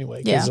they do it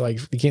anyway. Yeah. Like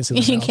you can't see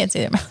their You mouth. can't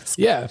see their mouths.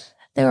 Yeah.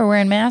 They were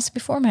wearing masks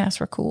before masks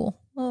were cool.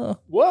 Oh.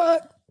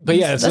 What? But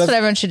yeah. That's what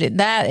everyone should do.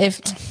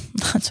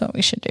 That's what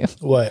we should do.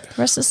 What?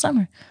 The rest of the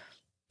summer.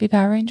 Be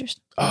Power Rangers.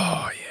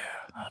 Oh,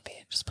 yeah. I'll be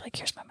just like,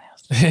 here's my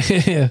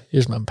mask. Yeah.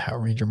 Here's my Power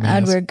Ranger mask.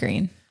 I'd wear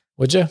green.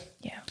 Would you?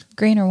 Yeah.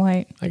 Green or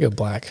white. I go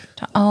black.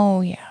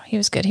 Oh, yeah. He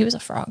was good. He was a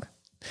frog.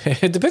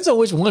 It depends on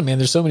which one, man.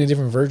 There's so many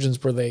different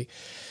versions where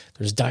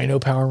there's Dino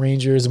Power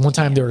Rangers. And one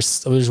time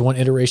there's one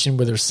iteration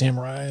where there's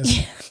samurais.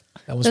 Yeah.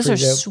 That was Those are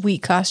pretty dope.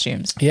 sweet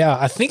costumes. Yeah,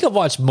 I think I've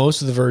watched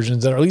most of the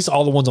versions, or at least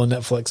all the ones on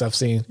Netflix I've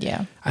seen.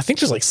 Yeah. I think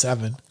there's like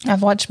 7.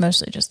 I've watched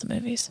mostly just the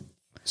movies.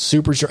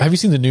 Super sure. Have you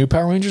seen the new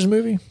Power Rangers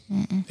movie?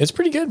 It's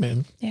pretty good,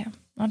 man. Yeah.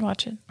 I'd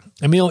watch it.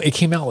 I mean, it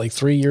came out like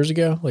 3 years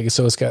ago. Like,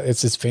 so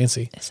it's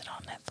fancy. Is it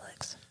on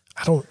Netflix?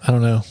 I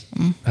don't know.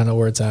 I don't know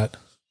where it's at.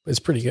 But it's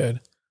pretty good.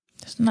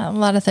 There's not a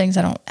lot of things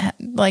I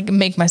don't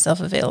make myself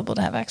available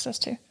to have access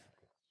to.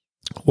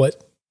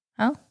 What?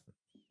 Oh.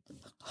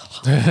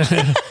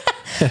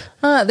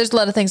 There's a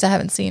lot of things I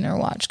haven't seen or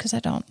watched because I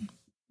don't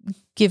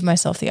give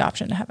myself the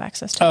option to have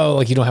access to. Oh,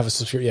 like you don't have a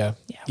subscription? Yeah.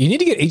 Yeah. You need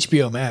to get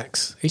HBO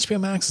Max. HBO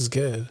Max is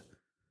good.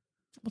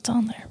 What's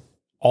on there?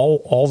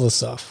 All the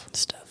stuff.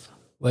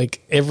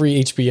 Like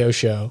every HBO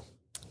show.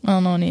 I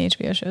don't know any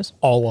HBO shows.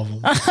 All of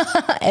them.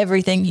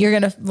 Everything. You're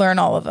going to learn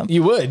all of them.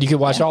 You would. You could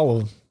watch all of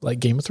them, like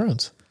Game of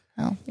Thrones.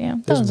 Oh, yeah.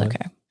 That was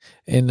okay.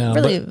 And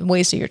really a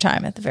waste of your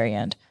time at the very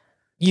end.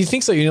 You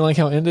think so? You didn't like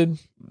how it ended?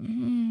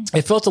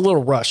 It felt a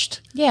little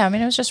rushed. Yeah, I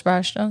mean, it was just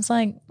rushed. I was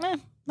like, that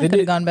could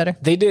have gone better.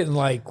 They didn't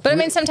like... But I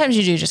mean, sometimes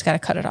you do just got to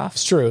cut it off.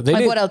 It's true.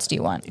 What else do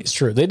you want? It's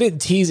true. They didn't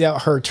tease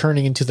out her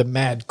turning into the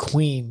Mad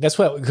Queen. That's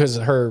what, because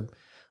her,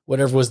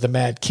 whatever was the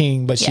Mad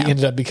King, but she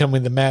ended up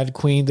becoming the Mad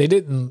Queen. They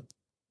didn't,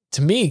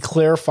 to me,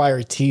 clarify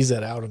or tease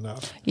that out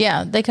enough.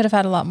 Yeah, they could have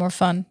had a lot more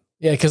fun.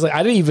 Yeah, because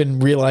I didn't even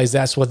realize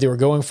that's what they were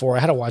going for. I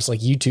had to watch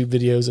like YouTube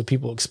videos of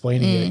people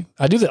explaining it.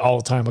 I do that all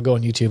the time. I go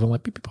on YouTube. I'm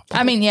like, beep, beep, beep, beep.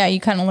 I mean, yeah,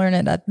 you kind of learn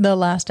it at the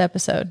last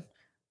episode.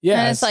 Yeah.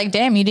 And it's like,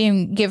 damn, you didn't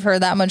even give her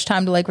that much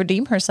time to like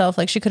redeem herself.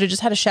 Like she could have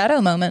just had a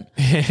shadow moment.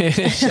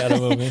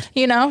 Shadow moment.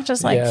 You know,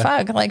 just like,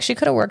 fuck. Like she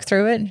could have worked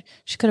through it.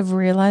 She could have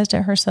realized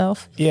it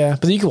herself. Yeah.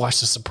 But then you could watch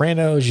The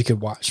Sopranos. You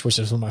could watch, which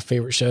is one of my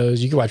favorite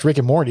shows. You could watch Rick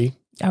and Morty.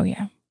 Oh,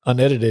 yeah.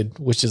 Unedited,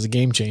 which is a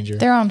game changer.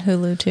 They're on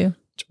Hulu too.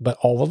 But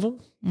all of them?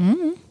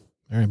 Mm-hmm.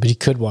 All right, but you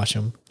could watch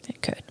them. They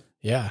could.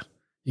 Yeah.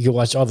 You could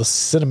watch all the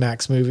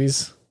Cinemax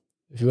movies.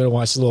 If you want to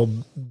watch a little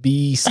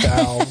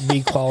B-style,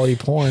 B-quality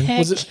porn.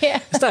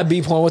 It's not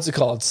B porn. What's it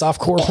called?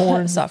 Softcore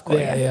porn? Softcore,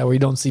 yeah. Where you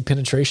don't see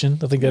penetration.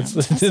 I think that's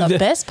the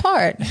best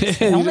part. It's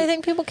the only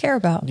thing people care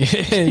about.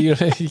 Yeah, you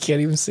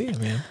can't even see it,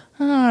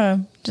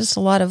 man. Just a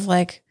lot of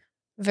like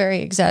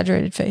very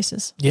exaggerated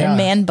faces. Yeah. And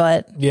man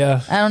butt.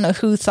 Yeah. I don't know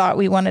who thought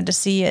we wanted to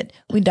see it.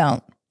 We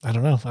don't. I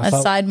don't know. A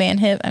side man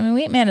hip. I mean,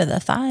 we ain't man of the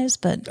thighs,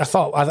 but I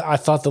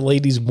thought the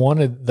ladies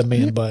wanted the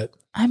man butt.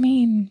 I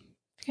mean,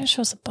 if you're gonna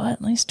show us a butt,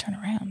 at least turn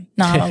around.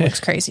 No, that looks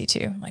crazy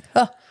too. I'm like,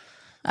 oh.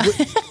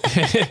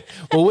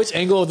 Well, which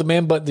angle of the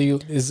man butt do you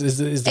is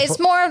it's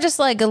more of just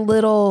like a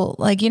little,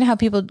 like, you know how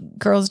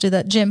girls do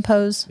that gym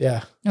pose?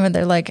 Yeah. When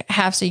they're like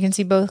half so you can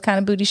see both kind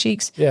of booty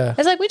cheeks. Yeah.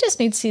 It's like, we just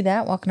need to see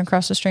that walking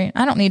across the street.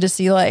 I don't need to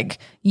see like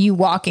you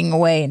walking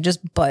away and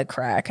just butt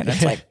crack. And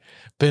it's like,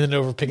 bending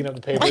over, picking up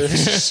the paper.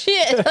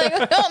 shit, like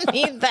I don't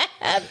need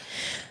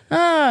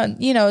that.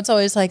 You know, it's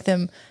always like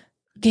them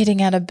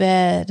getting out of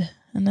bed,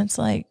 and it's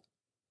like,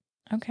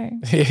 okay.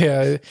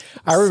 Yeah,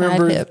 I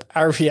remember. hip.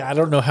 I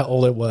don't know how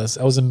old it was.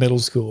 I was in middle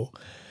school.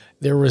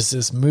 There was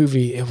this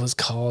movie. It was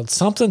called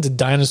something to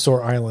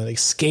Dinosaur Island,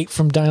 Escape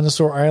from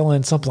Dinosaur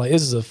Island, something like.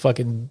 This is a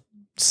fucking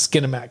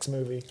Skinamax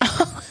movie.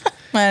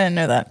 I didn't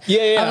know that.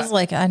 Yeah. I was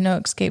like, I know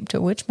Escape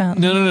to Witch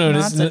Mountain. No.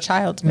 That's a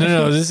child's movie.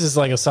 No. This is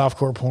like a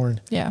softcore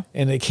porn. Yeah.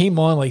 And it came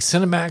on like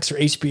Cinemax or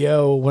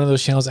HBO, one of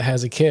those channels that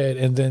has a kid.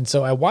 And then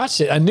so I watched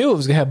it. I knew it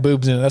was gonna have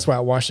boobs in it. That's why I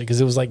watched it, because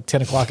it was like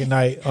 10 o'clock at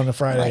night on a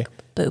Friday. Like,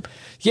 boob.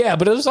 Yeah,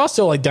 but it was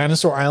also like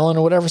Dinosaur Island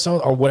or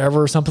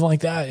whatever, something like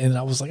that. And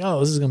I was like,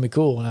 oh, this is gonna be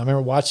cool. And I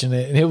remember watching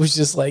it, and it was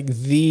just like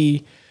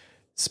the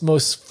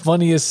most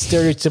funniest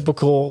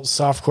stereotypical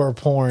softcore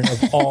porn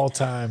of all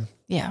time.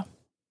 Yeah.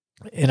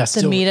 And I The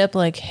still meetup,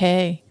 like,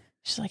 hey.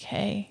 She's like,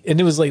 hey. and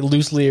it was like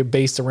loosely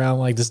based around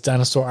like this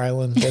dinosaur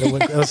island that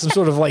it was some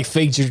sort of like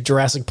fake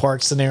Jurassic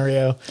Park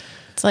scenario.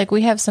 It's like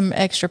we have some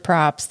extra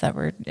props that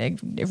were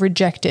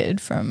rejected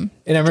from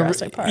And I remember,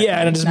 Jurassic Park. yeah,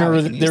 and I just now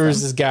remember we can there use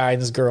was them. this guy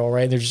and this girl,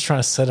 right? And they're just trying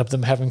to set up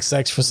them having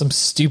sex for some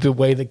stupid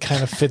way that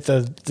kind of fit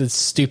the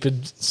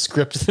stupid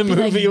script of the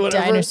movie or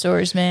whatever.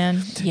 Dinosaurs,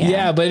 man.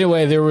 Yeah, but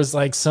anyway, there was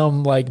like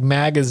some like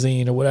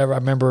magazine or whatever. I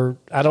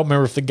don't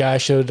remember if the guy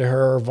showed it to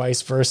her or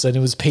vice versa. And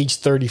it was page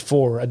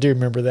 34. I do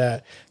remember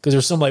that because there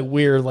was some like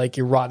weird, like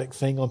erotic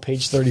thing on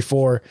page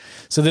 34.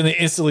 So then they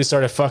instantly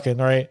started fucking,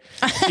 right?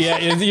 Yeah,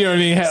 you know what I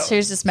mean?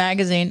 Here's this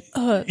magazine.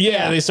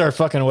 Yeah, they started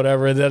fucking or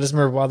whatever. And I just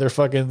remember while they're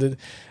fucking,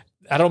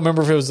 I don't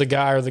remember if it was the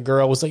guy or the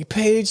girl was like,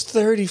 page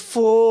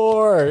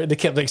 34. And they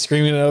kept like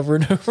screaming it over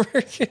and over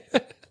again.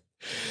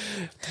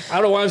 I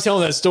don't know why I'm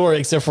telling that story,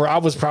 except for I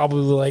was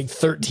probably like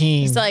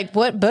 13. It's like,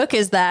 what book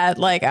is that?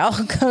 Like,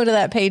 I'll go to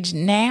that page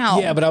now.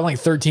 Yeah, but I'm like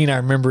 13. I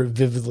remember it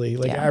vividly.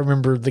 Like, Yeah. I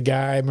remember the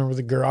guy. I remember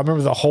the girl. I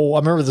remember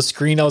the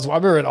screen. I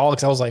remember it all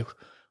because I was like,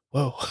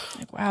 whoa.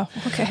 Like, wow.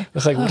 Okay.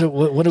 It's like, what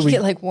do You we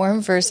get like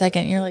warm for a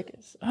second. You're like,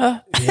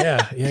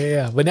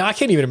 Yeah. But now I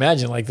can't even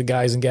imagine like the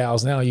guys and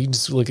gals now. You can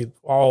just look at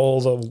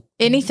all the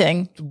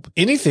anything.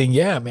 anything.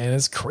 Yeah, man,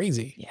 it's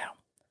crazy. Yeah.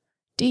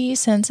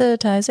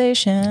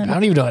 Desensitization. I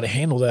don't even know how to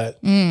handle that.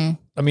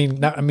 I mean,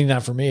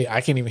 not for me.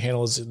 I can't even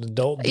handle it as an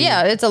adult. Dude.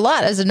 Yeah, it's a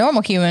lot as a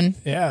normal human.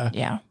 Yeah.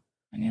 Yeah.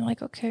 And you're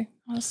like, okay,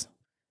 it's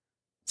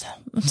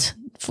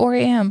 4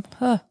 a.m.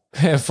 Huh.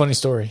 Funny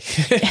story.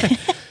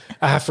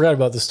 I forgot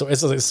about this story.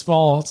 It's like a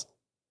small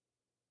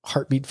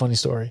heartbeat funny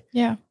story.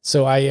 Yeah.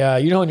 So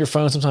on your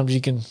phone, sometimes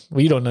you can, well,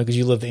 you don't know because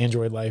you live the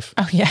Android life.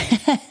 Oh,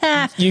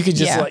 yeah. You could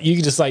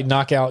just Yeah.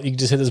 knock out, you can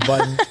just hit this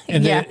button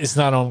and then Yeah. it's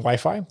not on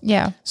Wi-Fi.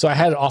 Yeah. So I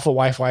had it off of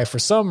Wi-Fi for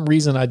some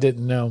reason I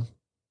didn't know,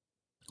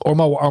 or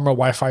my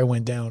Wi-Fi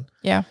went down.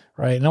 Yeah.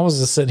 Right. And I was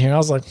just sitting here and I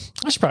was like,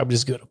 I should probably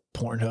just go to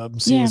Pornhub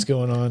and see Yeah. what's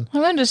going on.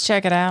 I'm going to just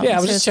check it out. Yeah, I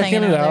was See just what's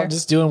checking hanging it out, there.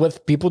 just doing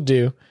what people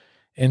do.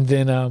 And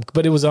then,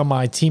 but it was on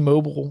my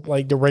T-Mobile,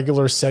 like the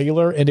regular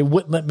cellular, and it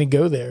wouldn't let me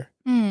go there.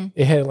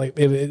 It had like,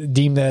 it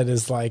deemed that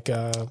as like,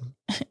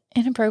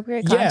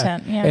 Inappropriate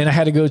content. Yeah. And I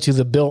had to go to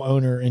the bill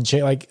owner and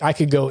like I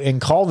could go and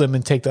call them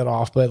and take that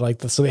off, but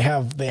like so they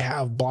have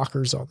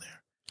blockers on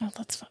there. Oh,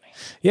 that's funny.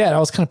 Yeah, and I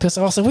was kind of pissed.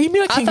 I was like, "What do you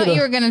mean I I can't?" thought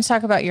you were going to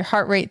talk about your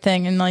heart rate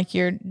thing and like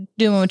you're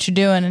doing what you're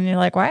doing and you're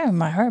like, why am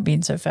my heart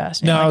beating so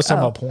fast? And No, you're I like, was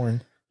talking oh. about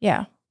porn,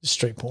 Yeah. just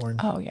straight porn.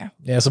 Oh, yeah.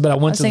 Yeah, so but I I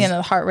went was to thinking of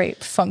the heart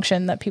rate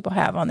function that people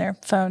have on their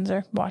phones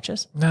or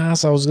watches.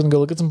 so I was gonna go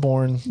look at some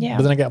porn. Yeah.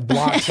 but then I got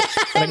blocked.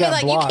 I'd be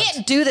like, you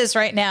can't do this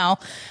right now.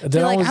 Then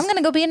You're I like, was- I'm going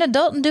to go be an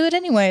adult and do it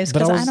anyways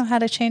because But I I was- know how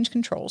to change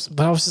controls.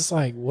 But I was just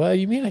like, "What do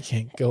you mean I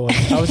can't go?"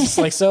 I was just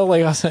like, "So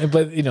like," I was like,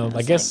 but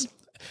I guess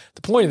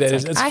the point of that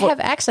is, I have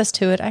access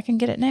to it. I can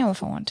get it now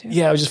if I want to.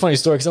 Yeah, it was just a funny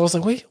story because I was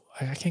like, "Wait,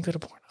 I can't go to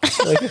porn."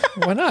 Like,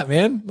 why not,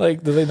 man?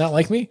 Like, do they not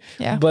like me?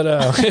 Yeah. But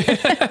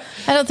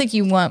I don't think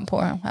you want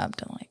Pornhub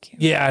to like you.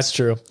 yeah, that's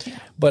true.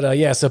 But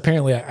so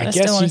apparently, I I guess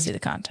still want you, to see the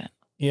content.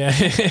 yeah,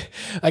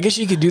 I guess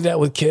you could do that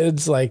with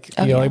kids. Like,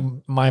 Oh, you know, yeah. like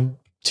my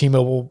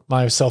T-Mobile,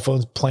 my cell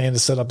phone's planned to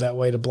set up that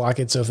way to block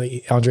it. So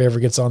if Andre ever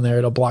gets on there,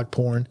 it'll block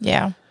porn.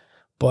 Yeah.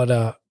 But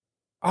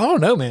I don't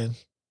know, man.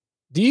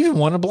 Do you even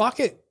want to block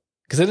it?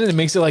 Because then it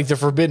makes it like the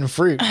forbidden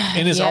fruit,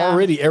 and it's Yeah.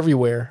 already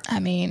everywhere. I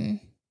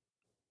mean,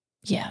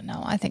 yeah,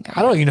 no, I think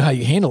I don't even know how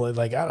you handle it.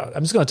 Like,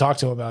 I'm just going to talk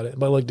to him about it.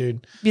 But look,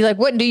 dude, be like,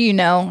 what do you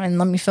know? And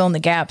let me fill in the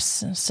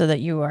gaps so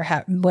that you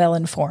are well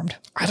informed.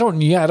 I don't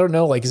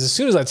know. Like, 'cause as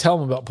soon as I tell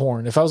him about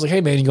porn, if I was like,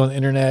 hey, man, you go on the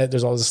internet,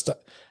 there's all this stuff.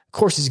 Of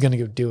course he's going to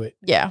go do it.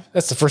 Yeah.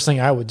 That's the first thing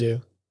I would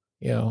do.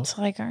 You know, It's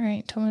like, all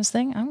right, Thomas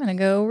thing. I'm going to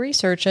go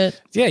research it.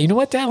 yeah, you know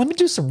what, Dad? Let me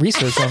do some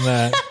research on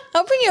that.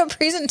 I'll bring you a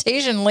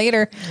presentation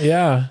later.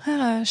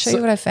 Yeah. Show you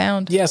what I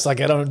found. Yes. Like,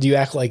 do you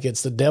act like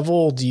it's the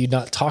devil? Do you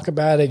not talk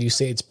about it? Do you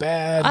say it's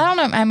bad? I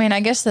don't know. I mean, I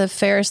guess the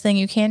fairest thing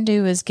you can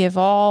do is give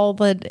all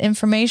the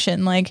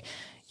information. Like,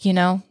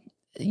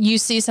 you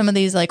see some of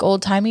these like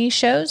old-timey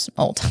shows,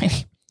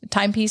 old-timey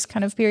timepiece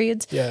kind of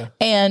periods. Yeah.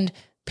 And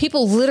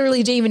people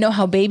literally didn't even know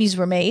how babies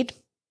were made.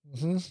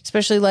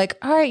 Especially like,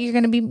 all right, you're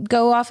going to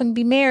go off and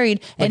be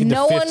married. Like in and the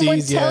no one would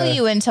 50s, tell yeah.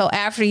 you until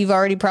after you've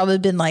already probably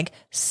been like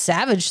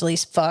savagely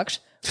fucked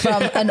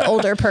from an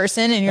older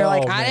person. And you're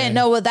like, I man. didn't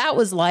know what that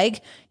was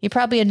like. You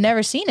probably had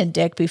never seen a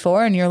dick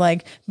before. And you're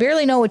like,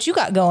 barely know what you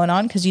got going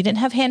on because you didn't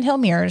have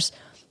handheld mirrors.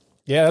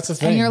 Yeah, that's the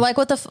thing. And you're like,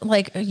 what the,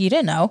 like, you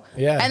didn't know.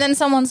 Yeah. And then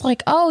someone's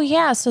like, oh,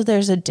 yeah, so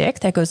there's a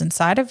dick that goes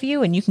inside of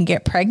you and you can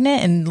get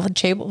pregnant and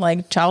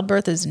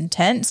childbirth is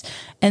intense.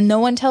 And no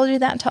one tells you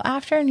that until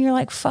after. And you're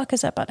like, fuck,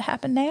 is that about to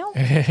happen now?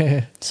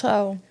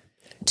 So,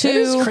 It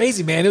is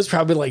crazy, man. It was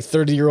probably like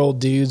 30-year-old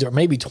dudes or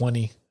maybe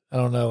 20. I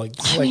don't know.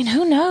 I mean,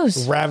 who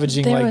knows?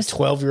 Ravaging There like was-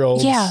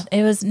 12-year-olds. Yeah,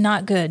 it was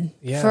not good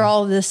Yeah. for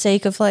all the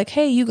sake of like,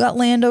 hey, you got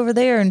land over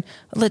there and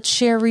let's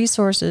share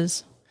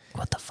resources.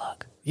 What the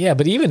fuck? Yeah,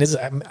 but even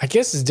I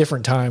guess it's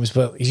different times,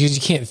 but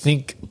you can't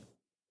think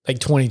like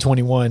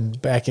 2021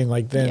 back in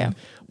like then. Yeah,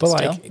 but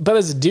still. like, but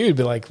as a dude,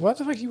 be like, what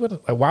the fuck you would?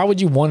 Like, why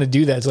would you want to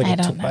do that? It's like I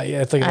don't know.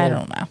 Yeah, it's like I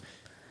don't know.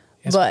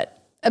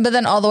 But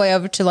then all the way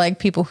over to like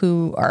people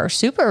who are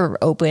super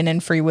open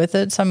and free with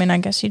it. So I mean, I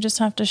guess you just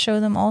have to show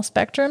them all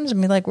spectrums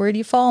and be like, where do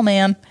you fall,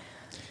 man?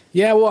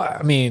 Yeah, well,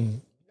 I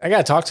mean, I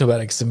gotta talk to him about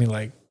it because I mean,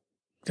 like,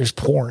 there's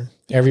porn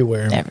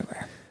everywhere.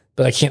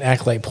 But I can't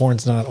act like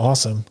porn's not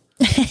awesome.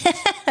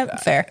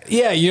 Fair.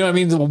 Yeah, you know what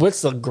I mean?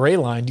 What's the gray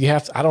line? Do you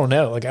have to, I don't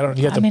know. Like, I don't,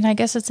 you have to. I mean, I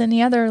guess it's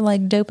any other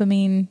like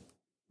dopamine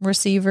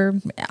receiver,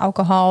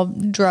 alcohol,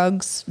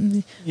 drugs,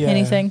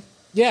 anything.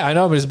 Yeah, I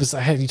know, but it's,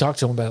 have you talked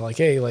to him about it? Like,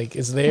 hey, like,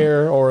 it's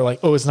there, or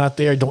like, oh, it's not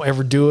there. Don't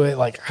ever do it.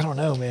 Like, I don't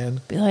know,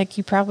 man. Be like,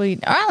 you probably,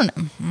 I don't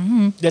know.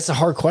 Mm-hmm. That's a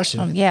hard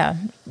question. Yeah.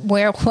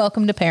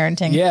 Welcome to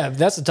parenting. Yeah,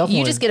 that's a tough one.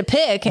 You just get a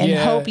pick and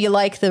hope you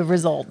like the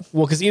result.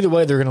 Well, because either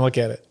way, they're going to look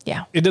at it.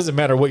 Yeah. It doesn't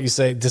matter what you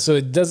say. So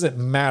it doesn't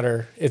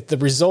matter if the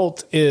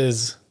result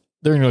is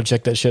they're going to go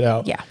check that shit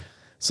out. Yeah.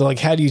 So like,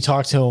 how do you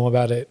talk to them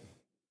about it?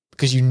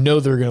 Because you know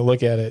they're going to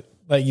look at it.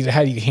 Like,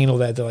 how do you handle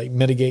that to like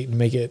mitigate and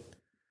make it,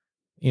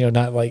 you know,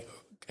 not like,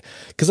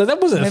 because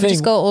that wasn't a thing.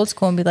 Just go old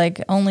school and be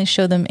like, only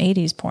show them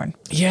 80s porn.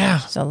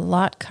 Yeah. It's a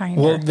lot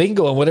kinder. Well, they can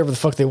go on whatever the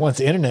fuck they want. It's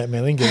the internet,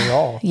 man. They can get it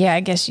all. Yeah, I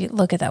guess you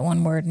look at that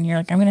one word and you're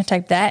like, I'm going to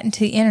type that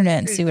into the internet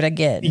and see what I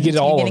get. You get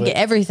all of it. You're going to get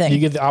everything. You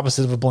get the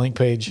opposite of a blank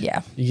page.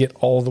 Yeah. You get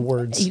all the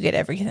words. You get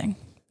everything.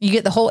 You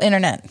get the whole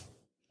internet.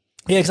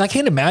 Yeah, because I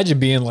can't imagine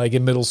being like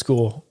in middle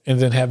school and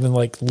then having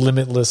like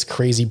limitless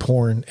crazy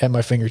porn at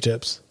my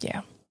fingertips.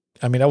 Yeah.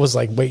 I mean, I was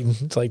like waiting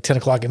until like 10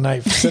 o'clock at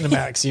night for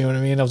Cinemax, you know what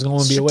I mean? I was going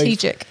to be awake.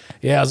 Strategic.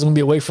 Yeah, I was going to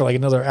be awake for like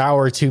another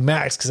hour or two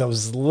max because I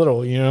was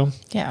little, you know?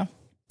 Yeah.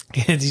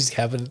 And just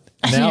having,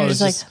 And now you're it's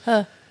just just,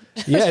 like,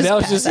 yeah, now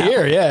it's just pass out.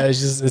 here. Yeah,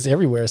 it's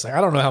everywhere. It's like,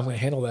 I don't know how I'm going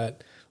to handle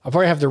that. I'll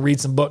probably have to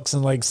read some books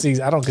and like see,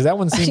 because that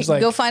one seems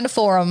like. Go find a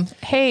forum.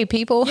 Hey,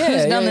 people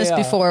who's done this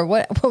before.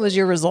 What was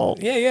your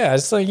result? Yeah.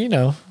 It's like, you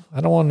know,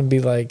 I don't want to be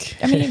like.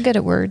 I mean, you're good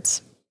at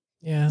words.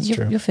 Yeah, that's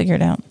true. You'll figure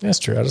it out. That's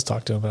true. I'll just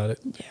talk to him about it.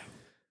 Yeah.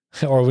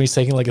 Or when he's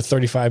taking like a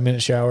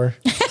 35-minute shower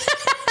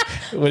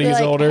when he gets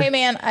like, older. Hey,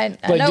 man, I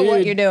like, know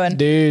what you're doing.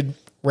 Dude,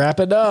 wrap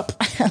it up.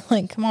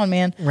 Like, come on,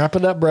 man. Wrap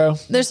it up, bro.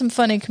 There's some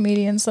funny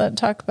comedians that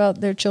talk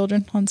about their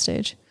children on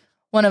stage.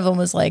 One of them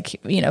was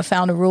like, you know,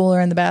 found a ruler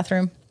in the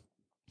bathroom.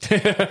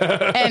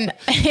 And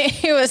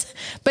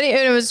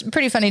it was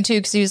pretty funny too,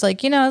 because he was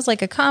like, you know, it's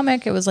like a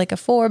comic, it was like a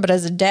 4, but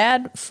as a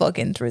dad,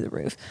 fucking through the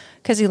roof,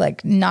 because he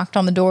like knocked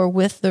on the door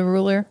with the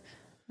ruler.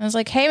 I was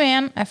like, hey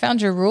man, I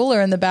found your ruler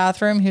in the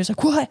bathroom. He was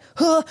like, what?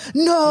 Huh?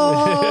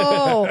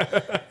 No.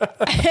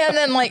 And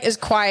then like is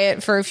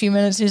quiet for a few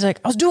minutes. He's like,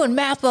 I was doing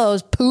math while I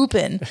was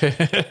pooping.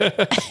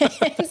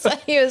 So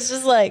he was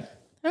just like,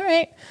 all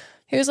right.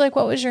 He was like,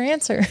 what was your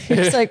answer? He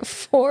was like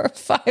 4,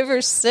 5,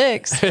 or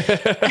 6.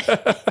 It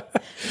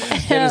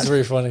is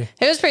very funny.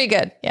 It was pretty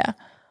good. Yeah.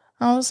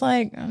 I was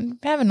like,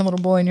 having a little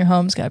boy in your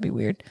home's got to be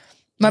weird.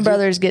 My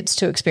brother gets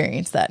to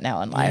experience that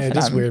now in life. Yeah, it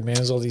is weird, man.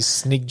 There's all these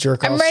sneak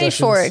jerk off I'm ready sessions.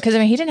 for it because I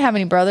mean, he didn't have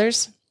any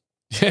brothers.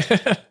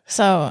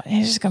 So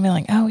he's just going to be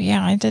like, oh,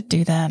 yeah, I did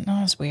do that.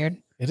 Oh, it's weird.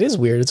 It is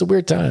weird. It's a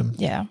weird time.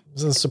 Yeah.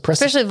 It's a suppressive.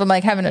 Especially if I'm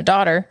like having a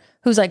daughter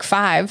who's like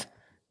 5,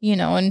 you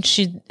know, and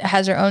she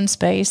has her own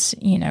space,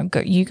 you know,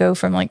 you go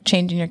from like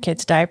changing your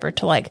kid's diaper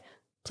to like,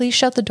 please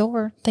shut the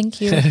door.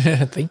 Thank you.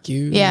 Thank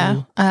you.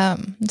 Yeah.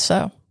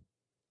 So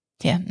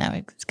yeah, now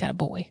he's got a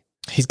boy.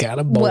 He's got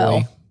a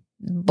boy.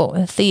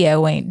 Well,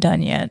 Theo ain't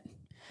done yet.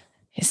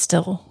 He's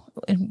still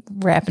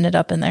wrapping it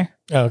up in there.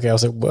 Oh, okay. I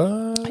was like,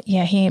 what?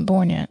 Yeah, he ain't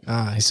born yet.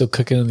 He's still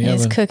cooking in the oven.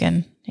 He's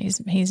cooking.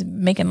 He's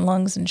making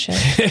lungs and shit.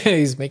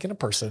 He's making a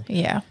person.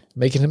 Yeah.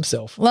 Making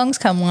himself. Lungs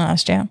come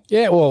last, yeah.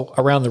 Yeah, well,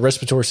 around the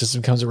respiratory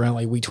system comes around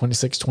like week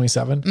 26,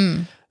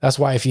 27. That's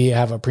why if you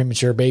have a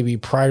premature baby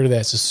prior to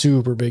that, it's a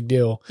super big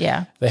deal.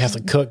 Yeah. They have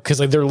to cook because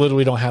like they're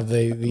literally don't have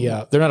the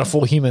they're not a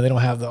full human. They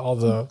don't have all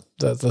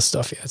the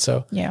stuff yet.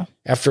 So yeah,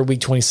 after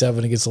week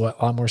 27, it gets a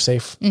lot more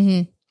safe.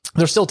 Mm-hmm.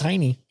 They're still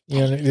tiny. You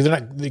know, they're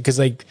not because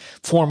they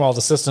form all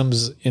the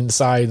systems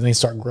inside and they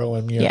start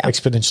growing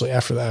exponentially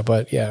after that.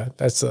 But yeah,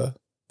 that's the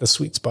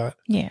sweet spot.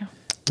 Yeah.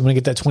 I'm gonna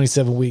get that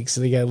 27 weeks.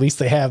 So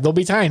they'll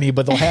be tiny,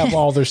 but they'll have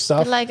all their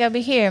stuff. Like I'll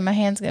be here. My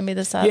hand's gonna be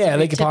the size. Yeah,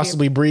 they could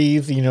possibly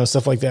breathe, you know,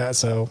 stuff like that.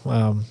 So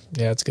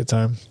yeah, it's a good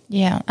time.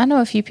 Yeah. I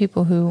know a few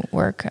people who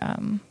work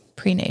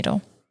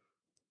prenatal.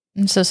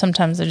 And so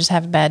sometimes they just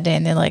have a bad day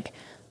and they're like,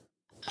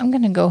 I'm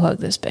gonna go hug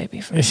this baby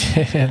for me.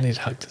 I need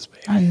to hug this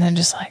baby. And then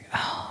just like,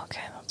 oh,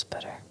 okay, that's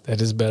better. That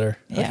is better.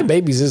 Yeah. Hugging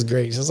babies is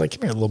great. It's just like,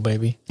 come here, little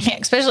baby. Yeah,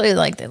 especially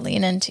like they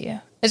lean into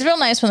you. It's real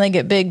nice when they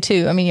get big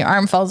too. I mean, your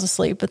arm falls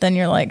asleep, but then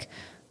you're like,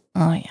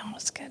 oh yeah,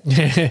 that's good.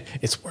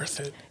 It's worth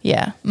it.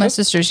 Yeah. My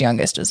sister's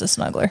youngest is a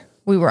snuggler.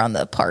 We were on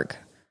the park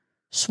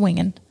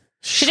swinging.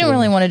 She didn't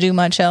really want to do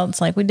much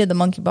else. Like we did the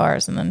monkey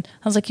bars and then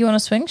I was like, you want to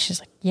swing? She's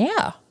like,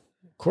 yeah.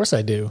 Of course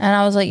I do. And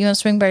I was like, you want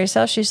to swing by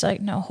yourself? She's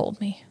like, no,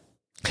 hold me.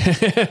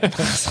 I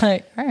was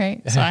like, all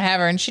right. So I have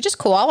her and she just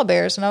koala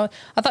bears. And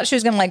I thought she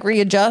was going to like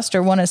readjust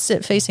or want to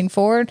sit facing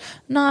forward.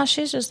 Nah,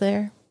 she's just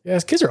there. Yeah,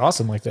 kids are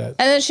awesome like that.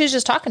 And then she was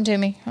just talking to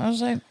me. I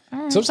was like,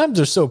 Sometimes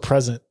they're so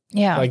present.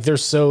 Yeah. Like they're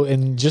so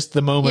in just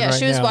the moment. Yeah, right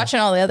she was now. watching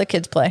all the other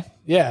kids play.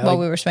 Yeah, while like,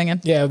 we were swinging.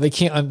 Yeah, they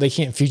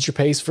can't future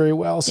pace very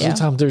well. So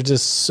sometimes they're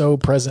just so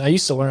present. I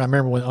used to learn. I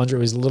remember when Andre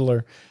was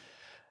littler,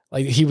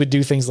 like he would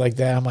do things like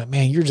that. I'm like,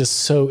 man, you're just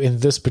so in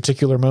this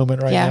particular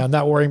moment right now,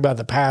 not worrying about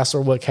the past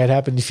or what had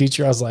happened in the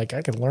future. I was like,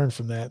 I can learn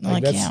from that.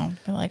 Like They're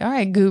like, all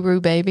right, guru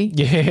baby.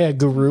 Yeah,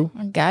 guru.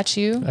 I got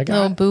you.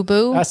 Little boo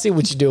boo. I see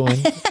what you're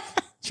doing.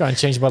 Trying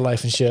to change my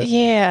life and shit.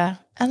 Yeah.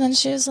 And then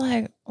she was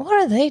like, what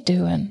are they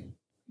doing?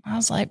 I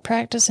was like,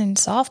 practicing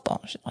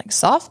softball. She's like,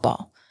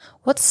 softball?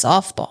 What's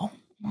softball?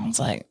 I was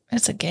like,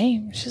 it's a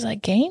game. She's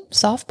like, game?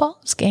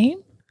 Softball? It's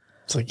game?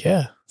 It's like,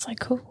 yeah. It's like,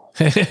 cool.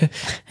 It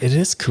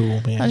is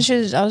cool, man.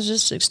 And I was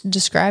just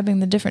describing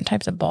the different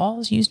types of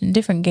balls used in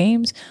different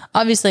games.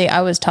 Obviously,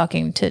 I was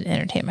talking to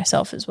entertain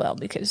myself as well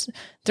because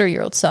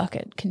 3-year-olds suck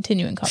at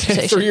continuing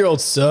conversation.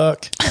 3-year-olds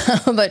suck.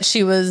 But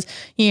she was,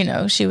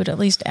 she would at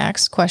least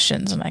ask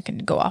questions and I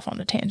could go off on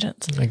the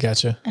tangents. I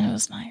gotcha. And it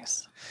was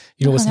nice.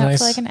 You know what's nice?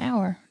 For like an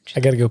hour.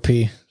 I got to go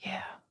pee.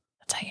 Yeah.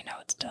 That's how you know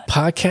it's done.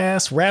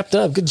 Podcast wrapped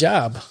up. Good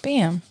job.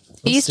 Bam.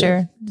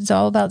 Easter. It's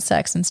all about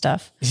sex and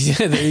stuff.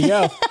 Yeah, there you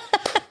go.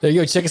 There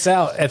you go. Check us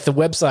out at the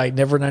website,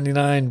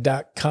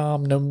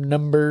 never99.com. No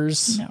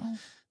numbers. No.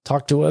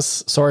 Talk to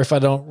us. Sorry if I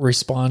don't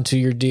respond to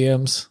your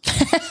DMs.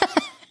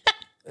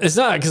 It's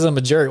not because I'm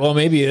a jerk. Well,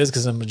 maybe it is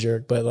because I'm a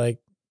jerk, but like.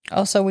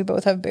 Also, we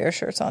both have bear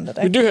shirts on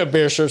today. We do have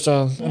bear shirts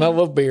on, and I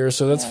love beer,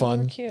 so that's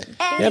fun. Cute.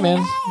 Yeah, man.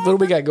 What do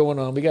we got going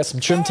on? We got some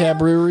Trim Tab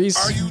breweries.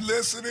 Are you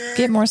listening?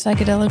 Get more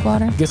psychedelic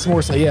water. Get some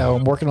more. Yeah,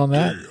 I'm working on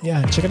that.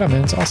 Yeah, check it out,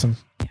 man. It's awesome.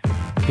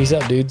 Peace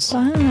out, dudes.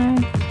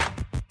 Bye.